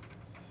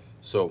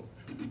 So,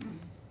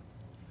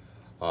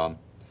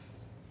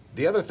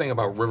 the other thing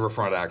about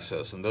riverfront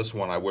access, and this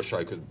one I wish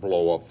I could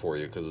blow up for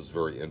you because it's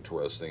very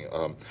interesting.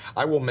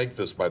 I will make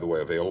this, by the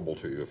way, available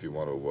to you if you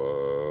want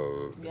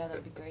to. Yeah,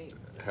 that'd be great.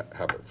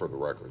 Have it for the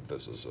record.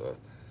 This is.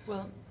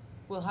 Well,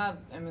 we'll have,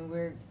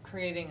 we're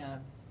creating a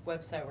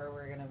website where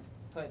we're gonna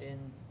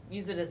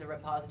use it as a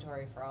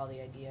repository for all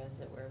the ideas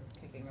that we're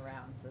kicking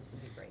around, so this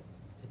would be great.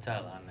 It's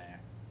all on there.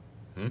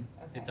 Okay.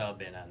 It's all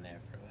been on there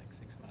for like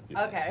 6 months.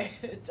 Okay,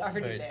 it's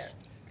already Right. there.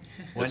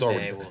 One It's already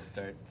day there. we'll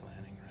start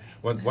planning,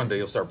 right? One day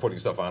you'll start putting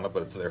stuff on it,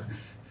 but it's there.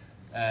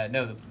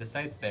 No, the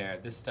site's there.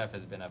 This stuff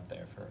has been up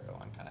there for a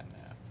long time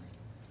now.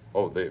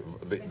 Oh, the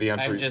entry.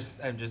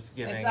 I'm just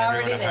giving It's everyone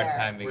already a hard there.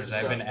 time We're because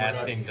just I've been not- we're not-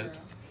 asking to,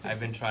 I've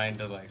been trying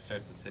to like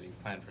start the city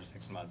plan for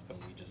 6 months, but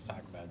we just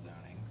talk about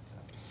zoning, so.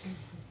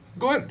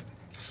 Good.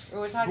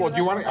 We're talking Well, do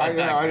you want That's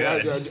not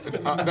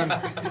to?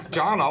 Then,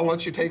 John, I'll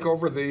let you take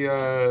over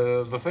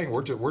the thing.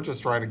 We're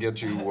just trying to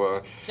get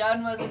you.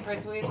 John wasn't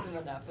persuasive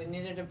enough. We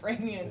needed to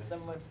bring in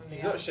someone from the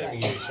He's not outside.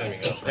 shaming you, he's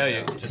shaming us No,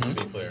 right now, just to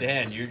be clear.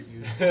 Dan, you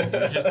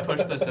just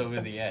pushed us over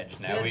the edge.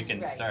 Now we That's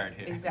can right. start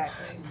here.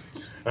 Exactly.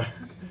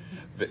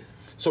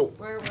 So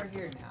We're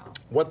here now.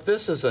 what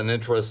this is an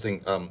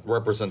interesting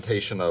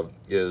representation of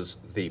is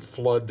the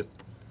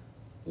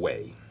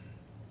floodway.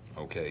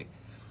 Okay.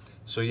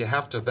 So you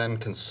have to then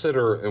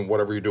consider in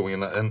whatever you're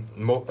doing, and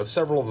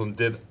several of them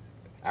did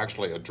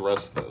actually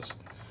address this,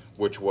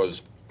 which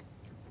was,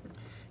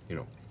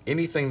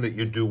 anything that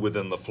you do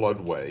within the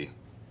floodway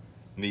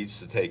needs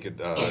to take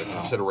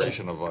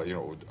consideration of,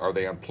 are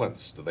they on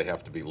plinths? Do they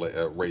have to be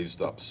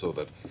raised up so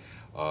that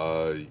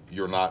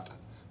you're not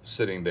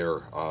sitting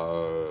there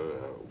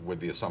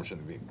with the assumption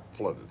of being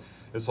flooded?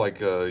 It's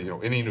like,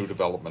 any new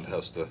development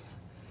has to,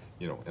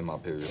 in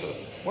Montpelier says,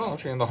 well,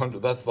 actually,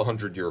 that's the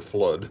 100-year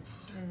flood.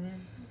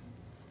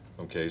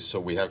 Okay, so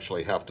we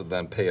actually have to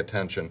then pay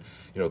attention.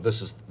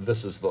 This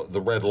is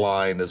the red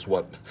line is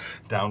what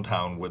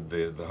downtown with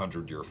the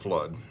 100-year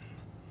flood.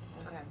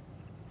 Okay.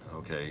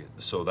 Okay,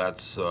 so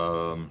that's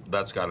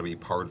got to be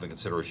part of the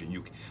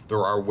consideration.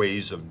 There are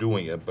ways of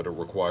doing it, but it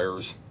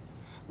requires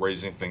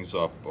raising things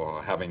up,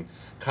 having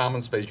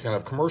common space. You can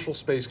have commercial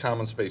space,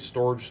 common space,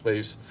 storage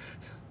space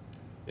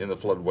in the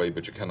floodway,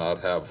 but you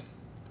cannot have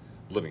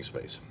living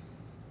space.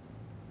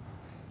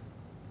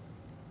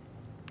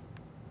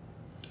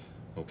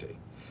 Okay,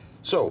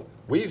 so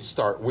we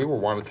were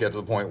wanting to get to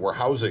the point where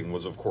housing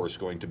was, of course,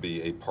 going to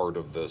be a part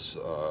of this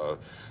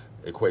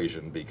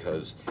equation,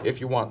 because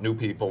if you want new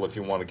people, if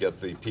you want to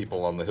get the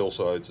people on the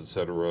hillsides, et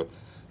cetera,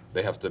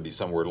 they have to be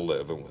somewhere to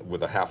live. And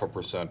with a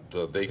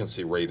 0.5%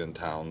 vacancy rate in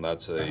town,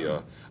 that's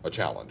a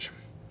challenge.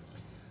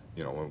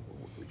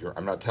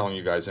 I'm not telling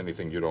you guys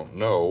anything you don't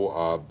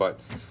know, but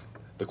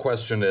the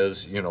question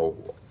is,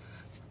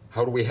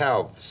 how do we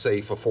have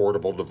safe,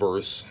 affordable,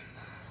 diverse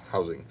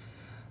housing?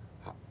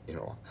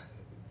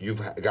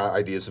 You've got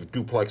ideas of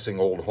duplexing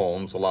old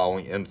homes,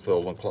 allowing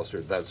infill and cluster.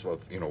 That's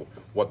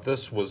what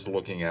this was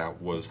looking at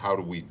was how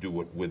do we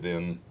do it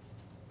within,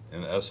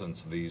 in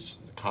essence, these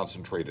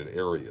concentrated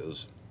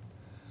areas.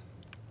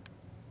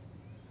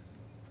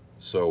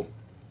 So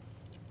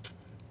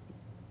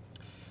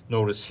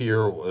notice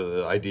here,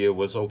 the idea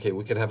was, okay,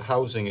 we could have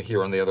housing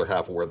here on the other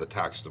half of where the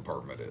tax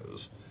department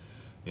is,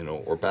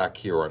 or back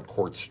here on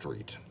Court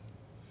Street.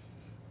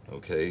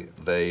 Okay,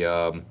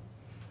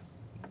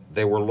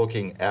 they were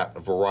looking at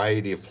a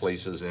variety of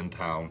places in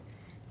town,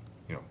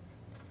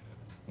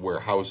 where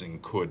housing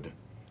could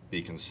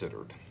be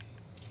considered.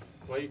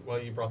 While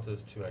you brought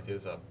those two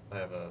ideas up, I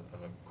have a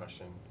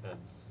question, and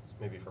it's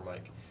maybe for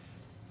Mike.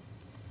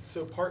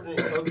 So partnering,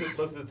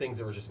 both of the things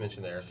that were just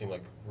mentioned there seem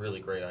like really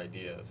great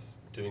ideas.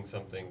 Doing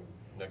something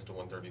next to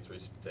 133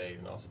 State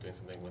and also doing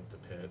something with the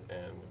Pit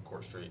and with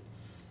Court Street,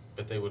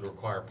 but they would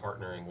require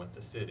partnering with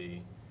the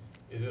city.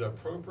 Is it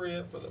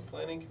appropriate for the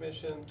planning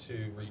commission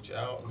to reach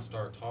out and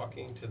start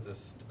talking to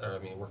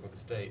work with the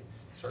state,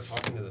 start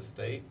talking to the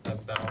state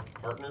about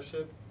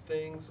partnership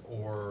things,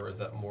 or is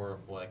that more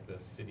of like the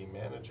city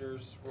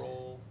manager's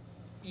role?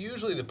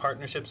 Usually the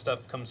partnership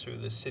stuff comes through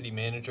the city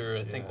manager.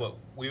 I think Yeah. what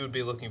we would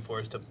be looking for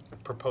is to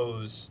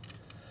propose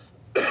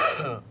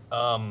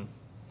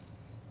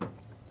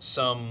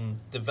some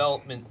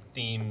development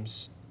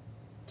themes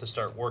to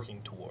start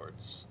working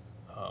towards.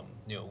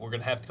 We're going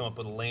to have to come up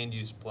with a land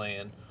use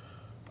plan,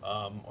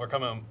 or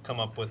come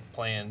up with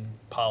planned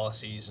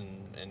policies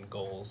and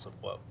goals of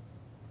what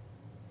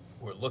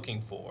we're looking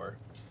for.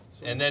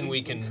 So And then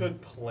we can-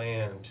 could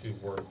plan to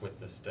work with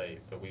the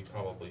state, but we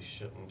probably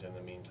shouldn't in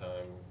the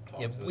meantime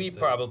talk Yeah, to the we state.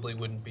 probably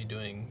wouldn't be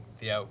doing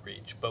the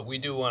outreach, but we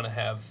do want to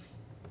have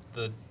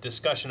the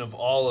discussion of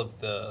all of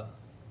the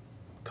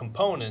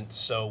components,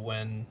 so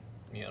when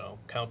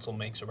council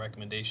makes a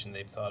recommendation,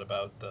 they've thought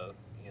about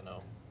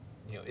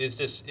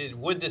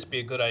would this be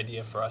a good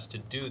idea for us to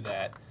do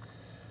that?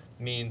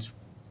 Means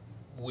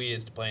we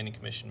as the planning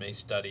commission may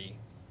study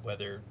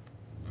whether,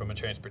 from a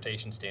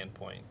transportation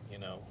standpoint,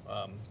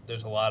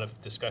 there's a lot of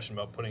discussion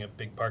about putting a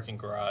big parking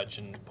garage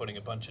and putting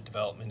a bunch of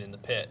development in the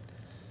pit.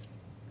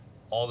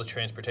 All the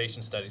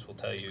transportation studies will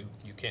tell you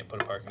you can't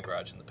put a parking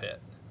garage in the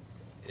pit.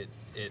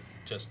 It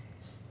just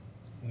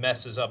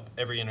messes up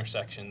every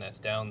intersection that's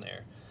down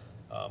there.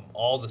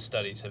 All the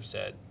studies have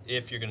said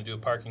if you're going to do a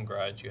parking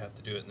garage, you have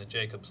to do it in the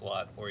Jacobs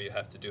lot or you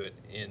have to do it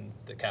in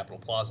the Capitol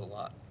Plaza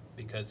lot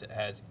because it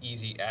has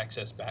easy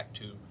access back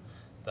to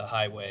the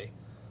highway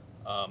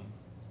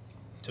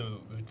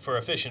for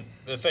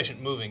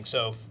efficient moving.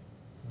 So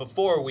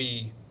before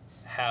we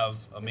have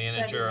a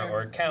manager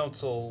or a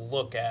council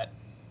look at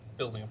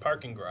building a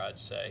parking garage,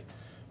 say,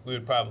 we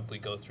would probably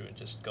go through and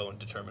just go and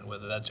determine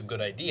whether that's a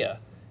good idea,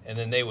 and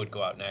then they would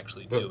go out and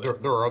actually do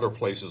it. There are other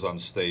places on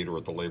State or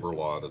at the labor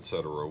lot, et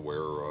cetera,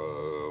 where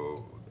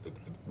it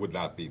would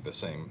not be the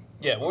same.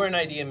 Yeah, where an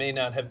idea may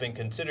not have been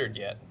considered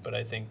yet, but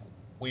I think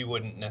we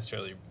wouldn't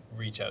necessarily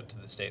reach out to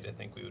the state. I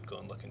think we would go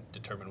and look and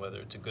determine whether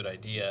it's a good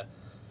idea.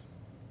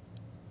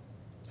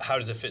 How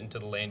does it fit into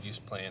the land use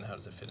plan? How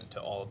does it fit into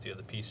all of the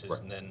other pieces?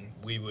 Right. And then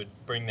we would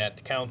bring that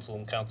to council,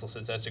 and council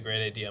says that's a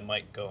great idea,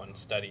 might go and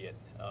study it.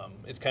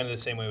 It's kind of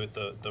the same way with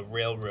the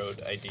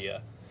railroad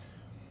idea.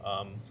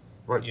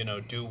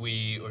 Right. Do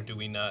we or do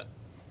we not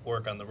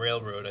work on the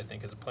railroad? I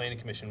think as a planning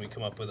commission, we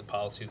come up with a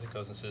policy that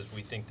goes and says,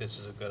 we think this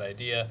is a good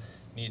idea,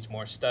 needs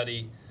more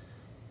study.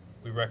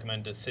 We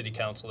recommend to city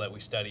council that we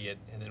study it,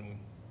 and then,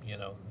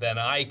 then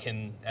I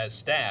can, as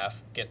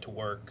staff, get to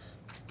work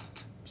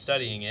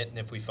studying it, and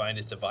if we find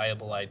it's a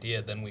viable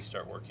idea, then we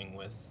start working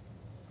with,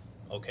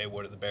 okay,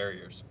 what are the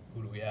barriers?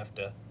 Who do we have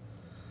to?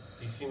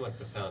 These seem like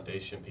the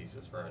foundation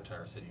pieces for our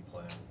entire city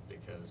plan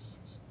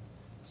because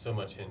so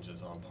much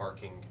hinges on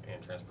parking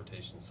and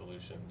transportation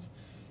solutions.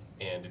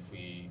 And if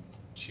we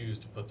choose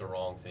to put the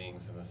wrong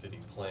things in the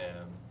city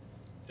plan,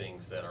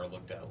 things that are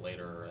looked at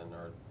later and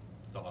are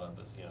thought of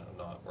as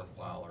not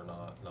worthwhile or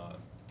not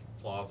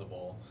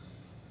plausible,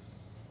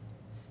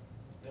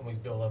 then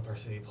we've built up our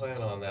city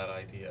plan on that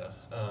idea.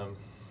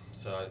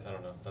 So I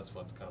don't know, that's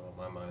what's kind of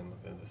on my mind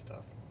looking at this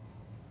stuff.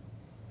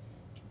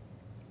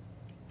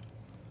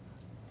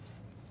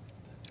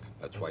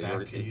 That's why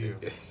Back to you.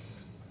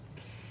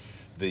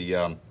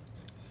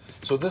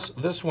 So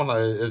this one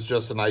is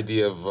just an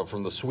idea of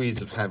from the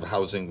Swedes of kind of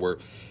housing where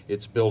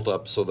it's built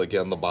up so that,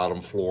 again, the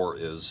bottom floor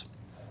is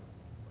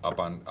up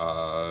on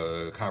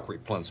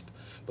concrete plinths,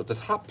 but the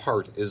top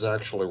part is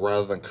actually,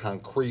 rather than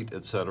concrete,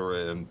 et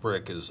cetera, and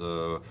brick, is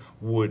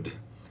wood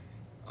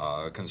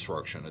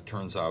construction. It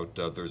turns out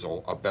there's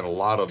been a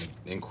lot of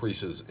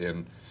increases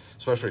in,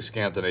 especially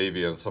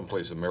Scandinavia and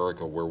someplace in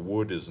America, where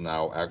wood is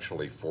now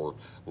actually, for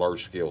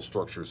large-scale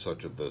structures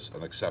such as this,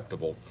 an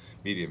acceptable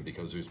medium,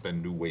 because there's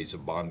been new ways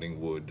of bonding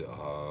wood,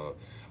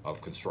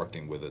 of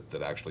constructing with it,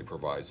 that actually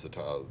provides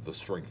the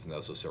strength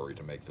necessary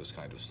to make this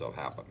kind of stuff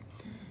happen.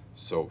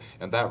 So,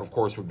 and that, of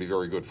course, would be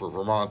very good for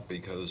Vermont,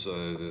 because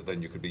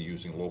then you could be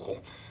using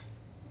local.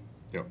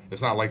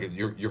 It's not like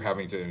you're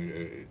having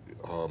to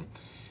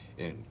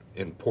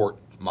import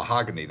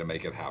mahogany to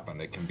make it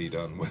happen. It can be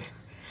done with.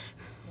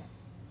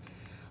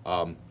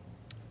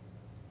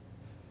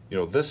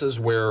 This is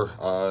where.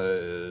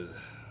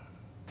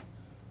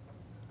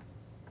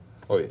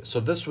 So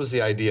this was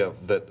the idea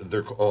that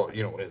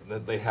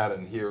that they had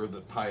in here,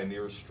 that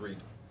Pioneer Street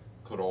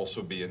could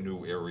also be a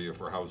new area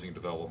for housing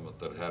development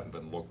that hadn't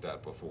been looked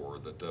at before,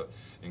 that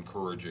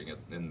encouraging it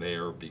in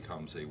there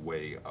becomes a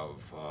way of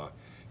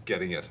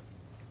getting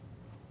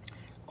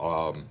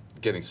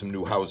some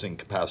new housing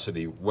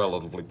capacity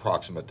relatively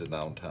proximate to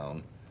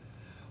downtown.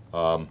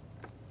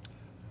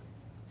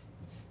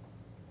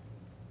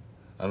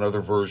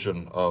 Another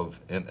version of,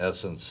 in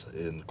essence,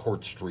 in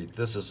Court Street,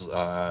 this is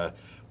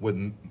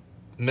with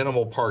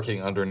minimal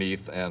parking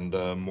underneath and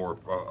more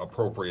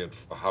appropriate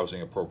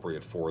housing,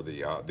 appropriate for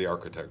the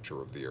architecture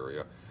of the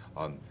area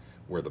on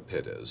where the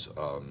pit is.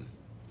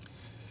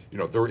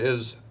 There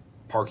is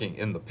parking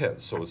in the pit,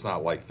 so it's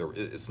not like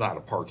it's not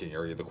a parking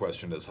area. The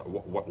question is,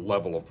 what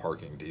level of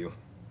parking do you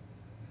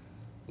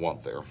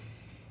want there?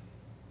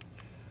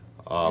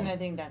 And I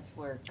think that's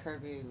where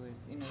Kirby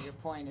was, your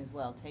point is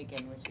well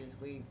taken, which is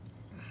we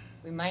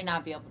might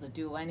not be able to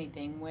do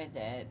anything with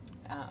it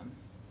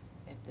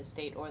if the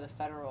state or the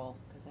federal,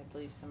 because I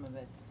believe some of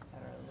it's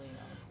federally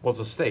owned. Well,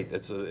 it's a state.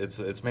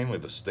 It's mainly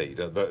the state.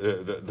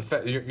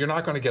 You're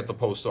not going to get the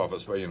post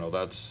office, but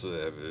that's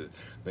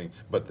thing.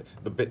 But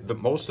the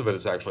most of it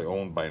is actually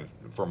owned by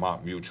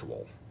Vermont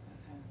Mutual.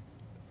 Okay.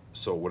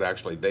 So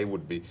they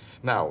would be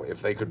now, if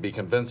they could be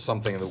convinced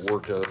something that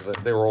worked.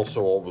 They're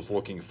also always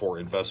looking for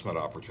investment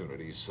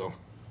opportunities. So.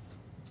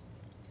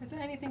 So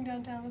anything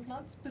downtown that's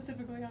not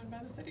specifically owned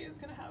by the city is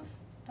going to have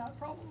that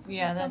problem.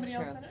 Yeah, that's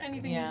somebody true. Else that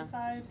anything you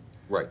decide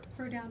Right.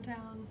 for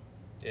downtown.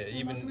 Yeah,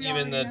 Unless we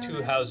even the already two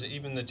own it. houses,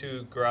 even the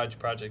two garage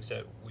projects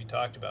that we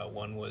talked about.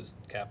 One was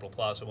Capitol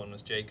Plaza, one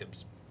was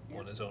Jacobs.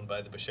 One is owned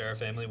by the Bashara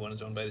family, one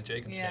is owned by the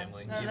Jacobs Yeah.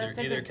 family. No, that's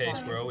a Either good case,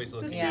 point. we're always The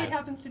looking state Yeah. at.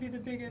 happens to be the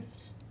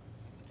biggest.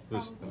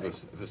 This, probably.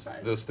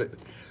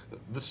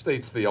 this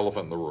state's the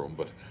elephant in the room,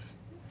 but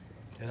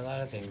There's a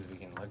lot of things we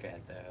can look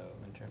at though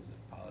in terms of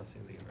policy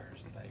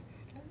levers, like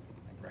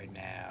right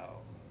now,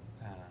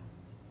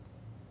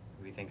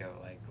 we think of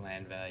like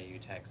land value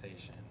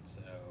taxation.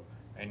 So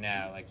right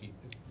now, like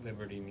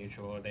Liberty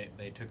Mutual,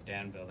 they took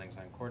down buildings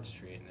on Court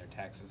Street and their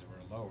taxes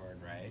were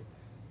lowered, right?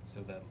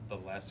 So the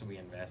less we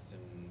invest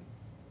in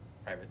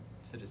private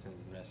citizens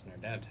invest in our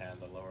downtown,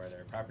 the lower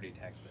their property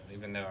tax bill,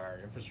 even though our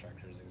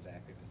infrastructure is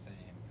exactly the same.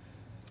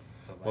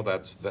 So like,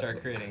 Well,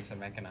 start creating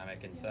some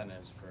economic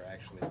incentives for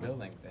actually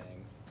building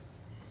things,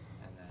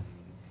 and then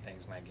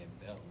things might get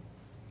built.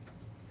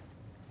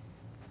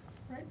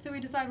 Right, so we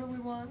decide what we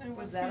want and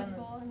what's Was that on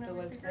feasible, and the then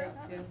we figure out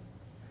how website to, too?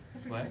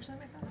 if we What? can actually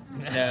make that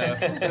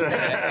happen. No, I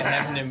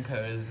haven't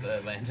imposed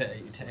land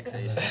value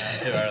taxation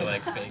onto our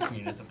like fake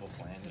municipal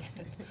plan yet.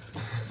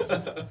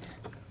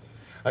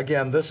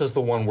 again, this is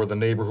the one where the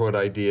neighborhood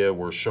idea,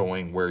 we're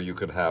showing where you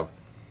could have,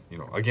 you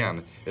know,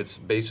 again, it's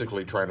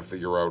basically trying to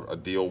figure out a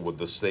deal with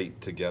the state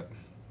to get,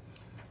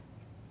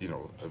 you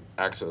know,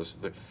 access.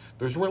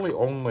 There's really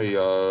only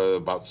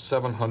about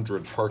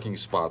 700 parking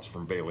spots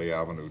from Bailey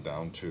Avenue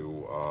down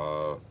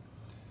to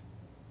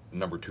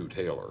number 2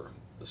 Taylor.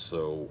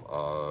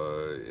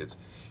 So it's,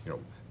 you know,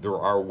 there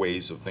are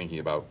ways of thinking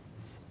about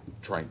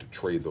trying to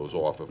trade those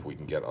off if we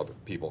can get other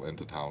people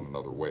into town in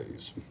other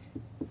ways.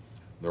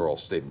 They're all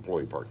state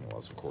employee parking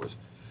lots, of course.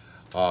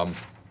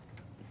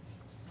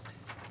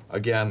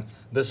 Again,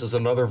 this is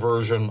another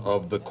version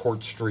of the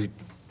Court Street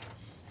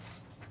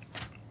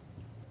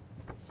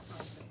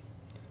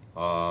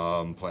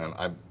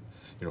plan.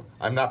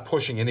 I'm not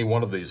pushing any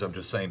one of these. I'm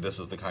just saying this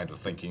is the kind of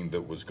thinking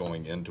that was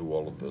going into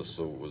all of this.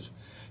 So it was,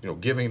 you know,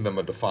 giving them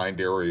a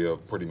defined area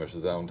of pretty much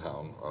the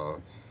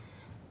downtown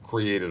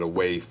created a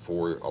way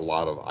for a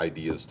lot of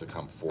ideas to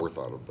come forth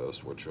out of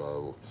this, which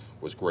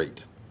was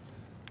great.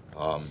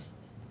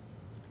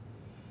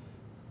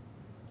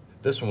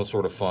 This one was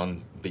sort of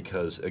fun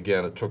because,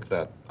 again, it took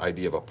that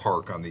idea of a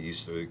park on the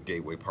east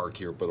Gateway Park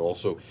here, but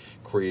also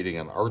creating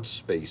an art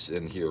space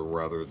in here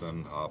rather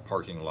than a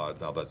parking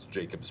lot. Now, that's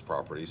Jacobs'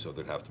 property, so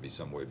there'd have to be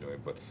some way of doing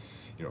it. But,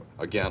 you know,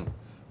 again,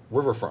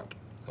 riverfront,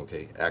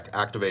 okay,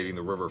 activating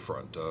the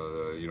riverfront.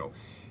 You know,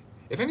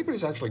 if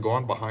anybody's actually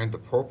gone behind the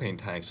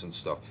propane tanks and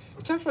stuff,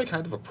 it's actually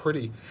kind of a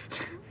pretty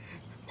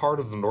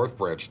part of the North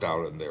Branch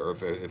down in there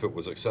if it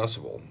was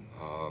accessible.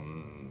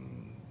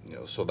 You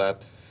know, so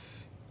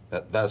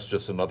that's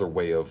just another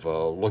way of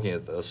looking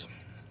at this.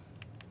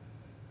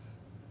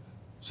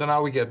 So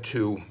now we get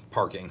to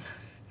parking.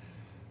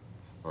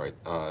 All right,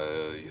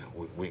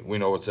 we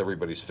know it's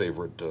everybody's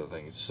favorite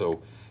thing.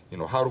 So, you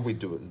know, how do we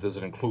do it? Does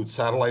it include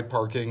satellite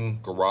parking,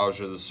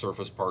 garages,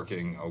 surface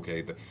parking?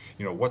 Okay,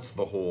 you know, what's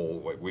the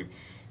whole?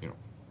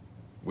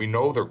 We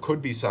know there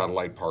could be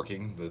satellite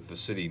parking. The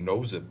city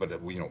knows it, but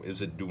you know,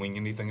 is it doing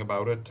anything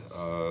about it?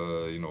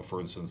 You know, for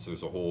instance,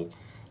 there's a whole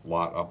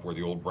lot up where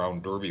the old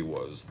Brown Derby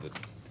was that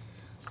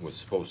was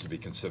supposed to be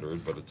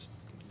considered, but it's,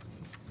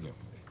 you know,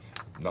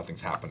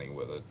 nothing's happening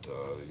with it.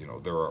 You know,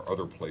 there are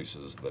other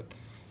places that,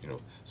 you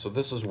know, so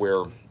this is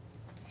where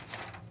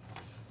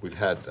we've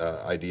had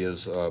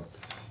ideas,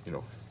 you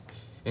know,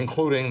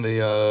 including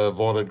the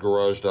vaulted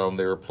garage down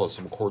there, plus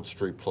some Court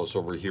Street, plus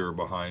over here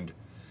behind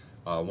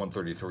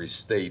 133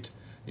 State.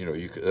 You know,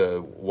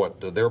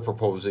 what they're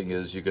proposing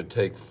is you could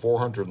take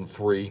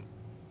 403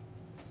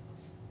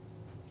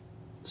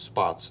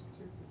 spots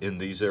in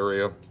these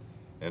area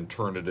and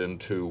turn it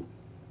into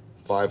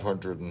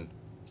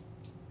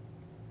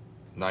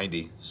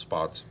 590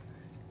 spots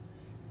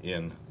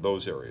in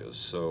those areas.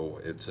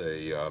 So it's a,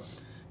 you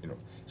know,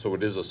 so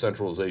it is a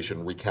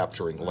centralization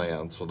recapturing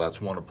land. So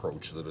that's one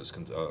approach that is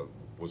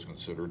was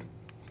considered.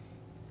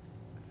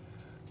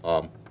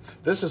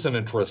 This is an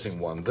interesting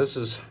one. This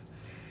is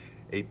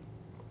a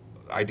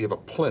idea of a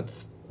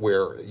plinth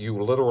where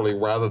you literally,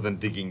 rather than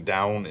digging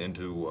down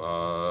into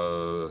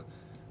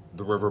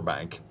the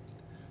riverbank,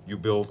 you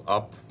build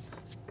up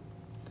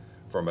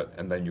from it,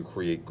 and then you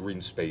create green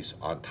space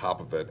on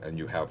top of it, and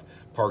you have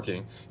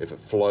parking. If it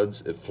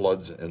floods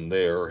in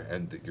there,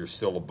 and you're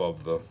still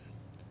above the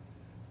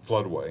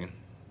floodway.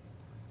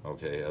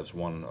 Okay, as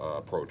one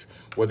approach.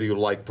 Whether you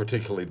like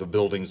particularly the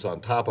buildings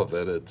on top of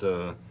it,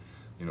 you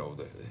know,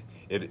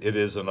 it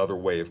is another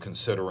way of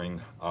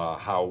considering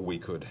how we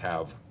could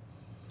have,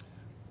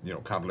 you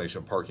know, combination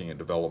of parking and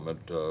development,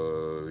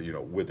 you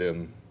know,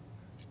 within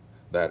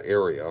that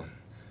area.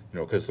 You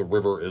know, because the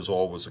river is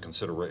always a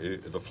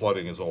consideration, the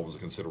flooding is always a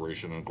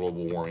consideration, and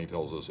global warming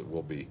tells us it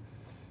will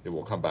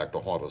come back to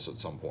haunt us at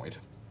some point.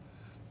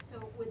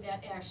 So would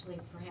that actually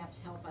perhaps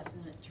help us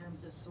in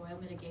terms of soil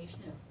mitigation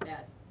if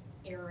that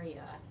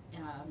area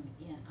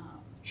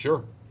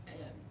Sure.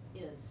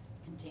 is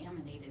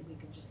contaminated? We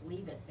could just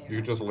leave it there. You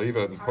could just leave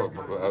it and park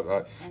put,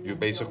 on it, and you then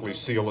basically build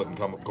seal it and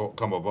on top of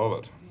come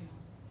above it.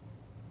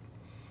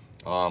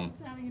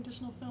 It's adding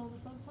additional fill in the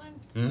floodplain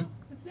still.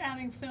 It's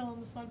adding fill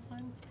in the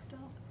floodplain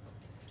still,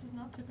 which is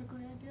not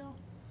typically ideal.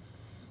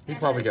 You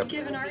probably Actually, got-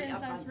 Given our it would be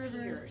up insize on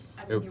rivers. piers.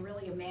 I Yep. mean, you're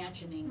really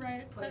imagining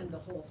Right, putting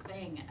but- the whole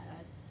thing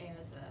as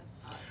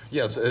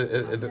Yes,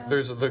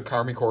 there's the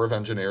Army Corps of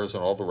Engineers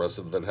and all the rest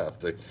of it that have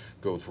to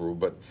go through,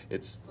 but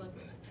it's,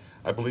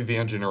 I believe the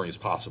engineering is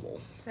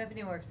possible.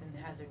 Stephanie works in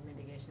hazard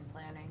mitigation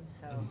planning,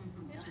 so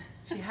Yeah.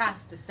 she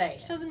has to say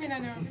Which it. doesn't mean I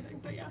know everything,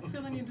 but yeah, I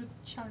feel the need to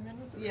chime in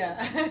with it.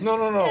 Yeah.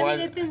 No, I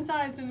mean, it's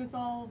incised and it's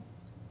all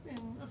in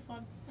a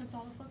flood, it's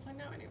all a floodplain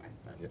now anyway,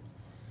 but, Yeah.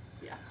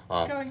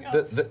 yeah. Going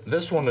up.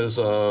 This one is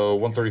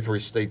 133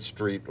 State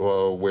Street,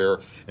 where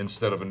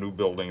instead of a new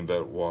building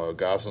that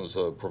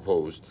Gossens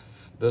proposed,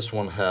 this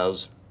one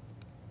has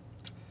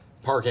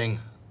parking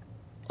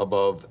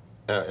above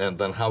and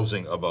then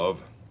housing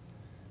above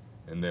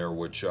in there,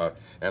 which,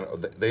 and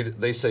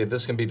they say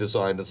this can be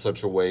designed in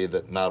such a way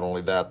that not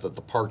only that the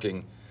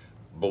parking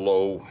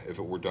below, if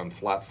it were done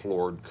flat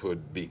floored,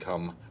 could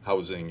become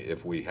housing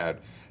if we had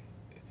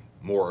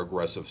more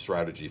aggressive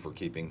strategy for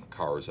keeping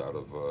cars out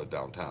of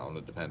downtown,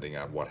 depending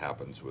on what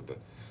happens with the,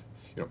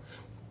 you know,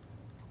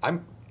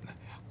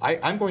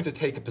 I'm going to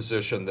take a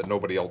position that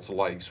nobody else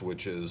likes,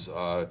 which is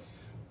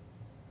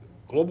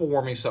global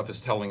warming stuff is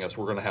telling us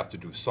we're going to have to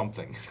do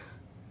something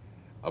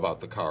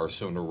about the car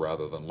sooner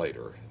rather than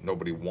later.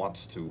 Nobody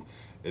wants to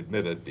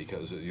admit it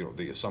because, you know,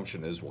 the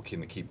assumption is we'll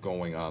keep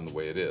going on the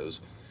way it is.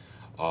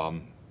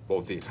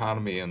 Both the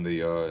economy and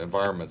the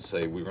environment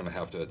say we're going to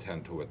have to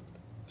attend to it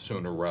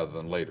sooner rather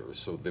than later.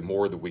 So the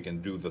more that we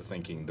can do the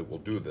thinking that we'll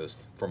do this,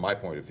 from my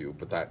point of view,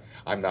 but that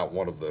I'm not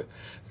one of the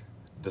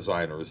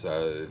designers.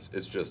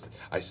 It's just,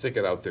 I stick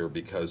it out there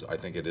because I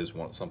think it is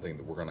something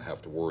that we're going to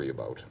have to worry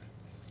about.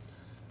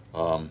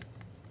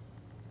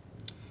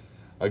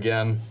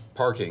 Again,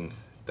 parking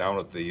down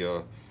at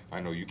the, I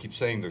know you keep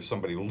saying there's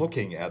somebody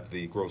looking at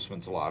the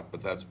Grossman's lot,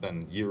 but that's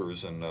been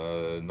years and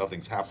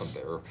nothing's happened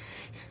there.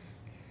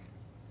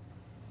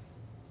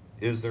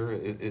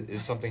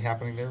 Is something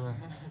happening there?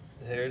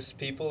 There's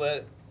people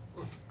that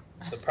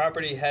the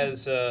property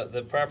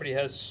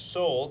has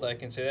sold. I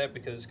can say that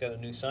because it's got a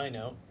new sign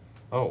out.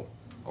 Oh,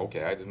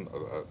 okay, I didn't,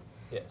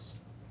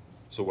 Yes.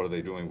 so what are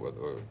they doing with,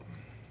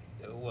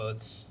 Well,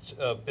 it's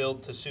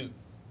build to suit.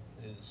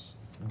 Is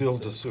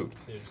build to suit?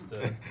 There's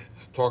the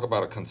Talk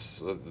about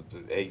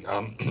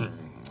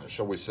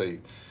shall we say,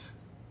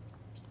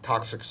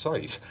 toxic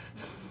site.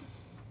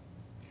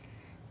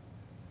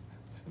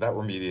 That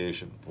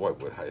remediation, boy,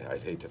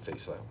 I'd hate to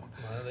face that one.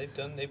 well,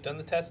 they've done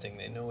the testing.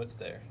 They know what's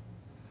there.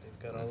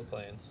 They've got all the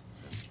plans.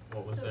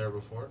 What was there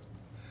before?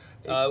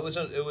 It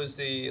was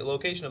the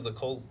location of the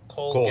coal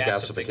Coal gasification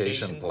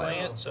gasification plant.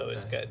 plant. So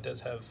Okay. it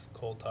does have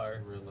coal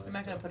tar. Real nice I'm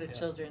not gonna stuff. put a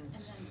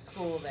children's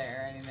school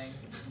there or anything.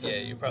 Yeah,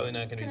 you're probably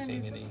not going to be It's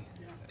seeing gonna any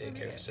need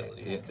daycare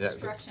facilities. Yeah.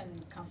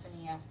 construction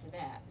company after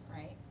that,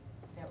 right?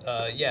 That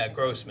was Yeah,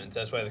 Grossman's.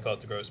 That's why they call it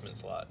the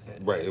Grossman's lot.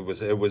 Right, it was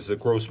the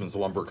Grossman's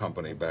Lumber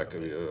Company back,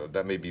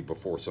 that may be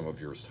before some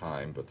of yours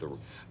time, but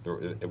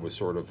it was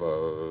sort of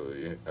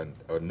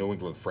a New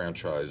England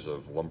franchise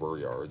of lumber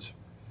yards.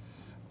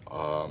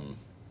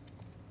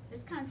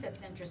 This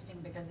concept's interesting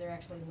because they're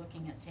actually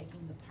looking at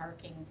taking the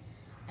parking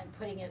and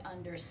putting it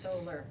under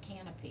solar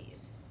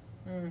canopies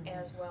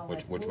as well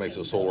as Which makes a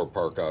moving solar those-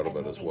 park out of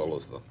and it as moving well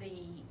as the.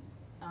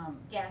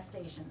 gas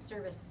station,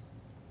 service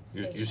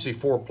You station. see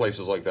 4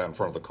 places like that in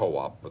front of the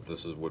co-op, but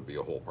this would be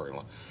a whole parking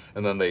lot.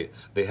 And then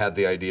they had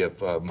the idea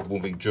of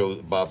moving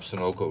Bob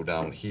Sunoco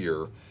down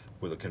here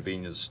with a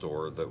convenience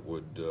store that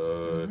would,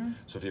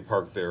 so if you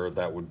park there,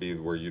 that would be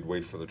where you'd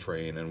wait for the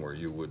train and where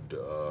you would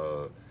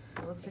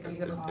It looks like you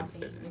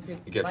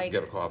could get bike,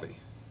 a coffee.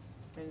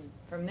 and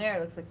from there, it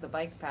looks like the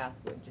bike path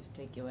would just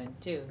take you in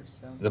too,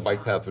 so. The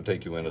bike path would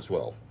take you in as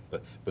well,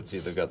 but see,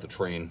 they've got the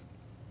train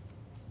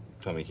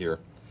coming here.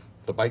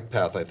 The bike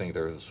path, I think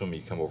they're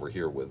assuming you come over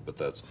here with, but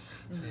that's,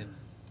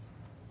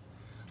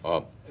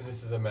 And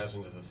this is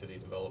imagined as a city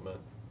development,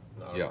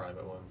 not Yeah. a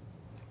private one.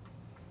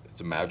 it's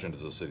imagined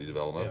as a city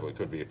development, Yeah. but it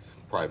could be a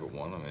private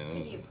one, I Maybe a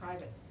mean.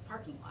 private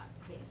parking lot,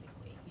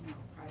 basically,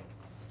 private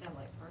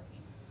satellite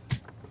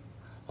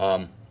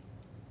parking.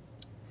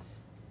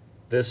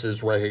 This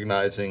is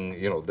recognizing,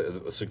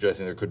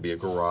 suggesting there could be a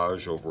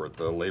garage over at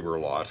the labor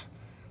lot,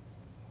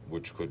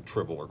 which could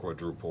triple or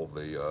quadruple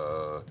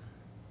the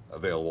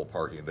available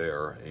parking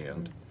there,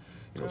 and,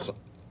 Got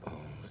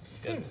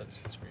to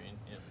touch the screen.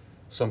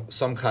 Yeah.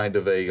 some kind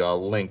of a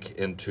link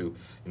into,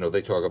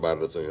 they talk about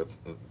it as a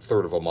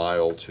third of a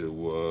mile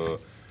to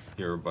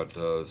here, but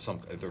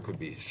there could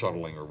be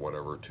shuttling or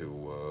whatever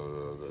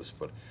to this,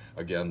 but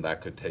again,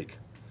 that could take,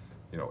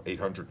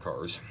 800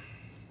 cars.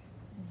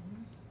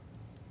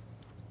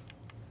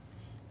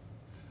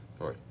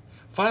 All right.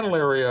 Final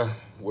area,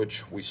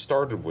 which we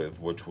started with,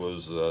 which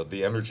was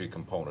the energy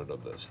component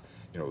of this.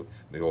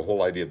 The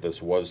whole idea of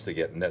this was to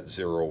get net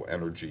zero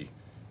energy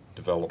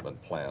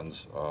development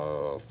plans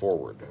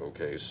forward.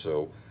 Okay,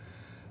 so,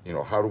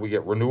 how do we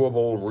get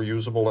renewable,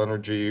 reusable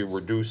energy,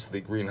 reduce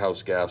the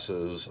greenhouse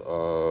gases,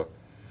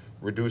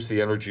 reduce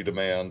the energy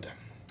demand,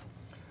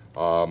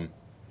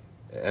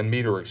 and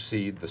meet or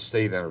exceed the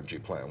state energy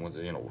plan?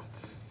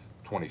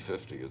 20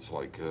 2050. It's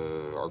like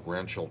our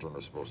grandchildren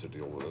are supposed to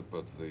deal with it,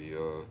 but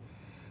the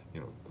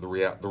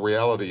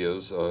reality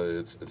is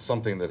it's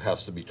something that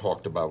has to be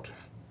talked about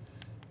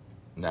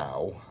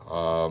now.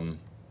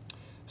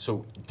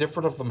 So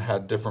different of them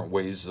had different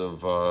ways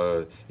of,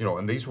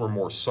 and these were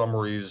more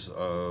summaries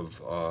of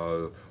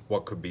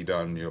what could be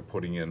done,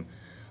 putting in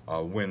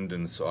wind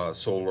and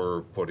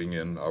solar, putting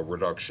in a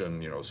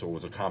reduction, so it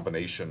was a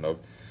combination of,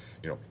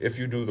 if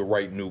you do the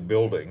right new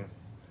building,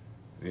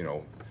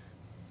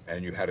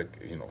 and you had a,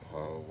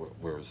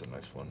 where is the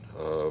next one?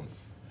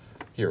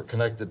 Here,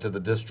 connected to the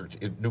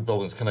district, new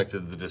buildings connected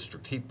to the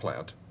district heat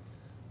plant.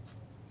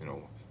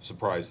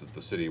 Surprised that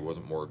the city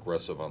wasn't more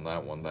aggressive on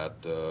that one, that,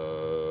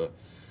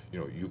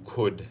 you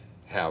could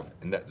have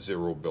a net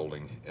zero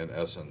building in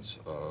essence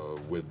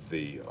with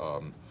the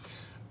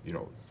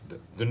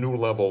new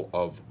level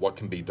of what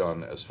can be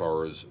done as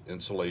far as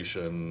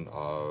insulation,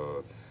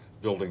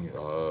 building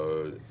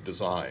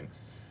design,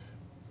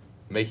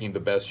 making the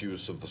best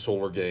use of the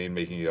solar gain,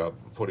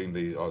 putting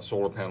the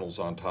solar panels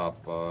on top.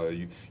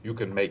 You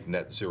can make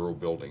net zero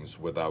buildings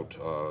without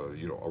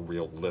a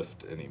real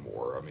lift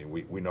anymore. I mean,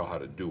 we know how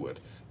to do it.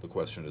 The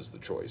question is the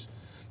choice.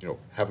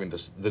 Having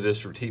the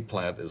district heat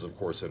plant is of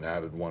course an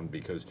added one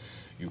because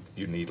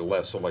you need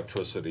less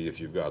electricity if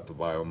you've got the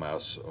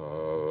biomass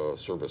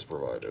service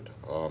provided.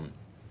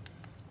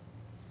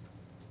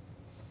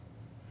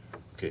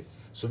 Okay,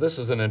 so this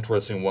is an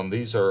interesting one.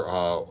 These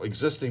are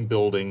existing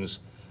buildings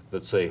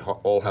that say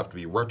all have to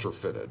be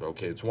retrofitted.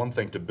 Okay, it's one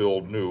thing to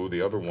build new.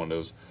 The other one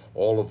is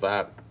all of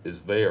that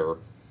is there.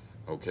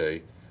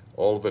 Okay,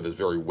 all of it is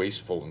very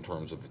wasteful in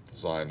terms of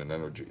design and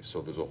energy. So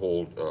there's a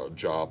whole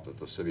job that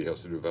the city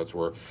has to do. That's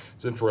where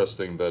it's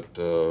interesting that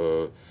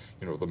the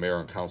mayor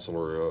and council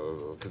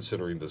are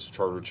considering this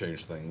charter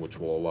change thing, which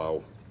will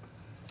allow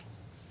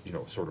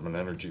sort of an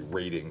energy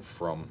rating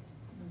from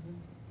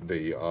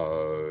the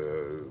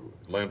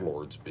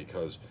landlords,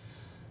 because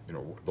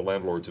the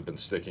landlords have been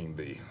sticking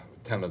the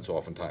tenants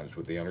oftentimes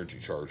with the energy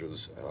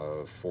charges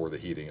for the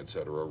heating, et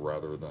cetera,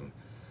 rather than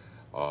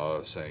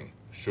saying,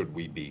 should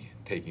we be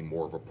taking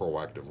more of a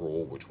proactive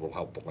role, which will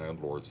help the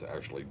landlords to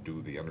actually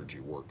do the energy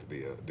work,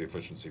 the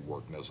efficiency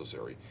work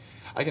necessary.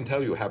 I can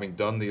tell you, having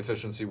done the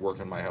efficiency work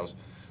in my house,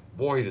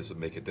 boy, does it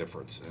make a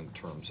difference in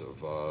terms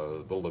of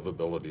the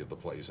livability of the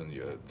place and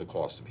the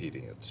cost of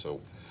heating it.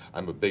 So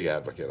I'm a big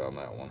advocate on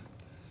that one.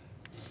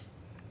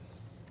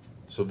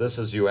 So this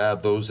is, you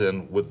add those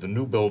in with the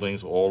new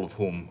buildings, all of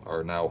whom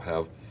are now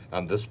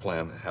on this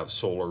plan, have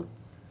solar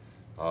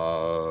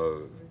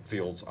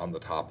fields on the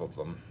top of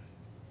them.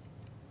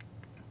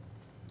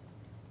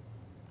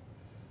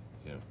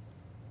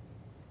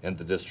 And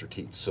the district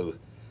heat. So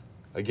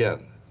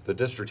again, the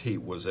district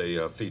heat was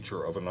a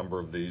feature of a number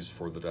of these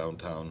for the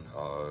downtown.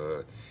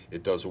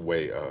 It does a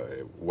way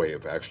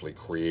of actually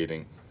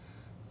creating,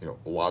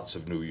 lots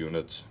of new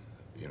units,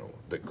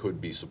 that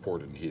could be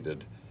supported and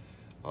heated.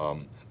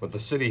 But the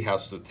city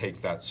has to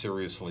take that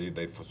seriously.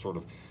 They've sort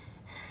of,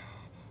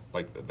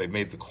 like, they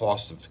made the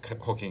cost of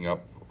hooking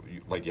up,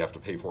 like you have to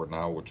pay for it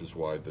now, which is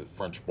why the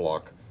French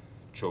bloc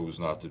chose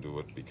not to do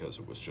it, because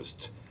it was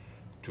just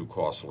too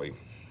costly.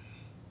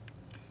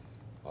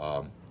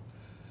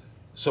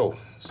 So,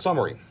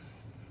 summary.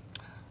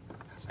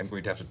 I'm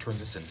going to have to turn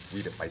this and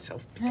read it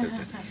myself because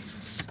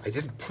I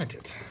didn't print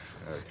it.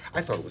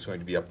 I thought it was going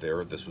to be up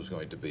there. This was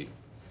going to be.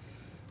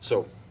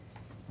 So,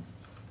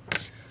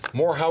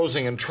 more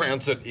housing and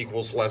transit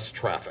equals less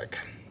traffic.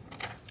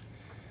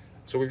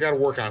 So we've got to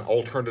work on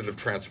alternative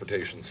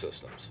transportation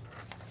systems.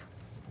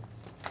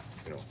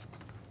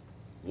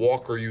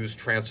 Walk or use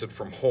transit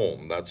from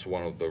home. That's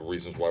one of the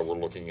reasons why we're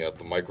looking at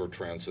the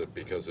microtransit,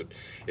 because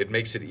it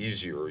makes it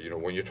easier.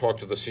 When you talk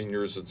to the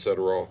seniors, et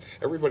cetera,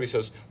 everybody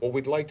says, well,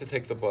 we'd like to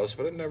take the bus,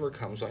 but it never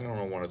comes. I don't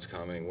know when it's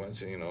coming.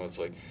 When's, it's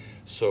like,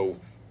 so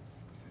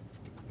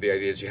the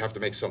idea is you have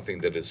to make something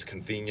that is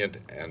convenient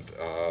and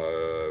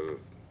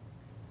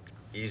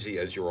easy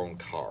as your own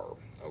car,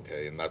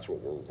 okay? And that's what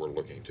we're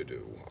looking to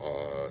do.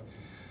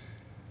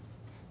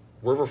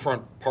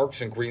 Riverfront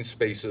parks and green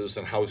spaces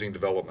and housing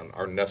development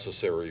are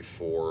necessary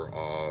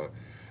for,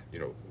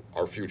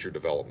 our future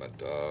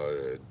development.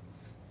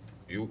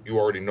 You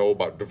already know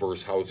about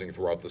diverse housing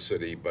throughout the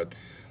city, but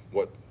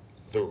what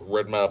the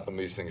red map and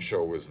these things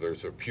show is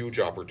there's a huge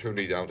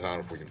opportunity downtown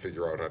if we can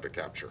figure out how to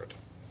capture it.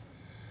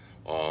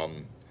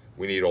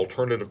 We need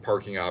alternative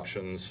parking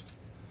options,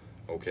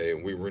 okay,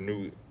 and we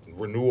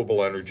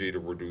renewable energy to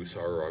reduce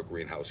our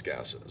greenhouse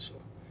gases.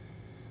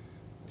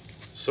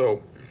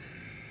 So,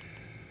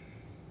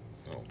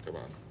 oh, come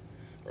on.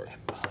 All right.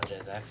 I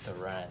apologize, I have to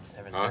run at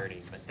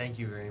 7:30, but thank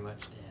you very much,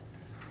 Dan.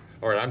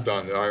 All right, I'm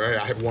done.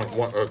 I have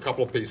a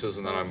couple of pieces,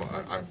 and then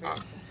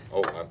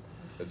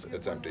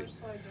it's empty.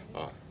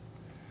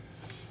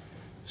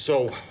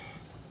 So,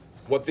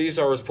 what these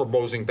are is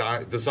proposing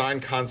design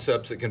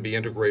concepts that can be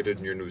integrated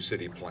in your new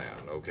city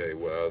plan. Okay,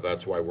 well,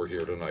 that's why we're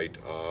here tonight.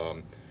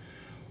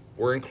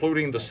 We're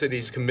including the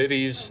city's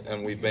committees,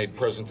 and we've made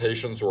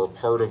presentations or a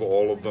part of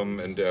all of them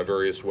in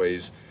various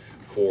ways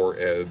for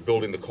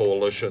building the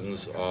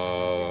coalitions,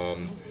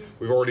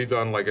 we've already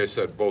done, like I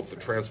said, both the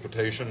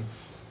transportation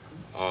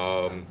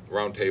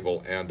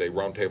roundtable and a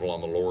roundtable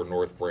on the lower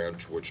north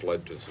branch, which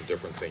led to some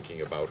different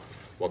thinking about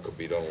what could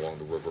be done along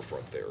the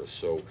riverfront there.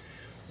 So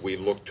we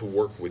look to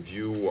work with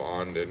you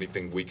on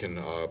anything we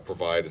can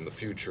provide in the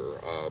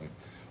future.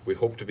 We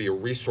hope to be a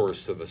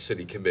resource to the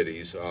city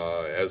committees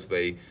as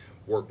they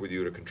work with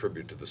you to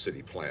contribute to the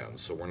city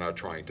plans. So we're not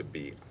trying to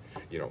be,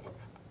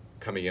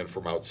 coming in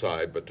from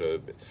outside, but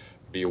to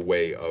be a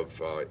way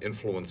of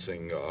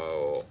influencing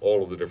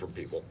all of the different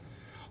people.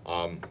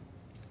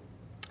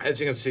 As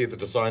you can see, the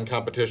design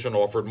competition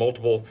offered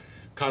multiple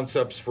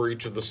concepts for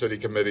each of the city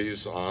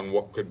committees on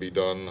what could be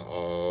done,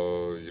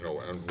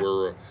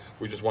 and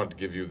we just wanted to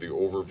give you the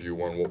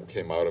overview on what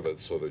came out of it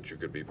so that you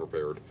could be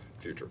prepared in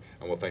the future.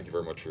 And well, thank you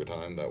very much for your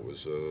time. That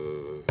was,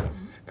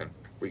 and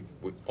we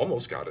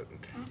almost got it.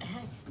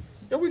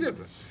 Yeah, we did.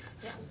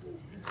 Yeah,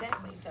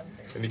 exactly,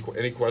 7:30.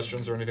 Any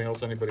questions or anything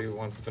else anybody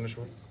want to finish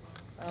with?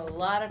 A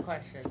lot of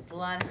questions,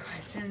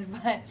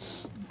 but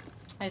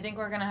I think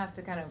we're gonna have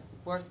to kind of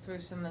work through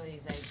some of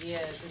these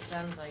ideas. It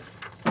sounds like,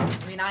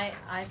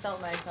 I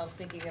felt myself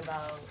thinking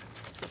about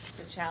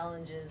the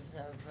challenges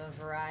of a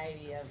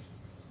variety of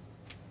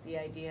the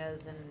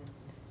ideas, and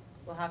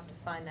we'll have to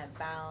find that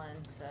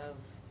balance of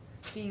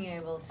being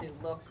able to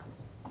look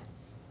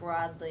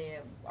broadly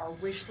at our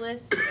wish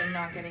list and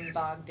not getting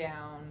bogged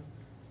down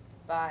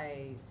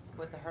by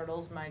what the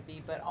hurdles might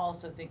be, but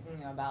also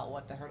thinking about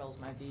what the hurdles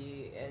might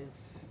be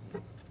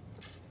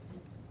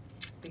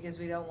because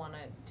we don't want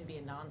it to be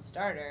a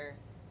non-starter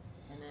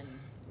and then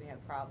we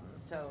have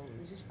problems. So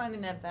just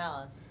finding that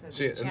balance is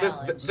going to be a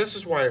challenge. This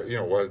is why,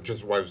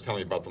 just why I was telling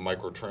you about the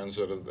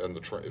microtransit and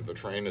the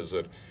train is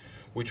that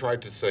we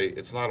tried to say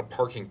it's not a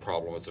parking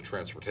problem, it's a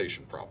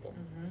transportation problem.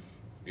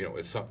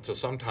 Mm-hmm. So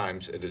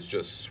sometimes it is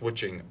just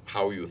switching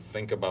how you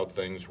think about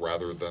things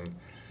rather than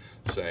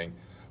saying,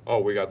 oh,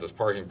 we got this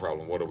parking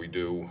problem, what do we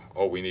do?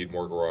 Oh, we need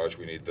more garage,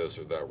 we need this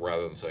or that,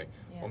 rather than saying,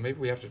 well, maybe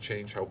we have to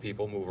change how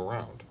people move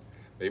around.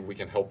 Maybe we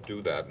can help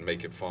do that and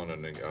make it fun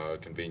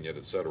and convenient,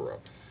 et cetera.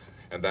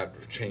 And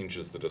that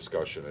changes the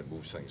discussion and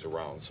moves things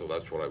around. So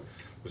that's what I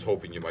was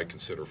hoping you might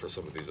consider for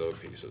some of these other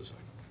pieces.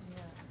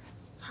 Yeah.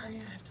 Sorry,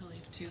 I have to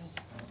leave too.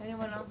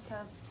 Anyone else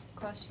have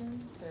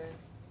questions or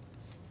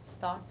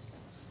thoughts?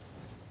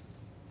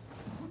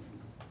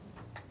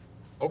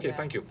 Okay, Yeah.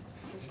 thank you.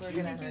 We're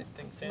gonna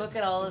Thanks, Dan. look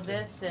at all of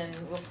this and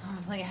we'll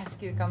probably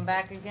ask you to come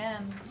back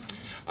again.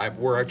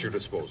 We're at your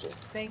disposal.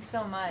 Thanks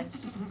so much.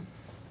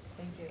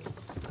 Thank you.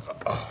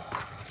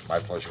 My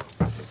pleasure.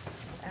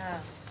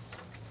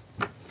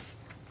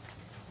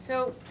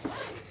 So,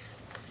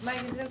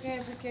 Mike, is it okay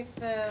if we kick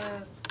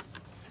the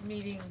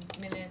meeting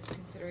minute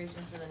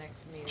considerations to the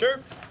next meeting?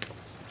 Sure.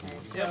 Okay,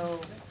 so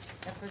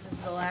that puts us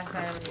to the last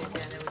item on the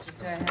agenda, which is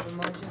do I have a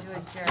motion to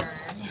adjourn?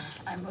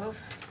 I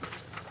move.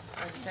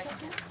 A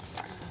second?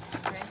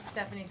 Okay,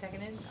 Stephanie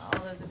seconded. All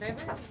those in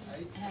favor?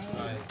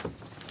 Aye.